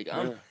scroll. Like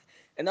Yeah.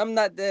 and I'm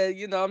not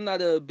that, I'm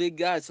not a big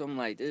guy, so I'm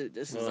like,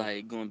 this is Wow.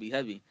 like gonna be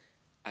heavy.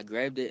 I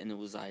grabbed it and it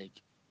was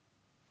like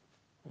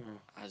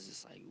Wow. I was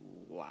just like,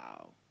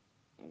 wow,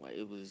 like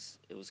it was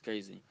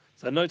crazy.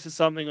 So I noticed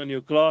something on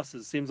your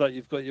glasses. Seems like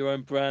you've got your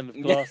own brand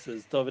of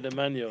glasses, David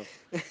Emmanuel.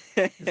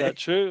 Is that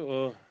true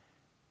or?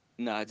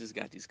 No, I just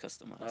got these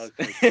customized.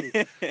 Okay,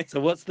 cool. So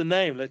what's the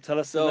name? Like, tell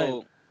us the name.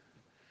 So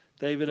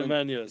David when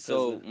Emmanuel says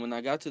so it. when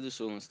I got to the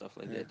show and stuff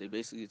like Yeah. that, they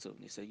basically told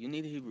me, they said you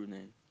need a Hebrew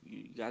name.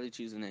 You got to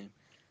choose a name.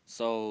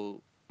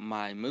 So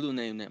my middle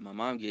name that my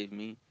mom gave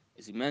me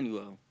is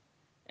Emmanuel,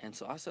 and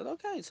so I said,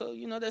 okay, so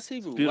that's It's a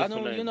Hebrew. Why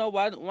beautiful don't name.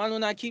 why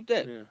don't I keep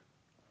that? Yeah.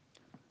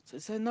 So they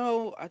said,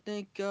 no, I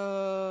think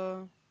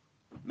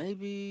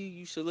maybe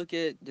you should look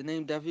at the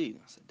name David.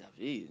 I said,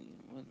 David,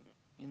 what,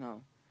 you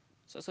know.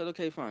 So I said,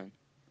 okay, fine.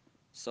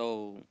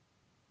 So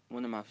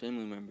one of my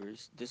family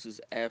members, this is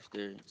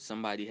after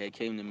somebody had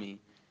came to me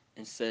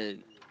and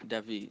said,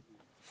 David.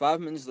 5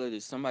 minutes later,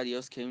 somebody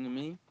else came to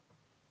me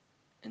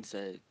and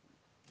said,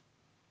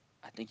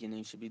 I think your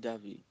name should be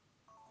David.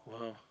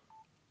 Wow.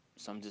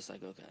 So I'm just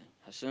like, okay.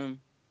 Hashem,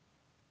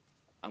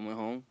 I went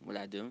home. What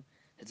I do?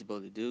 Hit the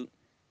boat to do.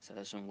 Said,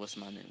 Hashem, what's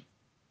my name?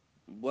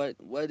 What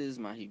is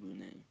my Hebrew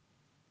name?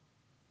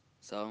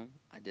 So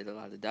I did a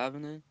lot of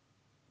davening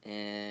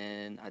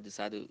and I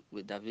decided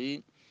with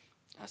David,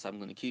 I said I'm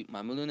gonna keep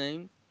my middle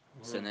name.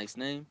 It's a Wow. nice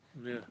name.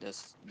 Yeah.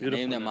 That's the name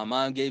Beautiful that name. my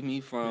mom gave me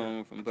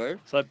Yeah. from birth.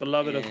 It's like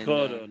beloved of And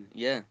God on.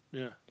 yeah,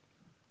 Yeah.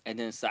 and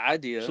then Which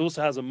Saadia,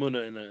 also has a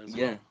munna in it as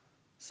yeah. well.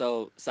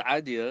 So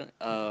Saadia,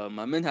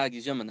 my minhag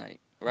is Yemenite,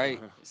 right?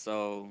 Uh-huh.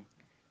 So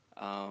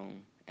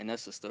and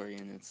that's a story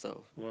in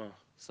itself. Wow.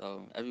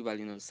 So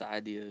everybody knows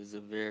Saadia is a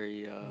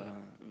very Wow.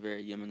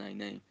 very Yemenite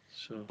name.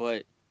 Sure.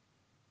 But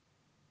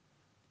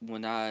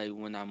when I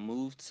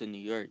moved to New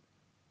York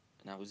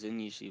and I was in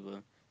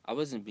yeshiva, I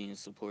wasn't being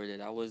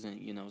supported. I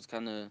wasn't, it's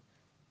kind of,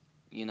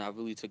 I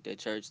really took that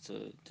charge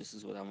to this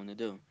is what I want to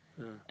do.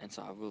 Yeah. And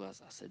so I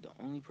realized, I said, the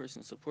only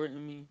person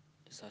supporting me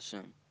is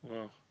Hashem.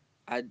 Wow.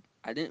 I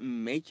I didn't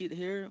make it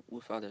here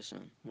without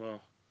Hashem. Wow.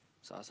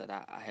 So I said,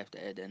 I have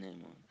to add that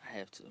name on. I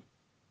have to.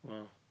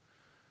 Wow.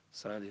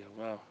 Sadia.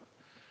 Wow.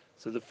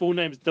 So the full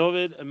name is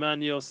David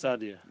Emmanuel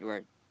Sadia. You're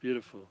right.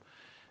 Beautiful.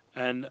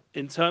 And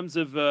in terms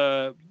of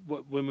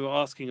when we were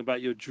asking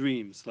about your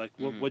dreams, like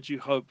Hmm. what do you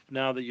hope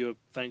now that you're,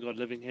 thank God,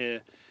 living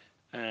here,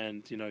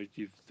 and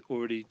you've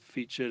already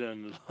featured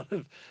on a lot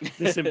of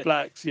This in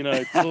Black's,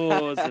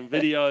 tours and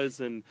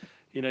videos, and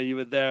you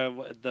were there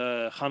at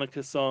the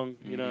Hanukkah song.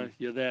 Hmm.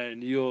 You're there in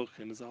New York,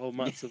 and there's a whole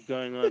month of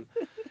going on.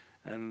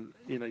 And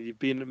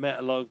you've met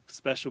a lot of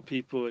special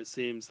people. It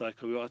seems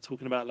like we are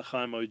talking about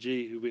L'chaim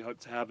OG, who we hope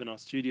to have in our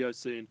studio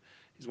soon.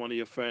 He's one of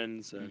your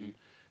friends, Hmm.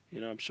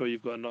 and I'm sure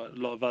you've got a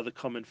lot of other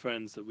common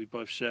friends that we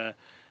both share.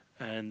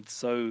 And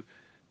so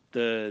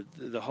the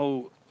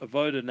whole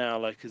avoda now,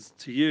 like, is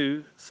to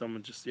you.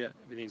 Someone just, yeah,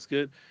 everything's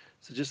good.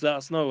 So just let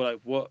us know, like,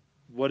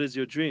 what is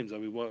your dreams?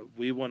 Like,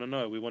 we want to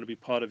know. We want to be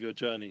part of your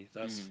journey.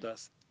 That's Hmm.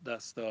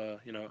 that's the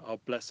our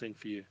blessing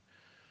for you.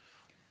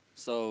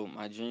 So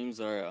my dreams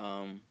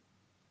are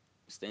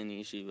staying in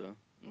yeshiva,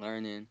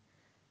 learning.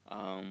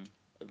 Um,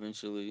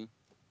 Eventually,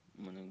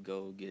 I'm gonna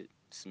go get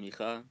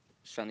smicha. I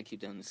was trying to keep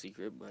that in the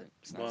secret, but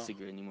it's not a Wow.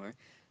 secret anymore.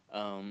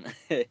 Um,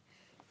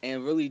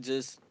 and really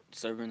just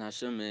serving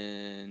Hashem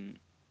and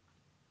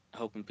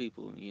helping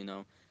people.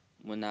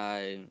 When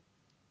I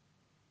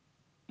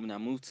when I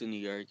moved to New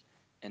York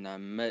and I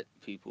met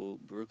people,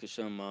 Baruch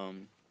Hashem,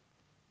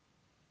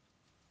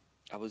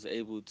 I was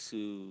able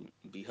to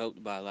be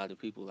helped by a lot of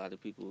people. A lot of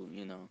people,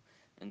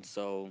 and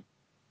so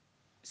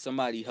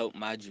somebody helped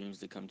my dreams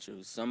to come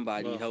true.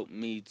 Somebody Wow. helped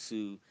me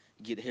to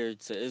get here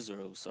to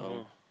Israel. So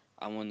Wow.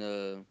 I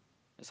wanna.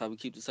 That's how we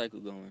keep the cycle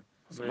going.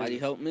 Somebody Amazing.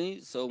 helped me,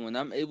 so when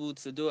I'm able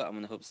to do it, I'm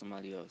gonna help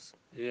somebody else.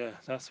 Yeah,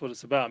 that's what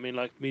it's about. I mean,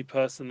 like me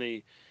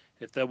personally,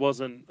 if there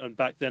wasn't, and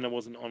back then it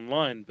wasn't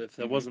online, but if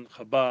there Hmm. wasn't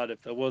Chabad,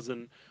 if there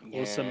wasn't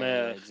Yeah,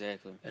 Osamer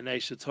exactly. and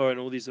Aisha Torah and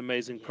all these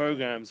amazing Yeah.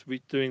 programs,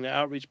 doing the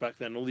outreach back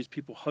then, all these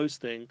people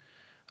hosting,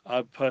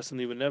 I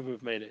personally would never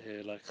have made it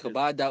here. Like,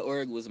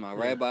 Chabad.org was my yeah,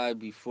 rabbi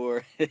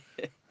before.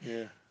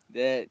 yeah.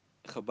 That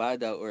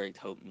Chabad.org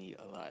helped me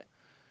a lot.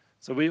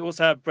 So we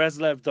also have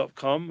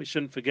Breslev.com. We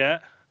shouldn't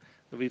forget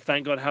that we,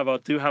 thank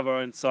God, do have our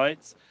own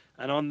sites,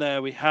 and on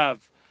there we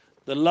have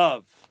the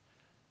love,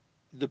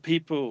 the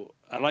people.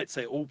 I like to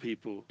say all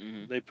people.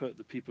 Hmm. They put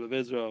the people of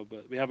Israel,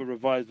 but we have a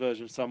revised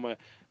version somewhere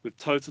with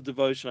total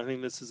devotion. I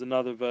think this is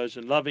another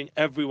version, loving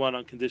everyone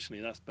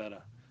unconditionally. That's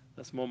better.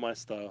 That's more my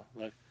style.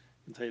 Like,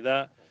 you can take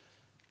that.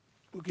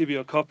 We'll give you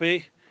a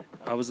copy.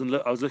 I was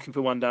looking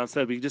for one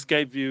downstairs. We just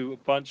gave you a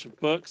bunch of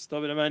books,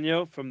 David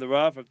Emmanuel, from the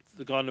Rav, of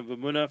the Garden of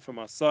Amunah, from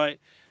our site.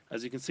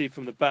 As you can see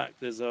from the back,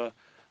 there's a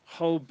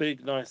whole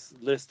big, nice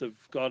list of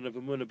Garden of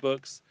Amunah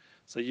books.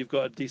 So you've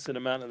got a decent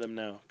amount of them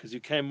now, because you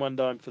came one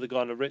time for the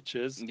Garden of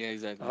Riches. Yeah, I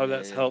exactly. hope Yeah,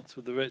 that's yeah. helped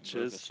with the Baruch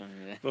riches. Hashem,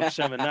 Baruch yeah.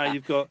 Hashem, and now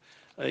you've got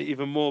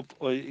even more,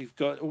 or you've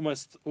got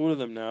almost all of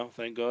them now,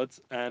 thank God.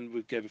 And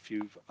we gave a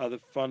few other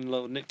fun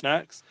little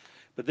knickknacks.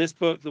 But this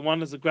book, The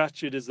Wonders of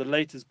Gratitude, is the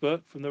latest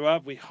book from the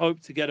Rav. We hope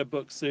to get a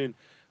book soon,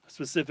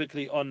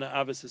 specifically on the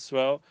Ahavas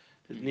Yisrael.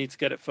 need to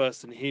get it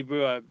first in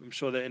Hebrew. I'm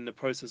sure they're in the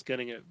process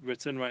getting it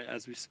written right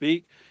as we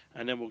speak,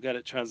 and then we'll get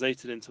it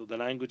translated into the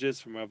languages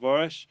from Rav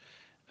Oresh.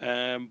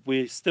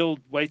 We're still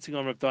waiting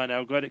on Rav Dayan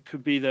Elgod. It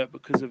could be that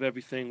because of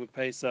everything with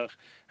Pesach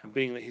and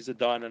being that he's a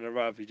Dayan and a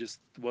Rav, he just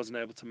wasn't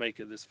able to make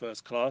it this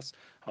first class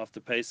after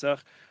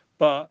Pesach.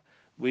 But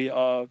we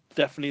are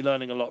definitely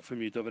learning a lot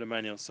from you, David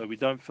Emmanuel. So we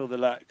don't feel the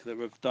lack that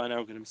Rav Dayan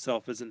Elgod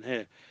himself isn't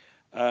here.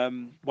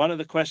 One of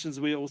the questions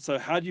we also,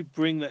 how do you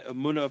bring the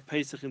Emunah of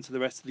Pesach into the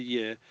rest of the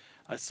year?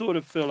 I sort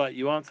of feel like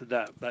you answered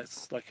that.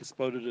 That's like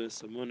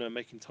Hispodidus, Emunah,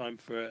 making time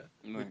for it.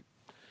 Right.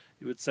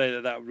 You would say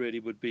that that really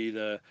would be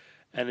the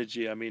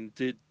energy. I mean,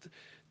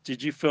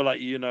 did you feel like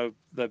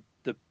the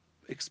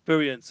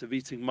experience of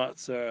eating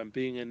matzah and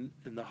being in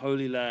the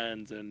Holy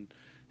Land, and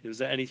was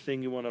there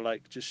anything you want to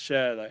like just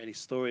share, like any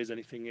stories,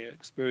 anything you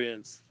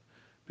experienced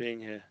being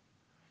here?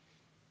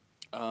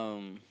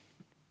 Um,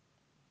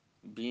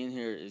 Being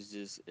here is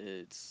just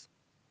it's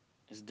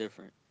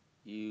different.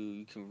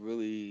 You can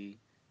really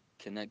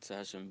connect to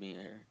Hashem being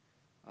here.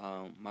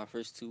 My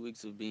first 2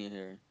 weeks of being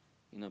here,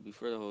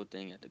 before the whole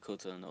thing at the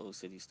Kota in the old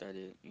city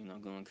started,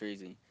 going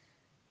crazy.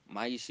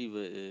 My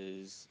yeshiva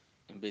is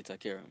in Beit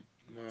HaKerem.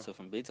 Wow, So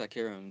from Beit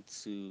HaKerem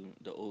to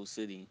the old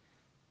city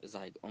is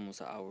like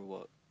almost an hour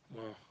walk.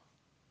 wow,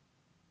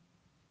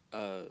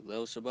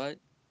 Leil Shabbat,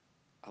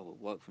 I would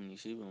walk from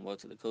yeshiva and walk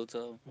to the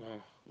Kotel.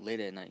 wow. Late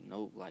at night,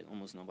 like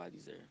almost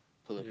nobody's there.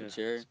 Pull up Yeah, a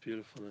chair it's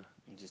beautiful there.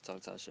 and just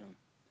talk to Hashem.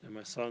 And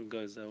my son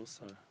goes there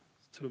also.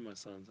 Two of my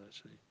sons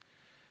actually.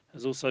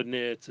 It's also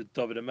near to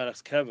David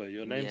Amelech's Keva,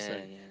 your Yeah,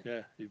 namesake. yeah,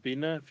 Yeah, you've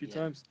been there a few yeah.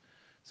 times.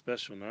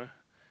 Special, no?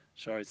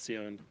 Shari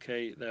Tzio and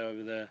Kate, they're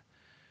over there.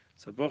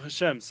 So Baruch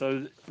Hashem.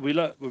 So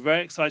we're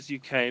very excited you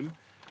came.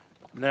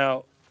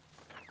 Now,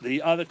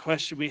 the other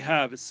question we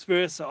have is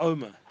Sfiras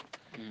Omer.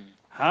 Mm.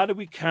 How do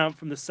we count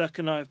from the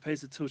second night of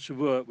Pesach till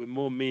Shavuot with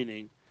more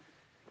meaning?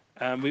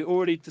 And we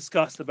already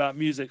discussed about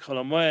music, Chol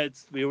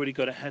HaMoed. We already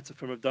got a heter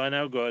from Rav Dayan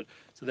Elgod.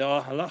 So there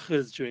are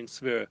halachas during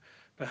Svira.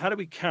 But how do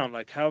we count?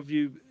 Like, how have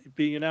you,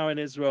 being now in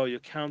Israel, you're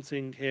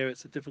counting here,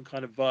 it's a different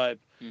kind of vibe.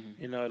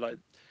 Mm-hmm. Like,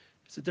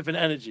 it's a different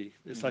energy.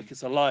 It's like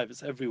it's alive,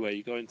 it's everywhere.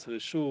 You go into the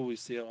shul, we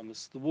see it on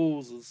the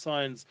walls, the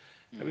signs.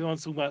 Mm-hmm.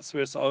 Everyone's talking about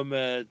Sfiras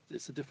Omer.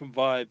 It's a different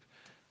vibe,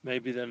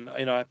 maybe than,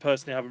 I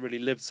personally haven't really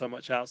lived so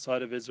much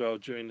outside of Israel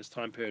during this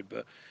time period.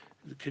 But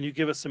can you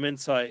give us some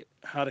insight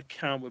how to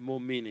count with more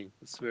meaning,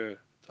 the Sfira,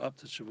 up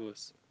to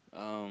Shavuos?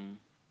 Um,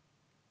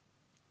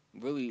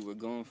 Really, we're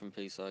going from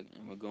Pesach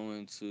and we're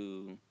going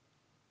to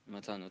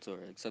Matan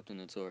Torah, accepting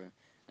the Torah.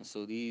 And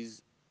so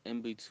these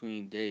in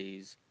between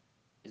days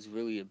is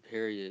really a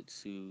period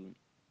to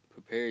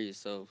prepare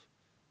yourself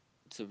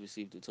to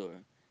receive the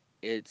Torah.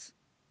 It's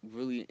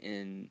really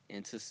in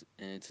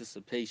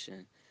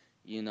anticipation.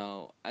 I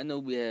know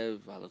we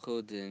have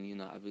halachot and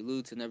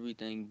avilut and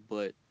everything,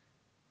 but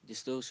there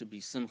still should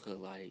be simcha.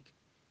 Like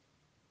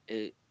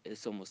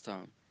it's almost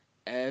time.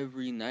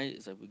 Every night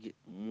is like we get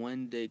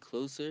one day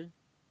closer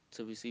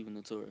to receiving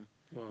the Torah.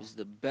 Wow, It's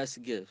the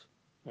best gift,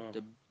 wow.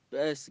 the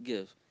best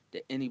gift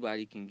that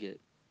anybody can get.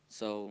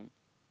 So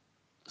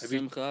Have you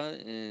simcha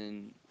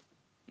and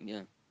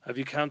yeah, have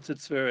you counted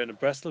Sfira in a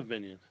Breslov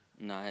minion?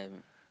 no, I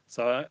haven't.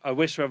 So I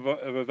wish Rav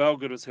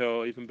Elgud was here,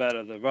 or even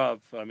better, the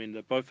Rav. I mean,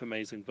 they're both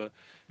amazing, but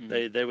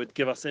Mm-hmm. they would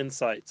give us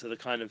insight to the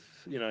kind of,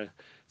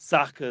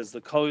 sakas, the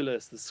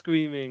koilis, the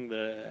screaming,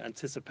 the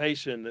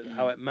anticipation,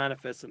 how it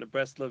manifests in a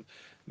Breslov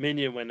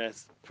minion when they're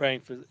praying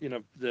for,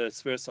 the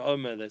Sfira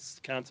Omer, they're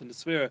counting the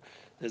Sfira.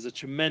 There's a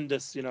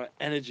tremendous,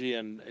 energy,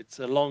 and it's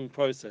a long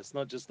process,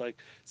 not just like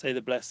say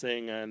the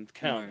blessing and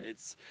count. Right.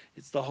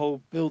 It's the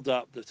whole build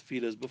up, the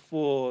tefillahs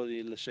before,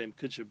 the L'Shem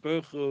Kudsha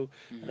Baruch Hu,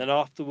 and then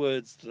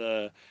afterwards,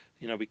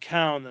 we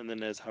count, and then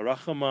there's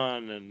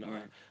Harachaman and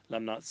Right.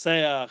 Lamnat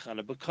Seach and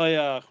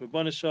Abakayach,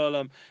 Ribbon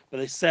Shalom, but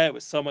they say it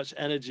with so much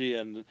energy,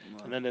 and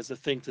Wow. then there's a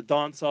thing to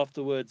dance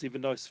afterwards,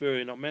 even though Sfira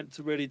you're not meant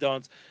to really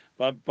dance.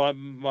 But by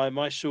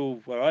my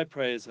shul where I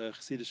pray is a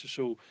Chassidish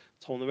shul,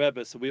 Tolna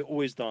Rebbe, so we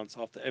always dance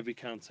after every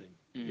counting,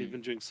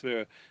 even during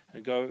Sfira,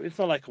 and go. It's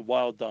not like a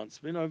wild dance,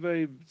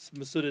 very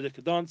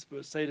Masudic dance,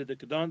 but Seder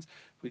dance.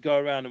 We go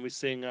around and we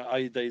sing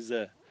Ayidei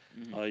Zeh.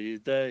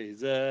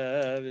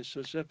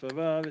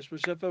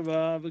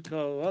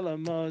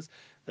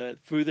 That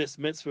through this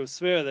mitzvah of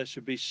Sfira, there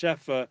should be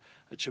shefa,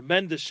 a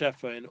tremendous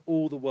shefa in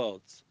all the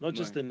worlds, not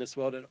just Right. in this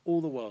world, in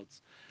all the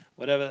worlds.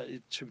 Whatever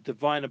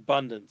divine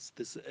abundance,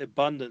 this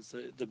abundance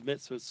that the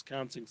mitzvah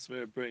counting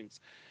Sfira brings.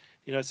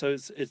 So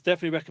it's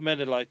definitely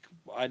recommended. Like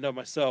I know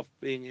myself,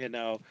 being here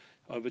now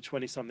over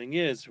 20 something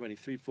years,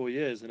 23, 4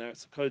 years in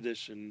Eretz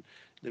Kodesh and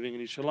living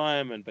in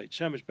Yerushalayim and Beit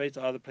Shemesh, Beit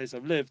other place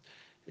I've lived.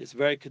 It's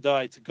very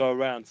kedai to go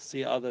around to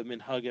see other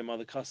minhagim,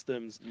 other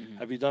customs.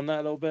 Have you done that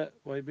a little bit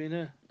while you've been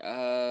here?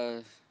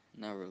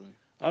 Not really.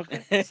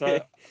 Okay,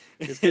 so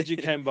it's good you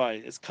came by.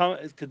 It's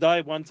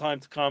kedai one time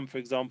to come. For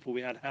example,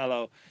 we had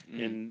Hallel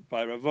in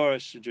by Rav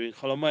Oresh during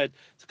Chol HaMoed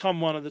to come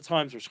one of the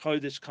times. Rosh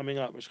Chodesh coming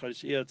up, Rosh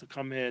Chodesh Iyar to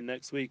come here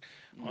next week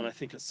on I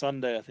think it's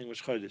Sunday. I think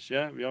Rosh Chodesh.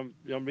 Yeah, Yom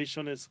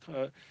Rishon is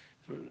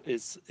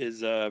is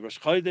Rosh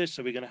Chodesh.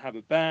 So we're going to have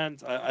a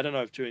band. I don't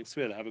know if during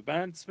Sphere they have a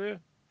band. Sphere,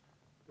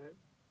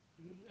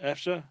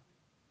 Efsha,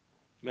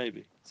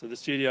 maybe. So the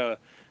studio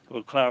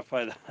will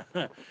clarify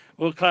that.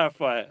 We'll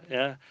clarify it.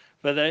 Yeah,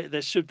 but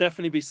they should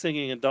definitely be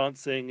singing and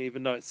dancing,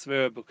 even though it's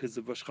Sphere because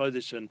of Rosh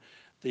Chodesh and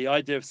the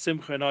idea of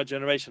Simcha in our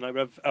generation. Like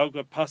Rev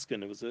Elgar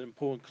Paskin, it was an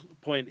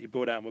important point he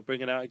brought out, and we're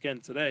bringing it out again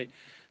today.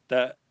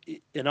 That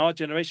in our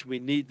generation we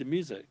need the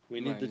music, we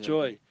need Right, the exactly.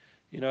 joy.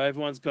 You know,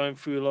 everyone's going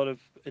through a lot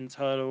of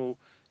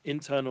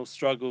internal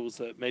struggles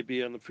that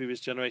maybe on the previous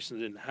generation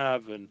didn't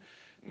have, and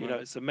you know,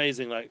 Right. it's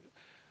amazing. Like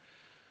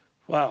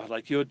wow,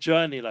 like your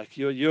journey, like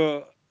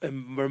you're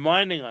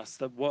reminding us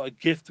that what a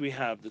gift we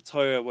have, the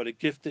Torah, what a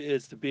gift it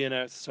is to be in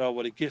Eretz Yisrael,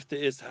 what a gift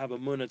it is to have a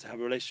munah, to have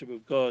a relationship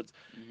with God.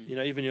 Hmm. You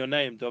know, even your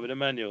name, David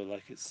Emmanuel,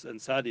 like it's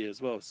and Sadi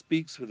as well,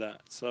 speaks for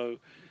that. So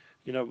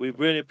you know, we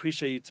really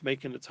appreciate you to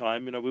making the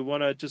time. You know, we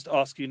want to just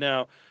ask you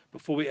now,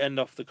 before we end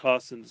off the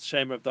class, and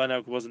shame of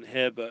Dynamic wasn't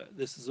here, but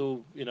this is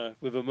all, you know,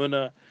 with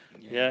Amuna.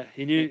 Yeah,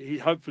 he Yeah. knew, he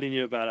hopefully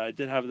knew about it. I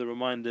did have the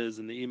reminders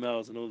and the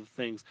emails and all the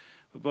things.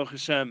 But Baruch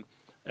Hashem,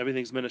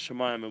 everything's Mina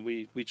Shemaim, and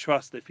we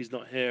trust that if he's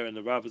not here and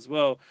the Rav as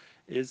well,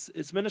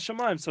 it's Mina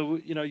Shemaim. So,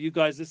 you know, you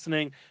guys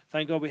listening,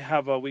 thank God we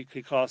have our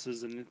weekly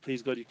classes, and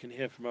please God, you can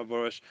hear from our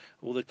Borush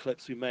all the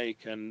clips we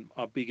make. And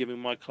I'll be giving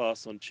my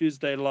class on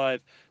Tuesday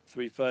live,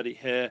 3:30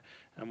 here,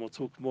 and we'll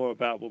talk more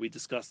about what we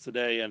discussed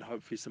today and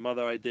hopefully some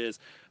other ideas.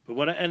 But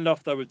when I end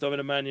off though with David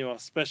Emmanuel, our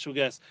special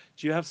guest,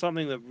 do you have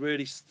something that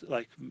really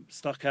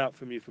stuck out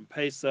from you from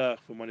Pesach,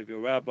 from one of your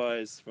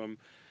rabbis, from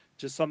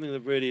just something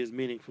that really is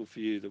meaningful for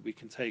you that we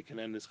can take and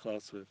end this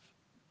class with?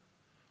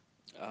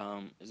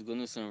 It's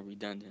gonna sound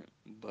redundant,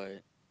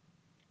 but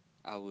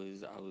I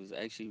was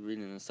actually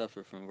reading a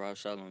suffer from Rav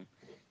Shalom,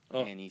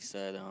 Oh, and he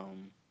said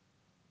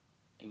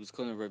he was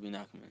quoting Rabbi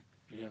Nachman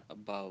yeah,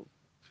 about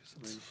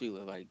something.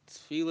 tefillah. Like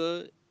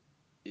tefillah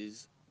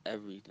is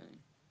everything.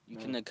 You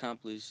Oh, can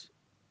accomplish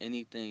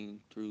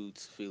anything through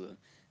tefillah,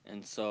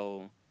 and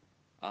so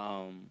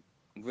um,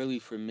 really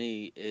for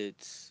me,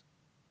 it's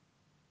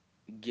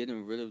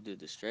getting rid of the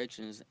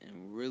distractions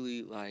and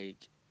really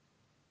like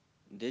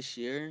this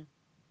year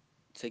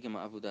taking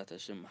my Avodat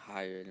Hashem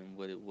higher than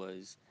what it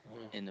was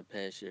wow, in the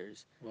past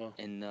years. wow,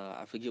 And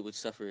I forget which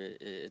suffer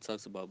it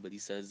talks about, but he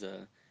says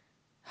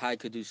high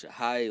kedusha,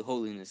 high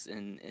holiness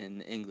in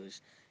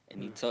English,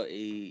 and yeah.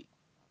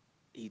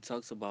 he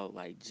talks about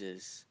like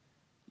just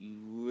you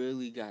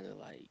really gotta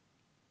like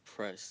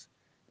press,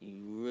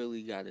 you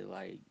really gotta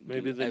like do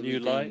Maybe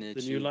everything the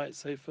that new you. light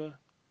safer,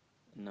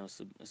 No,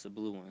 it's a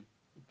blue one.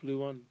 blue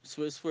one.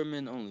 It's for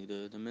men only,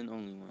 the men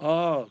only one.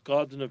 Oh,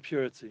 Garden of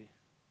Purity.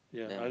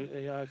 That one.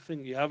 Yeah, I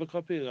think you have a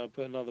copy. I'll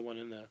put another one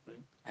in there. I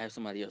think. I have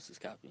somebody else's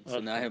copy,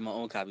 so now I Okay, have my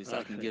own copy, so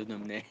I can okay, give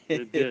them that,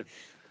 good, good.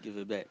 give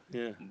it back.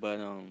 Yeah, But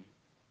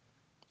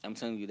I'm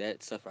telling you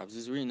that stuff. I was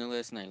just reading it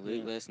last night,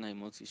 late yeah. last night,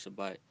 Motzi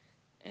Shabbat,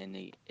 and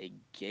it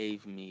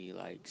gave me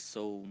like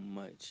so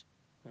much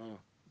Oh,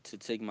 to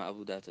take my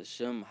Avodat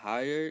Hashem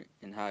higher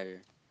and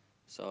higher.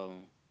 So,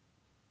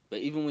 but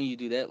even when you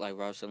do that, like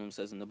Rav Shalom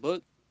says in the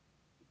book,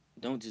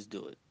 don't just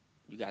do it.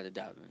 You got to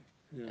dive in.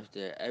 yeah.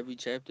 After every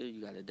chapter,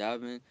 you got to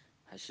dive in.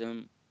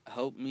 Hashem,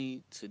 help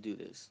me to do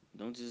this.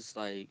 Don't just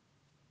like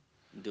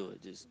do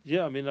it. Just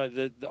Yeah, I mean, like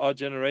our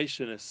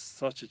generation is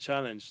such a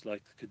challenge,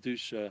 like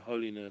kedusha,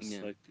 holiness,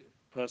 yeah. like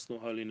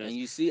personal And holiness.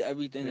 you see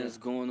everything Yeah, that's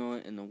going on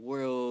in the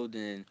world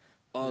and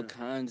all yeah,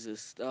 kinds of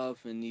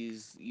stuff and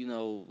these,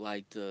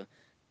 like the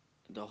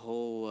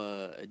whole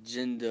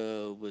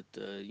agenda with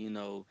the,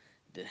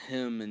 the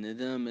him and the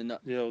them and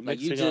yeah. Or like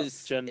you mixing up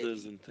just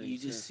genders and you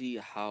things. Yeah, just see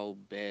how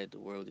bad the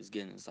world is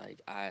getting. It's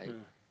like I yeah.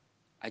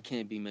 I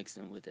can't be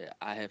mixing with it.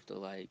 I have to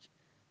like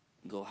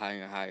go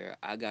higher and higher.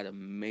 I gotta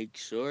make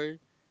sure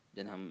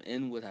that I'm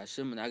in with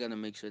Hashem, and I gotta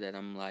make sure that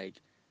I'm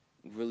like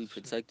really Sure.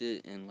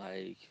 protected and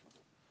like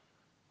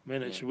I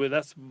mean, yeah,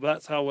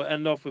 that's how we'll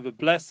end off with a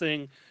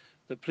blessing.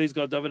 That please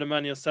God, David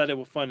Emmanuel Sadeh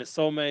will find a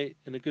soulmate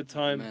in a good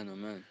time. amen,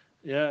 amen.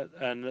 Yeah,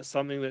 and that's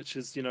something which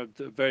is a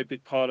very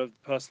big part of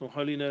personal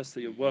holiness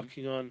that you're Hmm.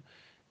 working on.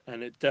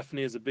 And it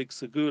definitely is a big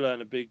segula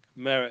and a big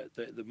merit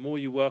that the more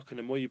you work and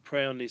the more you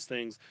pray on these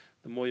things,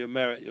 the more you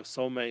merit your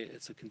soulmate.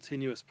 It's a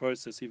continuous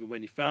process. Even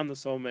when you found the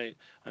soulmate,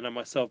 I know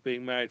myself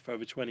being married for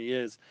over 20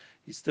 years,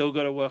 you still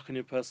got to work on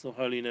your personal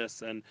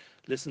holiness and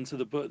listen to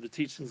the book, the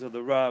teachings of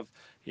the Rav,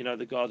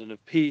 the Garden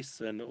of Peace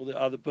and all the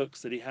other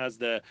books that he has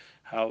there.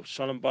 How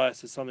Shalom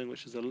Bias is something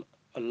which is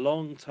a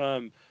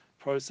long-term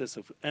process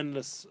of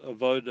endless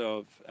avoda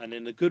of, and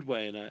in a good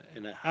way,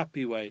 in a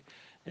happy way,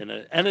 in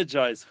an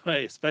energized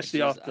way,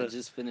 especially I after,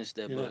 just finished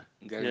that you know, book,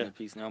 Garden yeah. of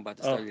Peace. Now I'm about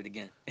to Oh, start it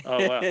again.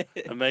 oh wow,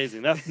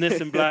 amazing. That's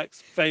Nissim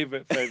Black's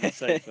favorite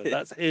sefer.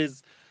 That's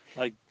his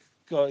like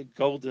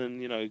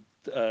golden,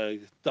 uh,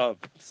 dove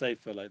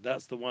sefer. Like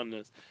that's the one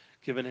that's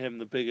given him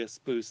the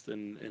biggest boost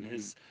in Hmm.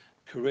 his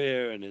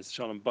career and his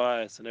Shalom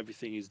bias and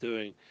everything he's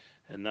doing.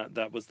 And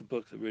that was the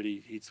book that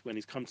really he's when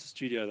he's come to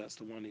studio. That's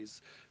the one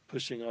he's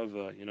pushing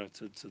over,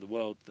 to the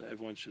world that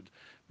everyone should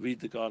read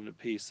the Garden of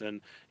Peace.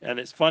 And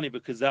it's funny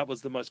because that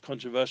was the most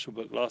controversial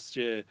book last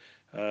year.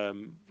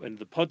 In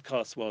the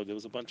podcast world, there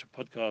was a bunch of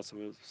podcasts,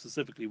 and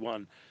specifically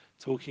one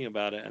talking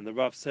about it. And the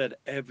Rav said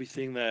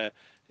everything there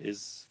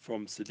is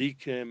from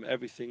Siddiqim,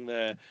 everything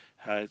there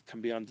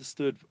can be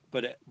understood.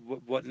 But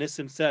what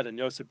Nissim said, and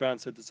Yosef Brown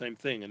said the same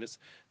thing, and it's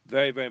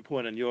very, very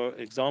important. And you're an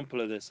example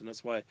of this, and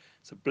that's why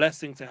it's a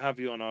blessing to have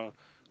you on our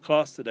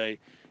class today.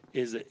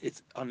 Is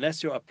it's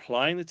unless you're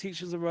applying the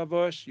teachings of Rav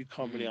Arush, you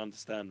can't really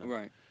understand them.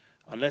 Right.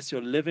 Unless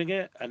you're living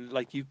it, and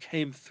like you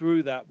came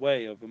through that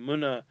way of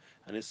Emunah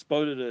and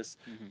Hisbodedus,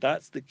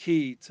 that's the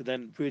key to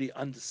then really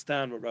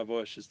understand what Rav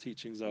Arush's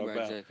teachings are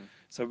about. Exactly.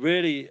 So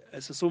really,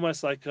 it's just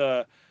almost like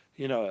a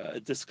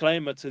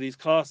disclaimer to these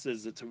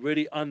classes that to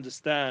really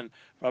understand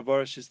Rav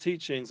Arush's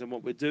teachings and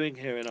what we're doing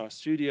here in our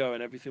studio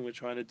and everything we're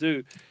trying to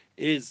do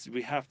is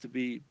we have to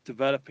be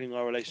developing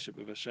our relationship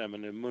with Hashem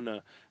and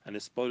Emunah and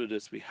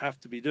Hisbodedus. We have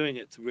to be doing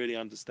it to really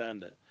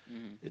understand it.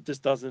 It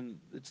just doesn't,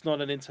 it's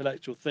not an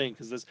intellectual thing,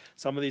 because there's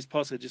some of these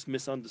parts are just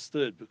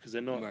misunderstood because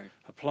they're not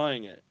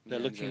applying it. They're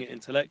looking at it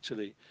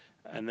intellectually,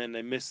 and then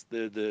they miss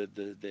the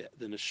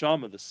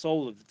neshama, the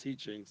soul of the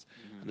teachings.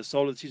 And the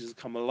soul of the teachings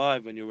come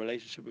alive when your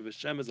relationship with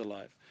Hashem is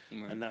alive.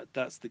 And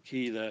that's the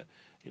key that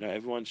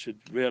everyone should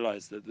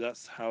realize, that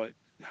that's how it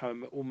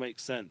all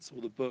makes sense.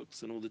 All the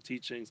books and all the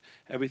teachings,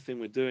 everything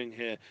we're doing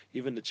here,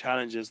 even the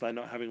challenges like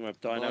not having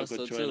Rav Dainel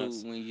go join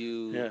us. When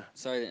you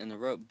sorry to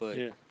interrupt, but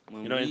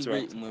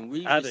when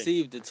we Adding.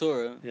 received the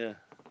Torah, Yeah.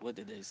 what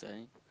did they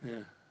say?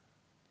 Yeah.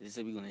 They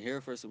said we're gonna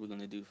hear first or we're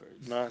gonna do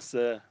first.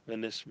 Naseh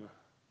v'nishma.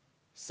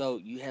 So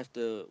you have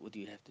to. What do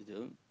you have to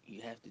do?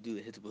 You have to do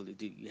the hitable to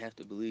do. You have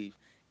to believe,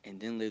 and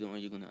then later on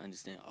you're gonna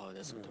understand. Oh,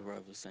 that's what the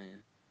Rav was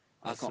saying.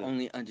 I can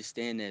only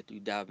understand that through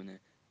davening.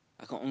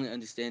 I can only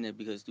understand that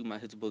because through my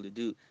hitable to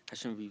do,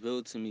 Hashem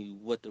revealed to me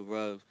what the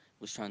Rav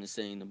was trying to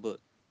say in the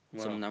book.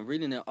 Wow. So when I'm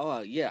reading it,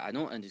 I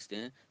don't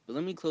understand. But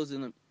let me close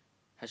it up.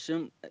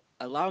 Hashem,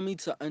 allow me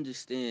to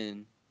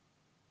understand,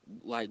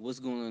 like, what's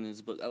going on in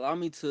this book. Allow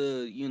me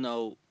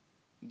to,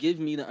 give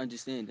me the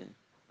understanding.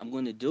 I'm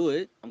going to do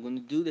it. I'm going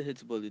to do the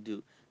hitable to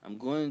do. I'm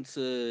going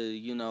to,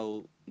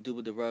 do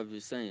what the Rav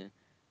is saying.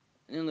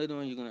 And then later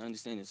on, you're going to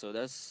understand it. So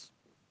that's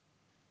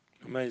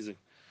amazing.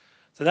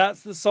 So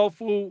that's the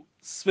soulful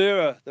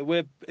sphere that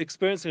we're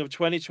experiencing of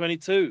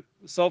 2022.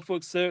 The soulful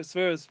sphere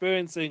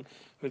experiencing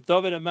with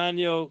David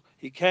Emmanuel.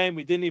 He came.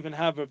 We didn't even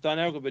have Rav Dan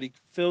Ergel, but he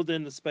filled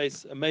in the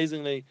space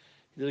amazingly.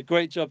 He did a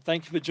great job.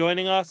 Thank you for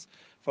joining us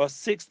for our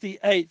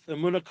 68th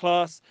Emunah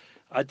class.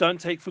 I don't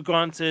take for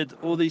granted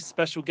all these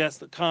special guests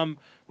that come.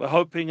 We're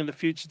hoping in the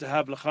future to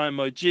have L'chaim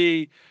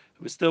Moji.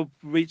 We're still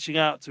reaching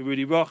out to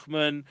Rudy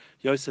Rochman,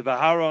 Yosef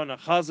Aharon,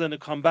 Achazan to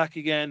come back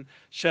again,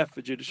 Chef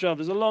for Judah Shov.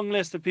 There's a long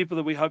list of people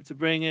that we hope to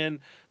bring in.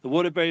 The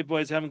Waterbury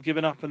Boys haven't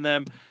given up on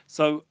them.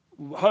 So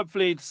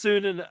hopefully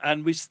soon,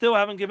 and we still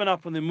haven't given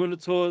up on the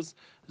Emunah tours.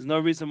 There's no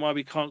reason why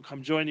we can't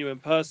come join you in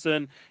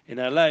person in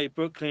LA,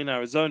 Brooklyn,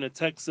 Arizona,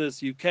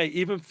 Texas, UK,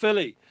 even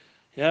Philly.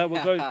 Yeah,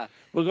 we'll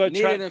go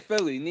need it in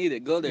Philly. Need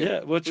it. Go there. Yeah,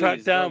 we'll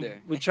track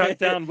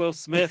down Will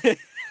Smith,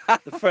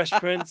 the Fresh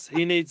Prince.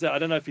 He needs it. I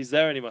don't know if he's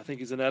there anymore. I think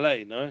he's in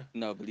LA.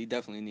 No, but he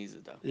definitely needs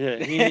it though. Yeah,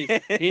 he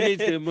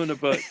needs the Emunah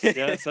books.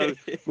 Yeah, so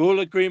we're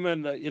all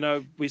agreement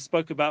that we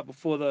spoke about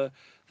before the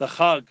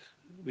hug.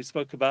 We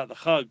spoke about the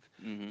hug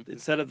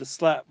instead of the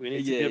slap. We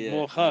need to give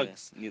more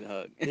hugs. Need a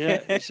hug.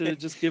 Yeah, we should have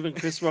just given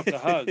Chris Rock a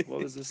hug.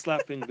 What was the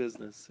slapping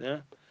business?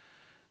 Yeah,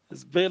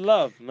 it's big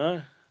love.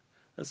 No.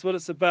 That's what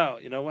it's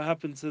about. What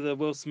happened to the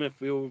Will Smith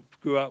we all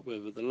grew up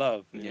with the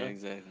love. Yeah,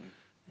 exactly.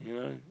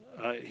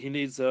 He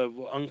needs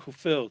Uncle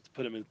Phil to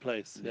put him in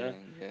place. Yeah.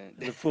 In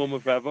the form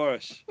of Rav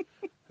Arush.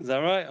 Is that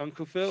right,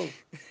 Uncle Phil?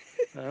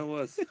 That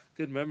was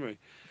good memory.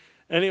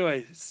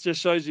 Anyway, it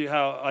just shows you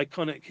how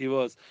iconic he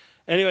was.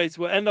 Anyways,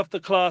 we'll end off the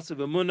class with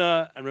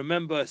Emunah, and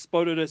remember,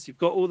 Hisbodedus. You've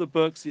got all the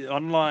books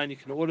online. You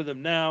can order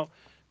them now.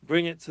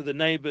 Bring it to the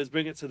neighbors,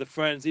 bring it to the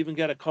friends, even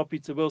get a copy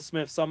to Will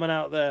Smith. Someone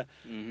out there,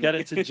 get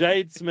it to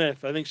Jade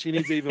Smith. I think she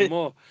needs it even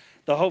more.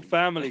 The whole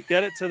family,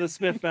 get it to the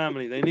Smith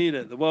family. They need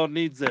it. The world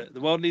needs it.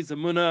 The world needs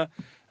Emunah.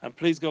 And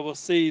please God, we'll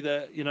see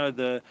that,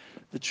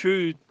 the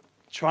true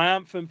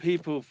triumphant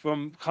people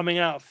from coming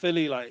out of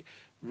Philly, like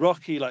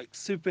Rocky, like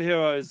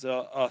superheroes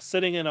are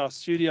sitting in our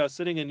studio,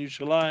 sitting in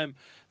Yerushalayim.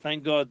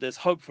 Thank God there's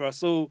hope for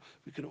us all.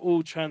 We can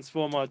all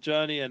transform our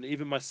journey, and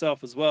even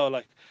myself as well.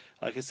 Like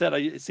I said,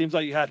 it seems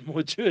like you had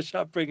more Jewish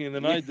upbringing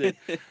than I did.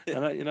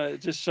 And,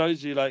 it just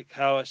shows you like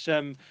how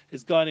Hashem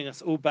is guiding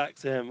us all back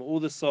to Him,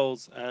 all the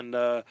souls. And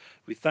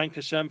we thank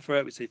Hashem for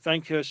it. We say,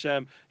 thank you,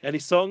 Hashem. Any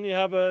song you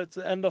have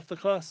to end off the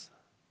class?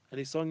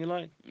 Any song you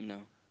like? No.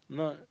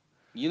 No.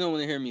 You don't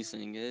want to hear me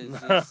sing.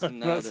 It's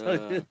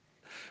not...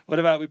 What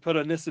about we put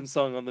a Nissim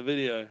song on the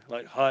video,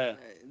 like Higher?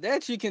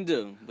 That you can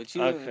do, but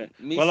okay.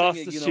 Well,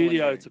 ask the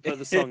studio to put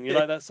the song. You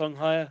like that song,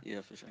 Higher?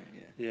 Yeah, for sure.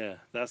 Yeah,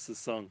 that's the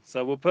song.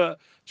 So we'll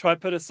try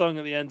put a song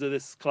at the end of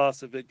this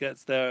class if it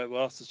gets there.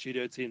 We'll ask the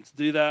studio team to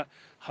do that.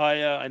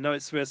 Higher. I know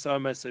it's Swiss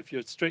Army, so if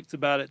you're strict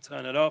about it,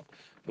 turn it off.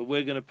 But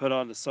we're going to put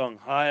on the song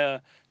Higher.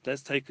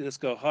 Let's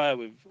go higher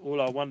with all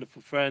our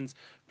wonderful friends.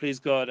 Please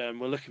God, and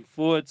we're looking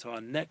forward to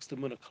our next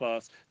Amunah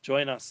class.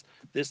 Join us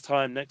this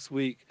time next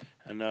week,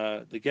 and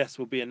the guests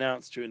will be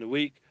announced during the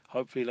week.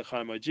 Hopefully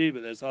L'chaim OG,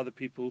 but there's other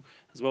people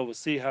as well. We'll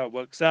see how it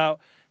works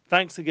out.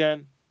 Thanks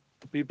again.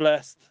 Be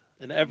blessed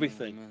in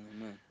everything. Amen,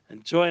 amen.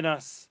 And join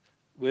us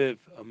with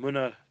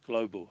Amunah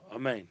Global.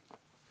 Amen.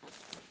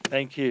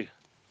 Thank you.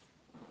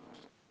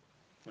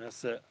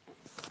 That's it.